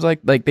 It seems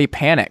like they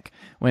panic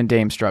when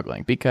Dame's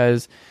struggling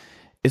because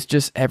it's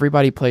just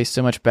everybody plays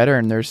so much better,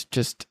 and there's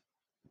just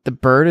the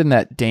burden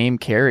that Dame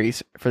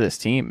carries for this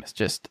team is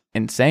just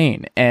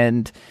insane.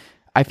 And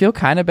I feel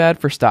kind of bad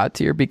for Stotts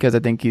here because I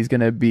think he's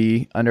going to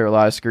be under a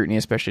lot of scrutiny,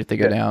 especially if they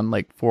go down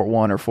like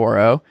 4-1 or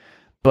 4-0.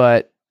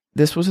 But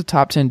this was a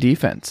top 10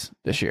 defense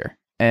this year.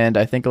 And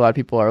I think a lot of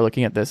people are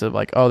looking at this of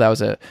like, oh, that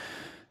was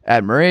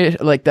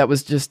admiration. Like that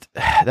was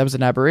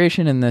an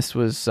aberration. And this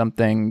was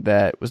something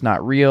that was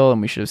not real.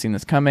 And we should have seen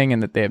this coming,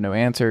 and that they have no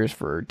answers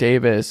for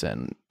Davis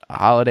and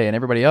Holiday and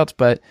everybody else.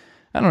 But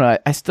I don't know.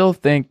 I still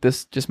think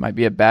this just might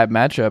be a bad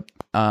matchup.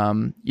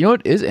 You know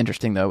what is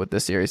interesting, though, with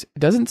this series? It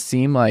doesn't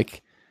seem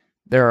like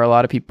there are a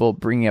lot of people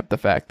bringing up the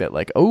fact that,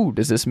 like, oh,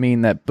 does this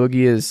mean that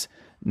Boogie is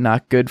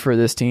not good for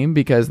this team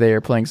because they are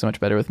playing so much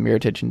better with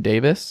Mirotic and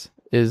Davis?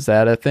 Is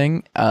that a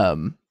thing?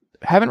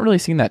 Haven't really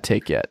seen that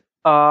take yet.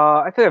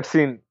 I think I've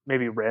seen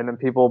maybe random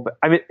people, but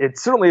I mean, it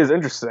certainly is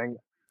interesting.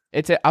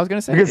 I was going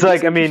to say. Because,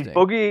 like, I mean,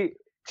 Boogie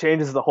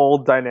changes the whole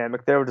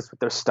dynamic there just with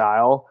their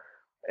style.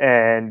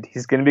 And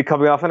he's going to be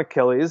coming off an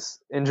Achilles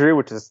injury,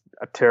 which is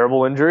a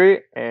terrible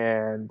injury,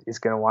 and he's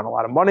going to want a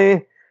lot of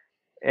money.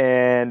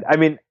 And I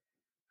mean,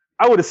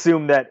 I would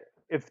assume that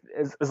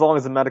as long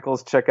as the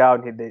medicals check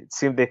out and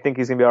they think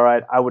he's going to be all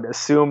right, I would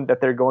assume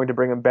that they're going to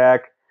bring him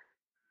back.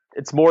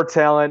 It's more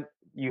talent.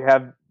 You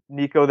have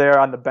Nico there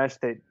on the bench.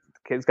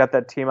 He's got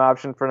that team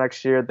option for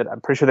next year. That I'm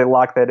pretty sure they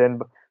locked that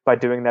in by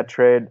doing that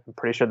trade. I'm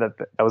pretty sure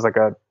that was like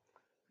a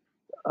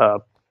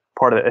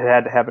part of it. It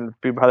had to happen to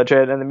be part of the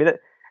trade. And I mean,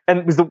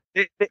 and was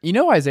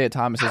Isaiah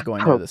Thomas is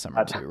going there this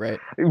summer too, right?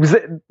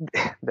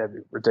 That'd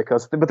be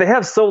ridiculous. But they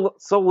have so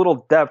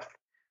little depth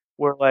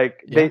where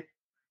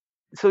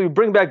so you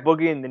bring back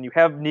Boogie and then you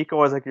have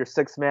Nico as like your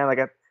 6th man. Like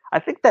I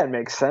think that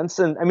makes sense.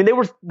 And I mean they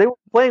were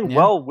playing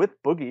well with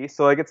Boogie,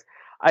 so like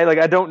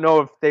I don't know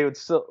if they would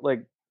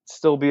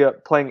still be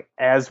playing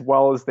as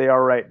well as they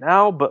are right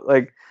now, but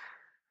like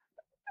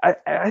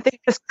I think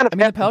it's kind of. I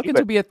mean, the Pelicans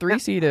would be a 3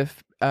 seed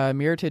if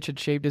Mirotic had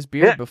shaved his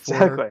beard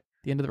before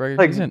the end of the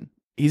regular season.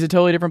 He's a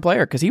totally different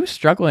player because he was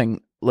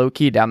struggling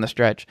low-key down the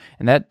stretch,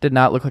 and that did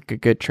not look like a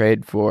good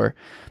trade for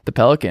the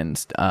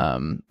Pelicans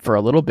for a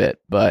little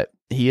bit, but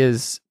he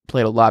has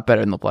played a lot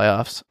better in the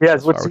playoffs. Yeah,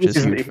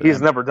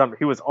 he's never done.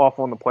 He was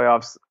awful in the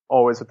playoffs,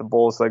 always with the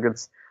Bulls. Like,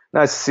 it's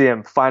nice to see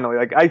him finally.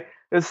 Like,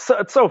 it's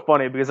so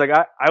funny because like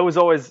I was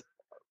always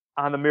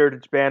on the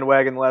Mirotic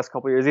bandwagon the last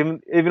couple of years,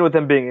 even with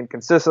him being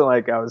inconsistent.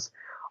 Like, I was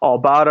all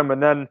about him,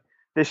 and then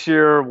this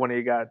year when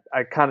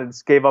I kind of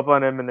just gave up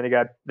on him, and then he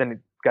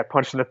got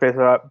punched in the face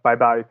by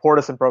Bobby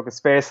Portis and broke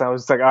his face. And I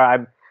was just like, all right,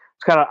 I'm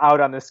kind of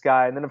out on this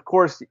guy. And then, of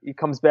course, he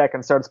comes back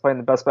and starts playing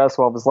the best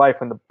basketball of his life.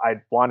 And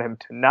I want him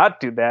to not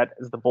do that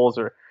as the Bulls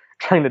are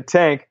trying to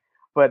tank.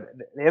 But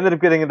they ended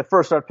up getting the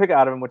first-round pick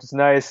out of him, which is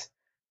nice.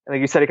 And like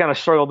you said, he kind of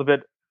struggled a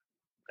bit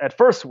at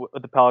first with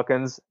the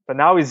Pelicans. But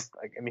now he's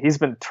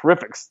been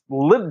terrific.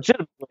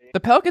 Legitimately. The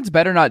Pelicans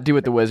better not do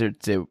what the Wizards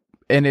do.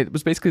 And it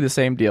was basically the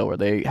same deal where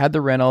they had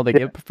the rental, they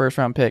gave up a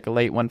first-round pick, a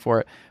late one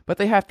for it, but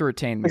they have to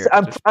retain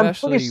Mirotic. I'm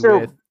pretty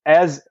sure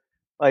as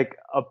like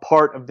a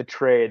part of the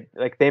trade,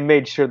 like they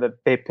made sure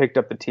that they picked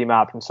up the team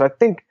option. So I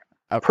think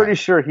pretty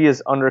sure he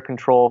is under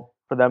control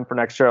for them for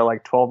next year at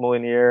like $12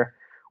 million a year,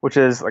 which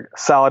is like a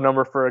solid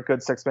number for a good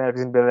 6th man if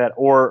he's gonna be that,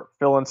 or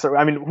fill in. So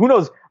I mean, who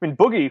knows? I mean,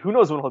 Boogie, who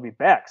knows when he'll be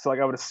back? So like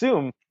I would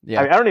assume.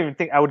 Yeah.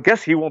 I would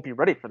guess he won't be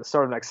ready for the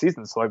start of next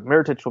season. So like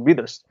Mirotic will be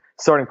their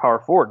starting power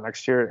forward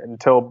next year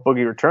until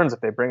Boogie returns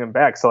if they bring him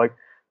back. So like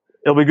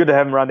it'll be good to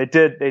have him around. They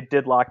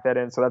did lock that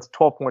in. So that's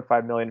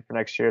 $12.5 million for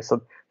next year.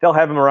 So they'll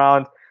have him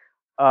around.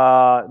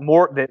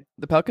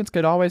 The Pelicans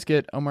could always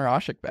get Omar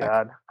Ashik back.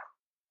 God.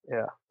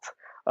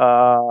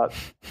 Yeah.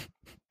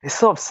 They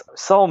still have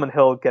Solomon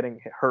Hill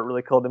getting hurt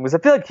really killed them because I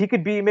feel like he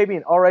could be maybe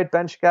an all right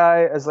bench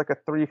guy as like a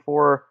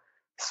 3-4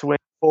 swing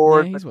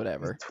forward. Yeah, he's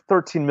whatever.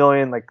 $13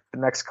 million like the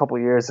next couple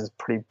of years is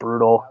pretty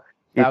brutal.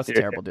 That was a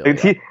terrible deal.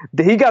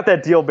 He got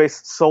that deal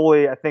based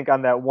solely, I think,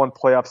 on that one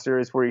playoff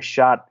series where he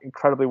shot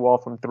incredibly well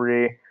from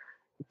 3,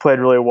 played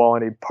really well,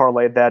 and he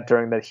parlayed that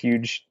during that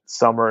huge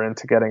summer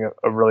into getting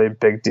a really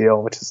big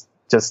deal, which is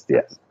just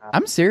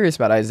I'm serious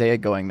about Isaiah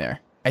going there.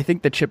 I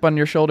think the chip on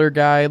your shoulder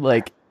guy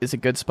is a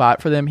good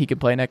spot for them. He could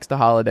play next to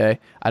Holiday.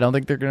 I don't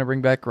think they're going to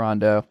bring back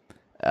Rondo.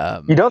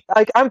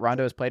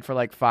 Rondo has played for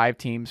like 5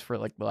 teams for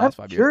like the last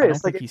 5 years. Curious. I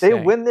don't like think if they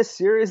win this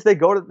series, they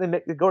go to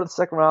the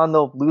second round.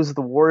 They'll lose to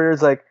the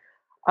Warriors. Like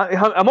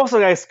I'm also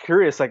guys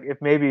curious. Like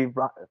if maybe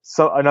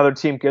another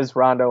team gives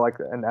Rondo like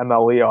an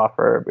MLE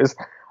offer.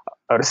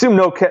 I would assume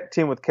no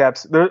team with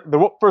caps. First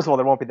of all,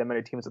 there won't be that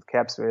many teams with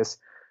cap space,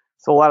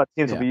 so a lot of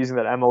teams will be using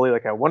that MLE.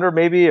 Like I wonder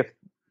maybe if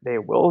they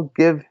will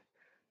give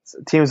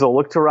teams will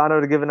look to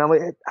Rondo to give an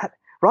MLE.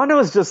 Rondo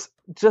is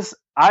just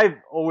I've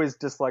always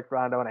disliked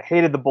Rondo, and I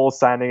hated the Bulls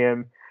signing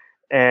him,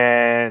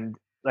 and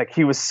like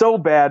he was so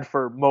bad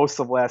for most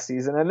of last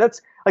season, and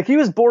that's like he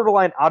was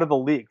borderline out of the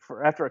league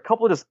after a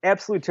couple of just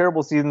absolutely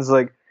terrible seasons.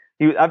 Like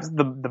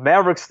the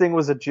Mavericks thing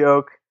was a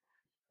joke.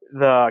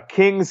 The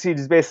Kings, he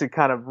just basically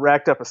kind of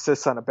racked up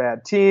assists on a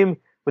bad team.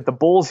 With the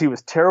Bulls, he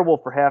was terrible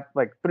for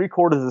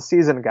 3/4 of the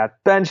season and got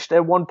benched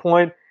at one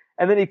point,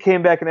 and then he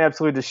came back and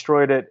absolutely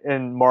destroyed it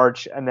in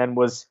March, and then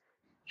was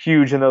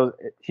huge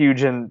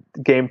in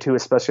game 2,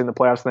 especially in the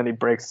playoffs. And then he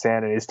breaks his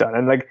hand and he's done.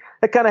 And like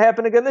that kind of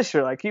happened again this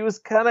year. Like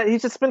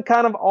he's just been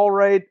kind of all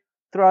right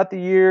throughout the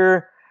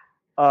year.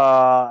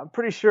 I'm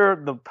pretty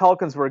sure the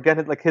Pelicans were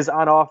again like his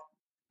on-off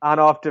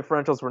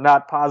differentials were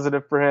not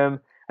positive for him,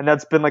 and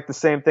that's been like the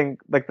same thing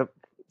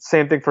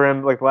for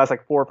him like the last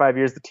 4 or 5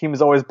 years. The team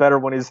is always better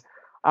when he's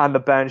on the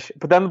bench.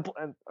 But then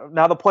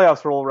now the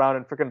playoffs roll around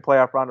and freaking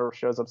playoff Rondo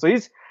shows up. So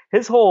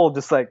his whole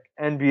just like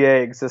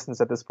NBA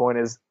existence at this point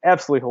is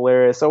absolutely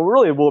hilarious. So it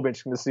really will be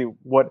interesting to see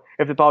what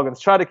if the Pelicans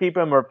try to keep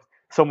him or if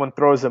someone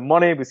throws him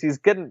money, because he's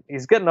getting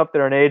up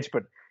there in age,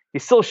 but he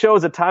still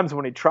shows at times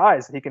when he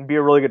tries he can be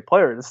a really good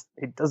player.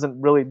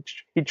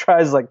 He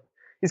tries like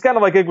he's kind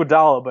of like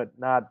Iguodala, but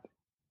not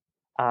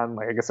on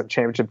like I guess a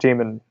championship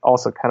team, and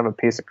also kind of a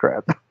piece of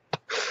crap.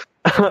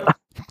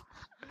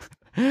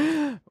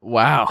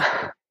 Wow,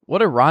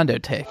 what a Rondo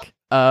take.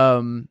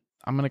 I'm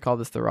gonna call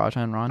this the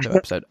Rajon Rondo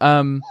episode.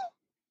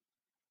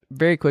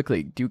 Very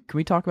quickly, can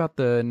we talk about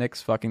the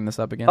Knicks fucking this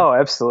up again? Oh,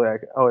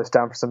 absolutely. Always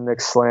down for some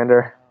Knicks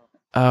slander.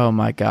 Oh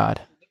my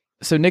god.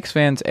 So Knicks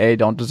fans, A,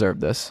 don't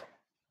deserve this.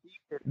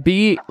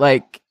 B,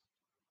 like,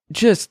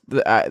 just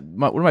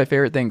one of my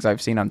favorite things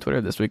I've seen on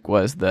Twitter this week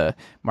was the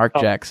Mark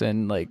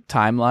Jackson like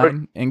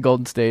timeline in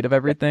Golden State of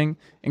everything.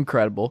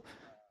 Incredible.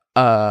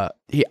 I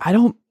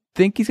don't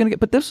think he's gonna get,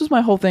 but this was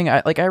my whole thing.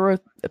 I wrote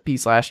a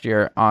piece last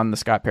year on the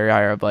Scott Perry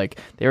hire of like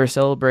they were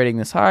celebrating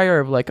this hire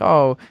of like,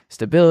 oh,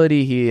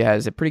 stability, he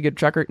has a pretty good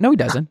track record. No, he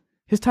doesn't.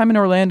 His time in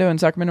Orlando and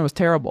Sacramento was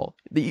terrible.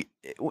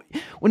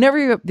 Whenever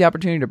you have the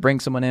opportunity to bring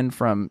someone in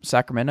from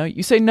Sacramento,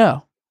 you say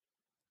no.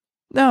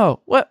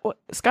 What?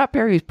 Scott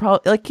Perry is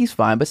probably like he's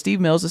fine, but Steve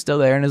Mills is still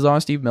there, and as long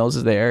as Steve Mills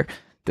is there,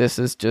 this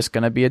is just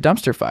gonna be a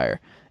dumpster fire.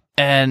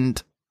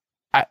 And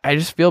I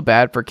just feel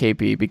bad for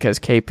KP because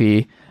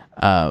KP.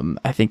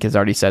 I think has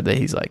already said that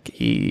he's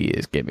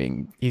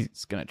going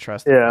to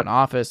trust the front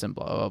office and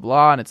blah, blah,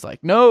 blah. And it's like,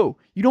 no,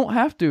 you don't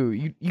have to,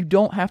 you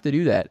don't have to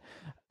do that.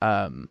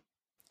 I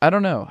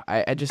don't know.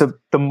 I just,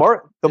 the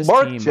Mark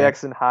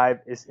Jackson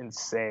hype is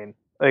insane.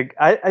 Like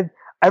I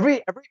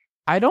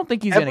don't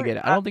think he's going to get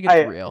it. I don't think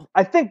it's real.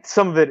 I think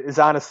some of it is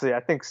honestly,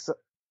 it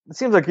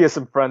seems like he has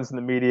some friends in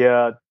the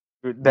media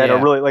that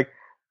are really like,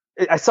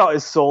 I saw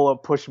his solo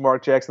push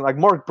Mark Jackson. Like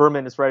Mark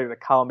Berman is writing a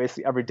column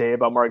basically every day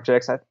about Mark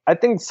Jackson. I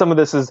think some of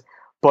this is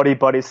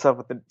buddy stuff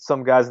with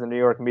some guys in the New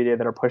York media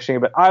that are pushing it,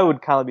 but I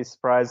would kind of be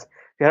surprised.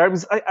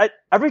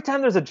 Every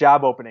time there's a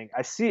job opening,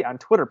 I see on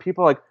Twitter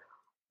people like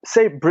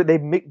say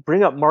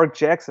bring up Mark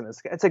Jackson.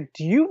 It's like,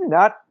 do you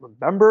not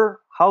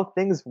remember how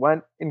things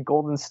went in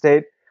Golden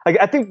State? Like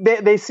I think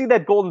they see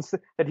that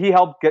that he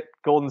helped get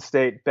Golden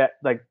State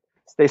like.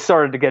 They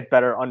started to get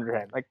better under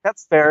him. Like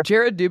that's fair.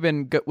 Jared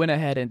Dubin went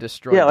ahead and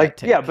destroyed. But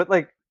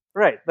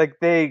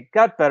they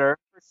got better.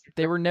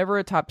 They were never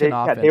a top 10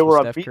 offense. They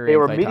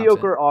were a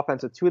mediocre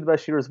offense with two of the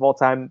best shooters of all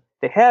time.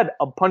 They had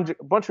a bunch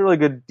of really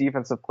good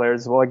defensive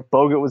players as well. Like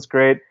Bogut was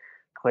great.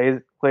 Clay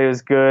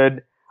was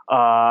good.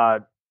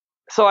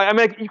 So I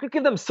mean, you could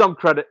give them some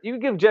credit. You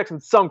could give Jackson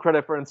some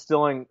credit for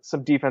instilling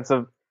some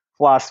defensive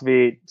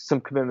philosophy, some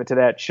commitment to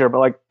that. Sure, but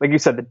like you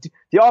said,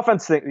 the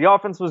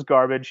offense was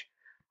garbage.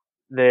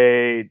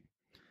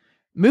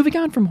 Moving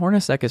on from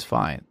Hornacek is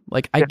fine.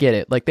 Like I get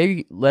it. Like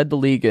they led the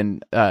league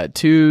in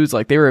twos.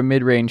 Like they were a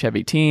mid-range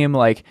heavy team.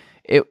 Like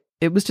it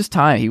was just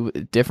time.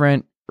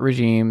 Different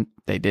regime.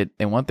 They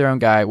want their own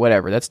guy.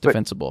 Whatever. That's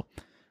defensible.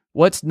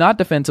 What's not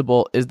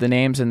defensible is the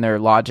names and their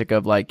logic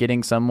of like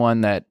getting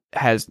someone that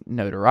has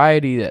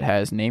notoriety, that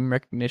has name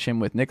recognition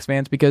with Knicks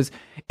fans, because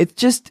it's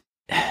just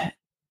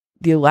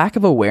the lack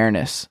of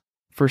awareness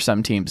for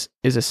some teams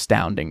is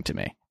astounding to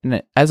me.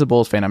 And as a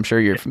Bulls fan, I'm sure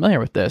you're familiar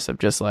with this, of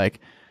just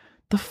like,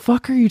 the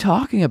fuck are you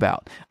talking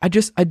about? I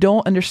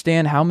don't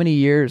understand how many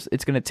years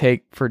it's going to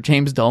take for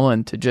James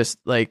Dolan to just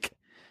like,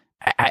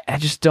 I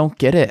just don't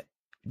get it.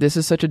 This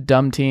is such a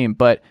dumb team.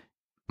 But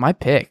my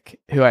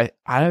pick, who I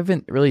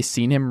haven't really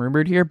seen him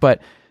rumored here,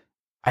 but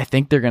I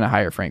think they're going to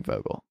hire Frank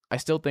Vogel. I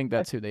still think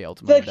that's who they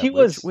ultimately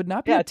would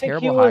not be a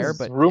terrible hire,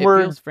 but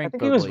rumored. It feels Frank I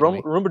think he was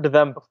rumored to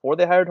them before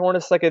they hired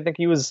Hornacek. I think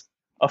he was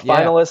a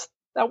finalist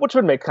which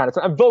would make kind of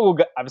sense. Vogel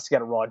obviously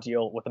got a raw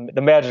deal with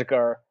the Magic.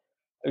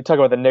 We talk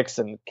about the Knicks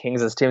and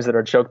Kings as teams that are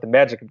a joke. The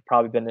Magic have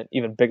probably been an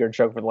even bigger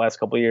joke for the last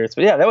couple of years.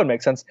 But yeah, that would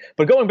make sense.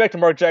 But going back to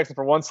Mark Jackson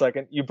for 1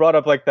 second, you brought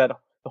up like the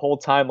whole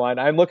timeline.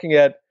 I'm looking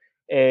at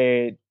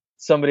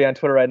somebody on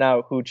Twitter right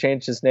now who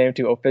changed his name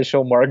to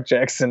official Mark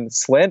Jackson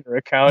slander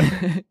account.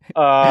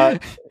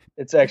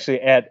 It's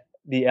actually at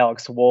the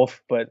Alex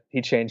Wolf, but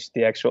he changed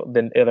the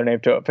other name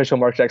to official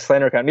Mark Jackson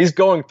slander account. And he's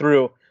going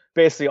through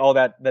basically all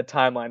the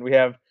timeline. We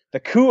have the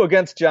coup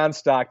against John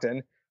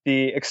Stockton,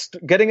 the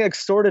getting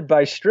extorted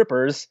by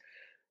strippers,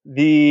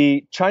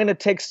 the trying to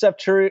take Steph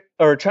Curry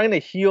or trying to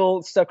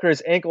heal Steph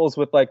Curry's ankles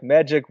with like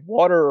magic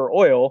water or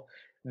oil,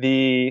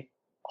 the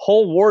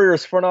whole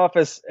Warriors front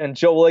office and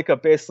Joe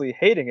Lacob basically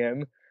hating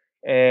him,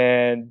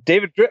 and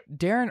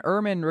Darren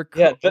Erman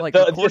recording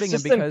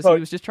him because he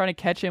was just trying to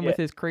catch him with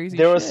his crazy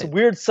There shit. was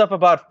weird stuff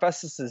about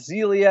Festus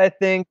Ezeli, I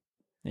think,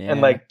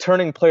 and like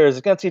turning players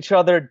against each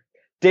other.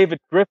 David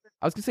Griffin.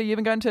 I was gonna say you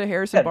haven't gotten to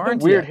Harrison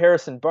Barnes. Weird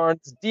Harrison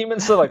Barnes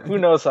demons. So like, who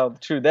knows how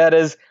true that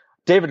is?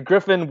 David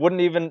Griffin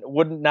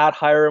wouldn't not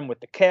hire him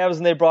with the Cavs,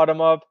 and they brought him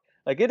up.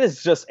 Like, it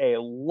is just a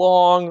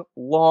long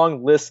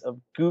list of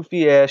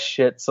goofy ass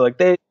shit. So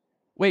like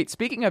Wait,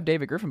 speaking of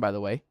David Griffin, by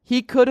the way,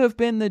 he could have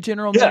been the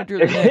general manager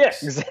of the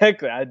Knicks. Yeah,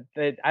 exactly.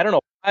 I don't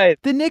know why.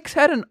 The Knicks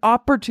had an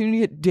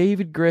opportunity at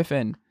David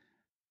Griffin.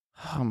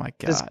 Oh my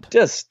god.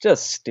 Just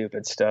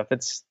stupid stuff.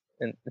 This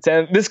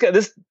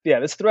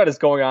thread is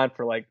going on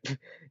for like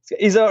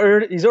he's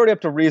already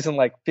up to reason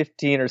like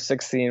 15 or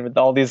 16 with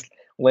all these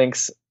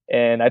links,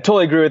 and I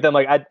totally agree with them.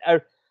 Like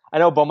I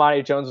know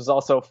Bomani Jones was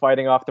also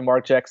fighting off the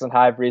Mark Jackson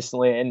hive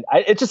recently, and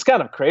it's just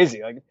kind of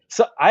crazy. Like,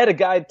 so I had a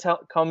guy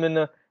come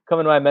into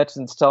my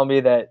mentions tell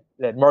me that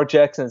Mark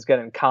Jackson is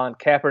getting Colin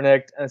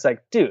Kaepernick, and it's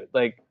like, dude,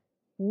 like,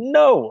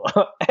 no,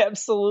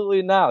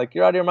 absolutely not. Like,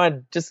 you're out of your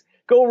mind. Just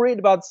go read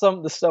about some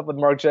of the stuff with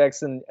Mark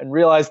Jackson and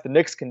realize the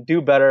Knicks can do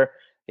better.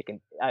 They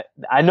can.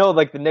 I know,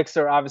 like, the Knicks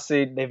are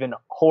obviously, they've been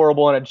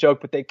horrible and a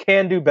joke, but they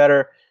can do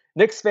better.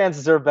 Knicks fans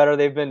deserve better.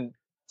 They've been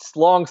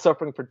long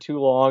suffering for too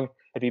long.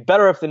 It'd be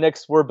better if the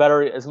Knicks were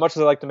better. As much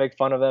as I like to make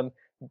fun of them,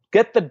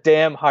 get the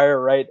damn hire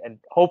right, and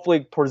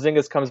hopefully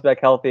Porzingis comes back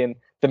healthy, and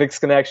the Knicks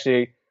can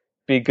actually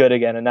be good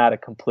again and not a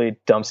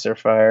complete dumpster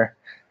fire.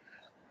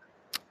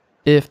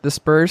 If the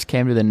Spurs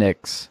came to the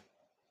Knicks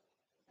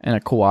and a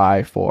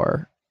Kawhi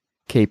for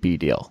KP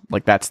deal,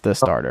 like that's the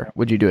starter,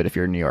 would you do it if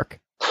you're in New York?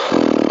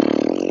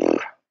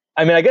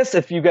 I mean, I guess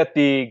if you get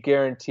the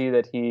guarantee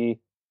that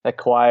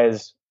Kawhi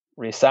is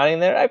re-signing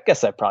there, I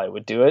guess I probably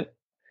would do it.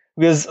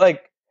 Because,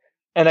 like,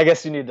 and I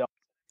guess you need to.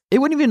 It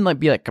wouldn't even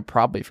be like a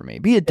probably for me.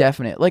 Be a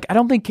definite. Like, I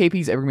don't think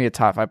KP's ever gonna be a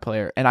top 5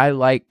 player, and I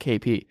like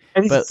KP,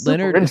 but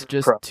Leonard is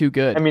just too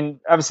good. I mean,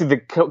 obviously the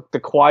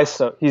Kawhi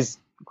stuff.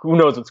 Who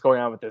knows what's going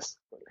on with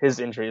his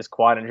injury, his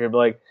quad injury, but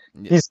like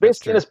he's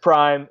basically in his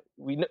prime.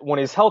 When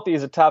he's healthy,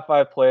 he's a top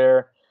 5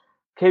 player.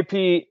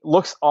 KP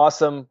looks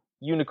awesome,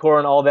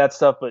 unicorn, all that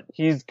stuff, but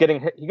he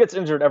gets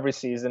injured every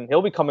season.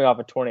 He'll be coming off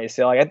a torn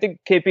ACL. Like, I think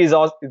KP is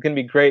going to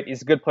be great.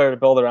 He's a good player to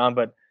build around,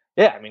 but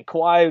yeah, I mean,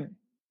 Kawhi,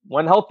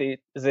 when healthy,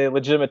 is a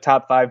legitimate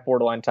top 5,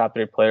 borderline top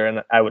 3 player,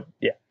 and I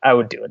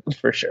would do it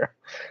for sure.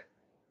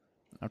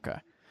 Okay,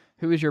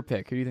 who is your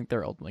pick? Who do you think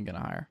they're ultimately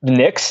going to hire? The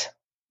Knicks?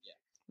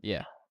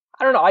 Yeah.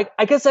 I don't know.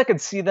 I guess I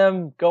could see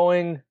them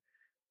going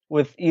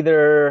with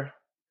either,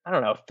 I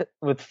don't know,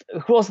 with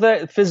who else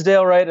there?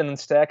 Fizdale, right? And then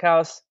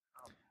Stackhouse.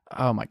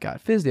 Oh my God,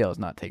 Fizdale is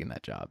not taking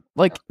that job.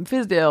 Like,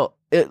 Fizdale,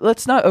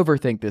 let's not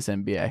overthink this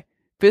NBA.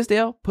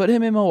 Fizdale, put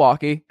him in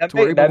Milwaukee to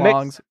where he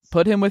belongs.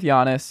 Put him with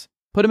Giannis.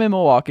 Put him in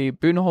Milwaukee.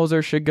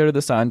 Budenholzer should go to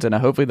the Suns, and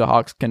hopefully the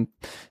Hawks can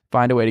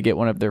find a way to get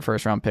one of their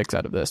first round picks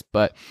out of this.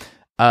 But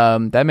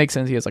that makes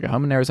sense. He has like a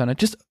home in Arizona.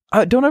 Just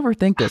don't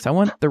overthink this. I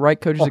want the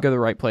right coaches to go to the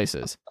right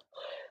places.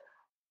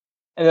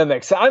 And that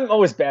makes sense. I'm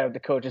always bad at the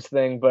coaches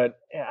thing, but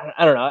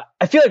I don't know.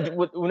 I feel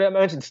like when I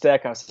mentioned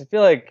Stackhouse, I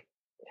feel like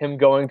him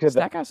going to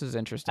Stackhouse is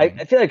interesting.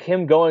 I feel like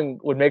him going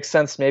would make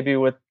sense maybe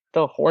with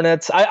the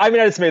Hornets. I mean,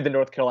 I just made the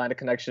North Carolina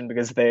connection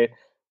because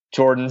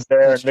Jordan's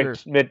there.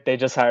 And they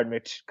just hired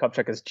Mitch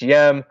Kupchak as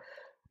GM.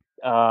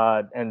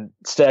 And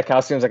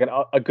Stackhouse seems like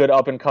a good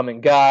up and coming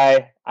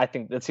guy. I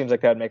think that seems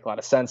like that would make a lot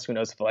of sense. Who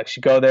knows if he'll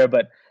actually go there,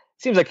 but it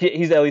seems like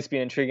he's at least be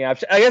an intriguing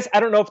option. I guess I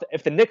don't know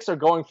if the Knicks are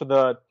going for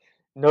the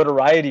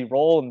notoriety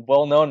role and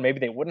well known,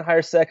 maybe they wouldn't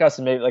hire Stackhouse,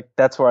 and maybe like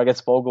that's where I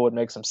guess Vogel would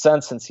make some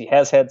sense since he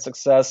has had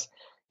success.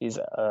 He's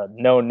a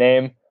known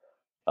name.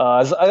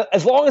 As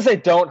long as they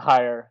don't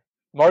hire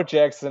Mark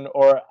Jackson,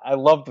 or I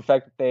love the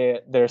fact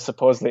that they're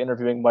supposedly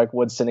interviewing Mike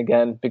Woodson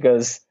again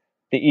because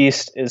the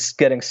East is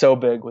getting so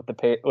big with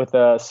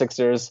the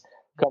Sixers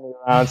coming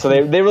around. So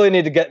they really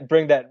need to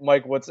bring that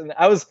Mike Woodson.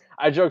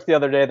 I joked the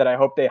other day that I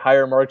hope they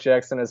hire Mark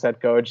Jackson as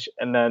head coach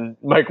and then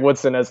Mike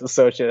Woodson as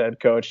associate head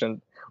coach,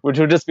 and which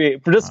would just be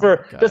for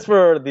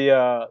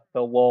the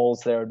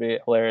lulz there would be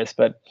hilarious.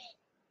 But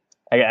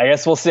I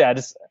guess we'll see.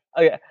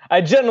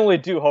 I generally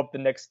do hope the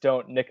Knicks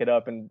don't nick it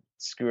up and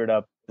screw it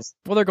up.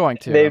 Well, they're going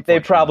to. They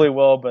probably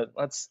will, but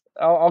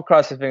I'll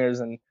cross my fingers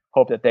and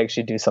hope that they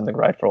actually do something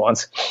right for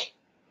once.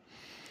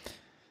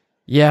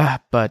 Yeah,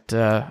 but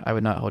I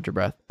would not hold your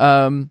breath.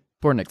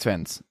 Poor Knicks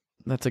fans.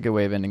 That's a good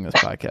way of ending this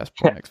podcast.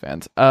 Poor Knicks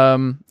fans.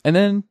 And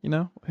then,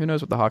 who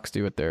knows what the Hawks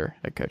do with their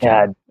head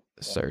coaching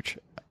search.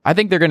 I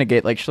think they're going to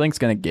get, Schlink's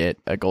going to get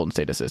a Golden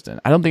State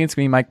assistant. I don't think it's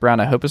going to be Mike Brown.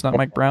 I hope it's not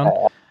Mike Brown,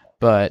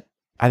 but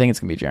I think it's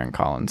going to be Jaron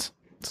Collins.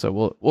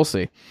 So we'll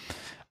see.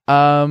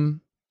 All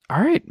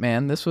right,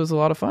 man. This was a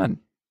lot of fun.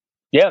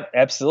 Yeah,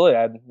 absolutely.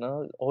 I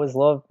always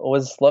love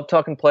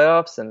talking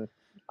playoffs, and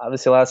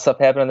obviously a lot of stuff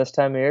happening this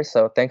time of year.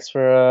 So thanks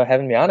for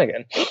having me on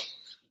again.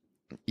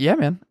 Yeah,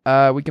 man.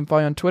 We can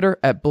follow you on Twitter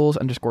at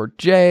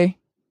Bulls_J.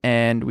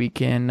 And we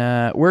can,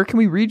 where can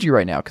we read you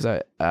right now?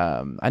 Because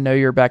I know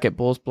you're back at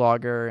Bulls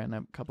Blogger and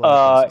a couple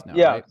of places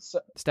now, right?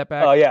 Step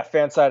Back? Yeah,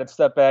 Fansided,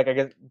 Step Back. I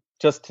guess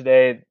just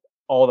today,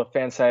 all the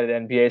Fansided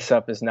NBA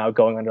stuff is now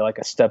going under like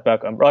a Step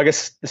Back umbrella. I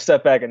guess the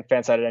Step Back and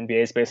Fansided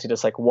NBA is basically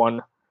just like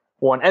one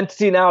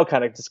entity now,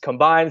 kind of just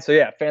combined. So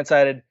yeah,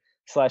 Fansided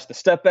 / the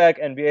Step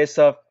Back NBA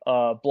stuff,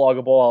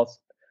 bloggable. I'll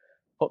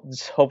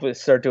just hopefully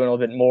start doing a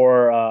little bit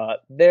more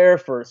there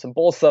for some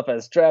Bulls stuff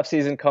as draft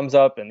season comes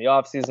up, and the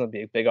off season will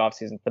be a big off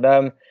season for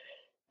them.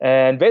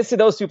 And basically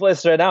those two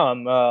places right now.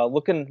 I'm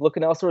looking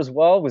elsewhere as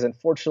well, because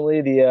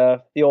unfortunately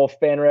the old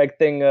FanRag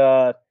thing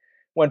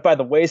went by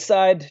the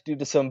wayside due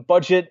to some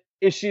budget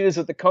issues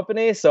with the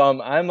company. So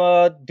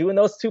I'm doing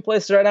those two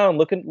places right now. I'm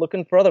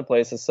looking for other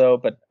places. So,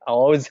 but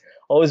I'll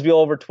always be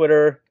all over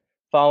Twitter,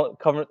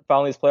 following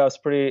these playoffs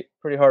pretty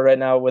hard right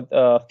now with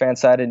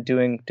Fanside and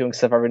doing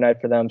stuff every night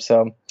for them.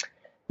 So,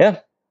 yeah.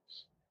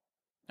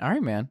 All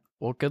right, man.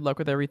 Well, good luck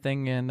with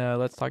everything, and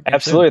let's talk.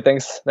 Absolutely.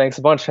 Soon. Thanks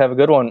a bunch. Have a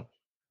good one.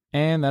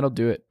 And that'll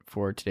do it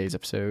for today's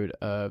episode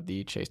of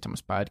the Chase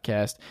Thomas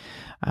Podcast.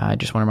 I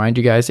just want to remind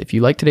you guys, if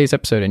you like today's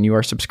episode and you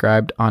are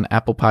subscribed on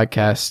Apple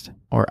Podcasts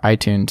or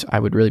iTunes, I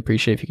would really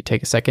appreciate if you could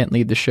take a second,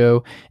 leave the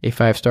show a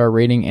 5-star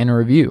rating and a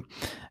review.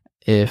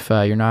 If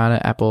you're not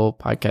an Apple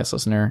Podcast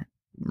listener,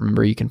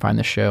 remember you can find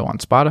the show on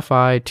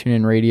Spotify,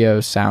 TuneIn Radio,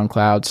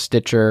 SoundCloud,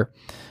 Stitcher,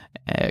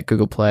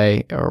 Google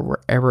Play, or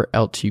wherever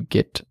else you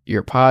get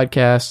your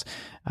podcasts.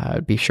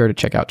 Be sure to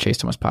check out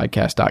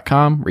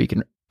chasethomaspodcast.com, where you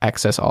can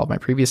access all of my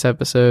previous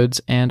episodes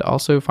and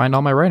also find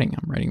all my writing.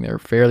 I'm writing there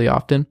fairly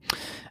often.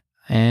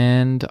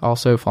 And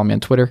also follow me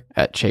on Twitter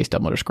at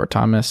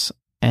chase_Thomas,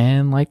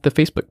 and like the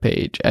Facebook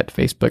page at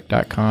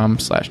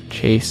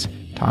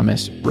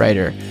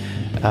facebook.com/ChaseThomasWriter.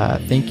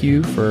 Thank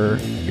you for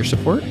your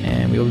support,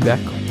 and we will be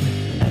back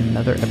with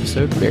another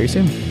episode very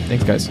soon.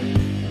 Thanks, guys.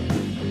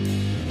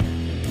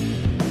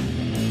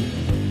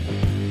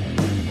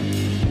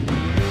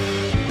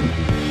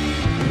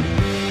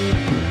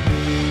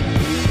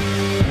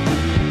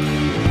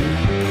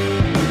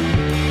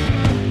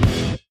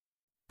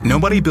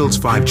 Nobody builds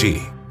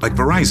 5G like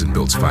Verizon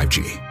builds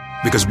 5G,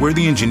 because we're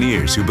the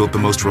engineers who built the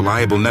most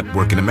reliable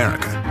network in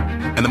America.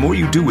 And the more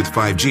you do with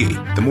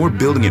 5G, the more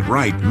building it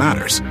right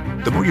matters.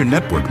 The more your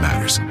network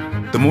matters.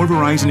 The more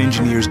Verizon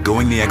engineers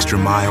going the extra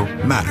mile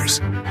matters.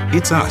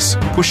 It's us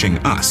pushing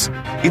us.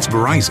 It's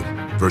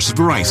Verizon versus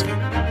Verizon.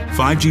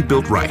 5G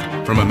built right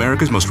from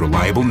America's most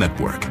reliable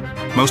network.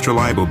 Most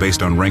reliable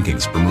based on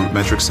rankings from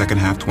RootMetrics second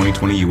half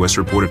 2020 U.S.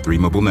 report of 3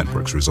 mobile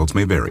networks. Results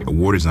may vary.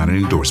 Award is not an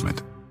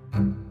endorsement.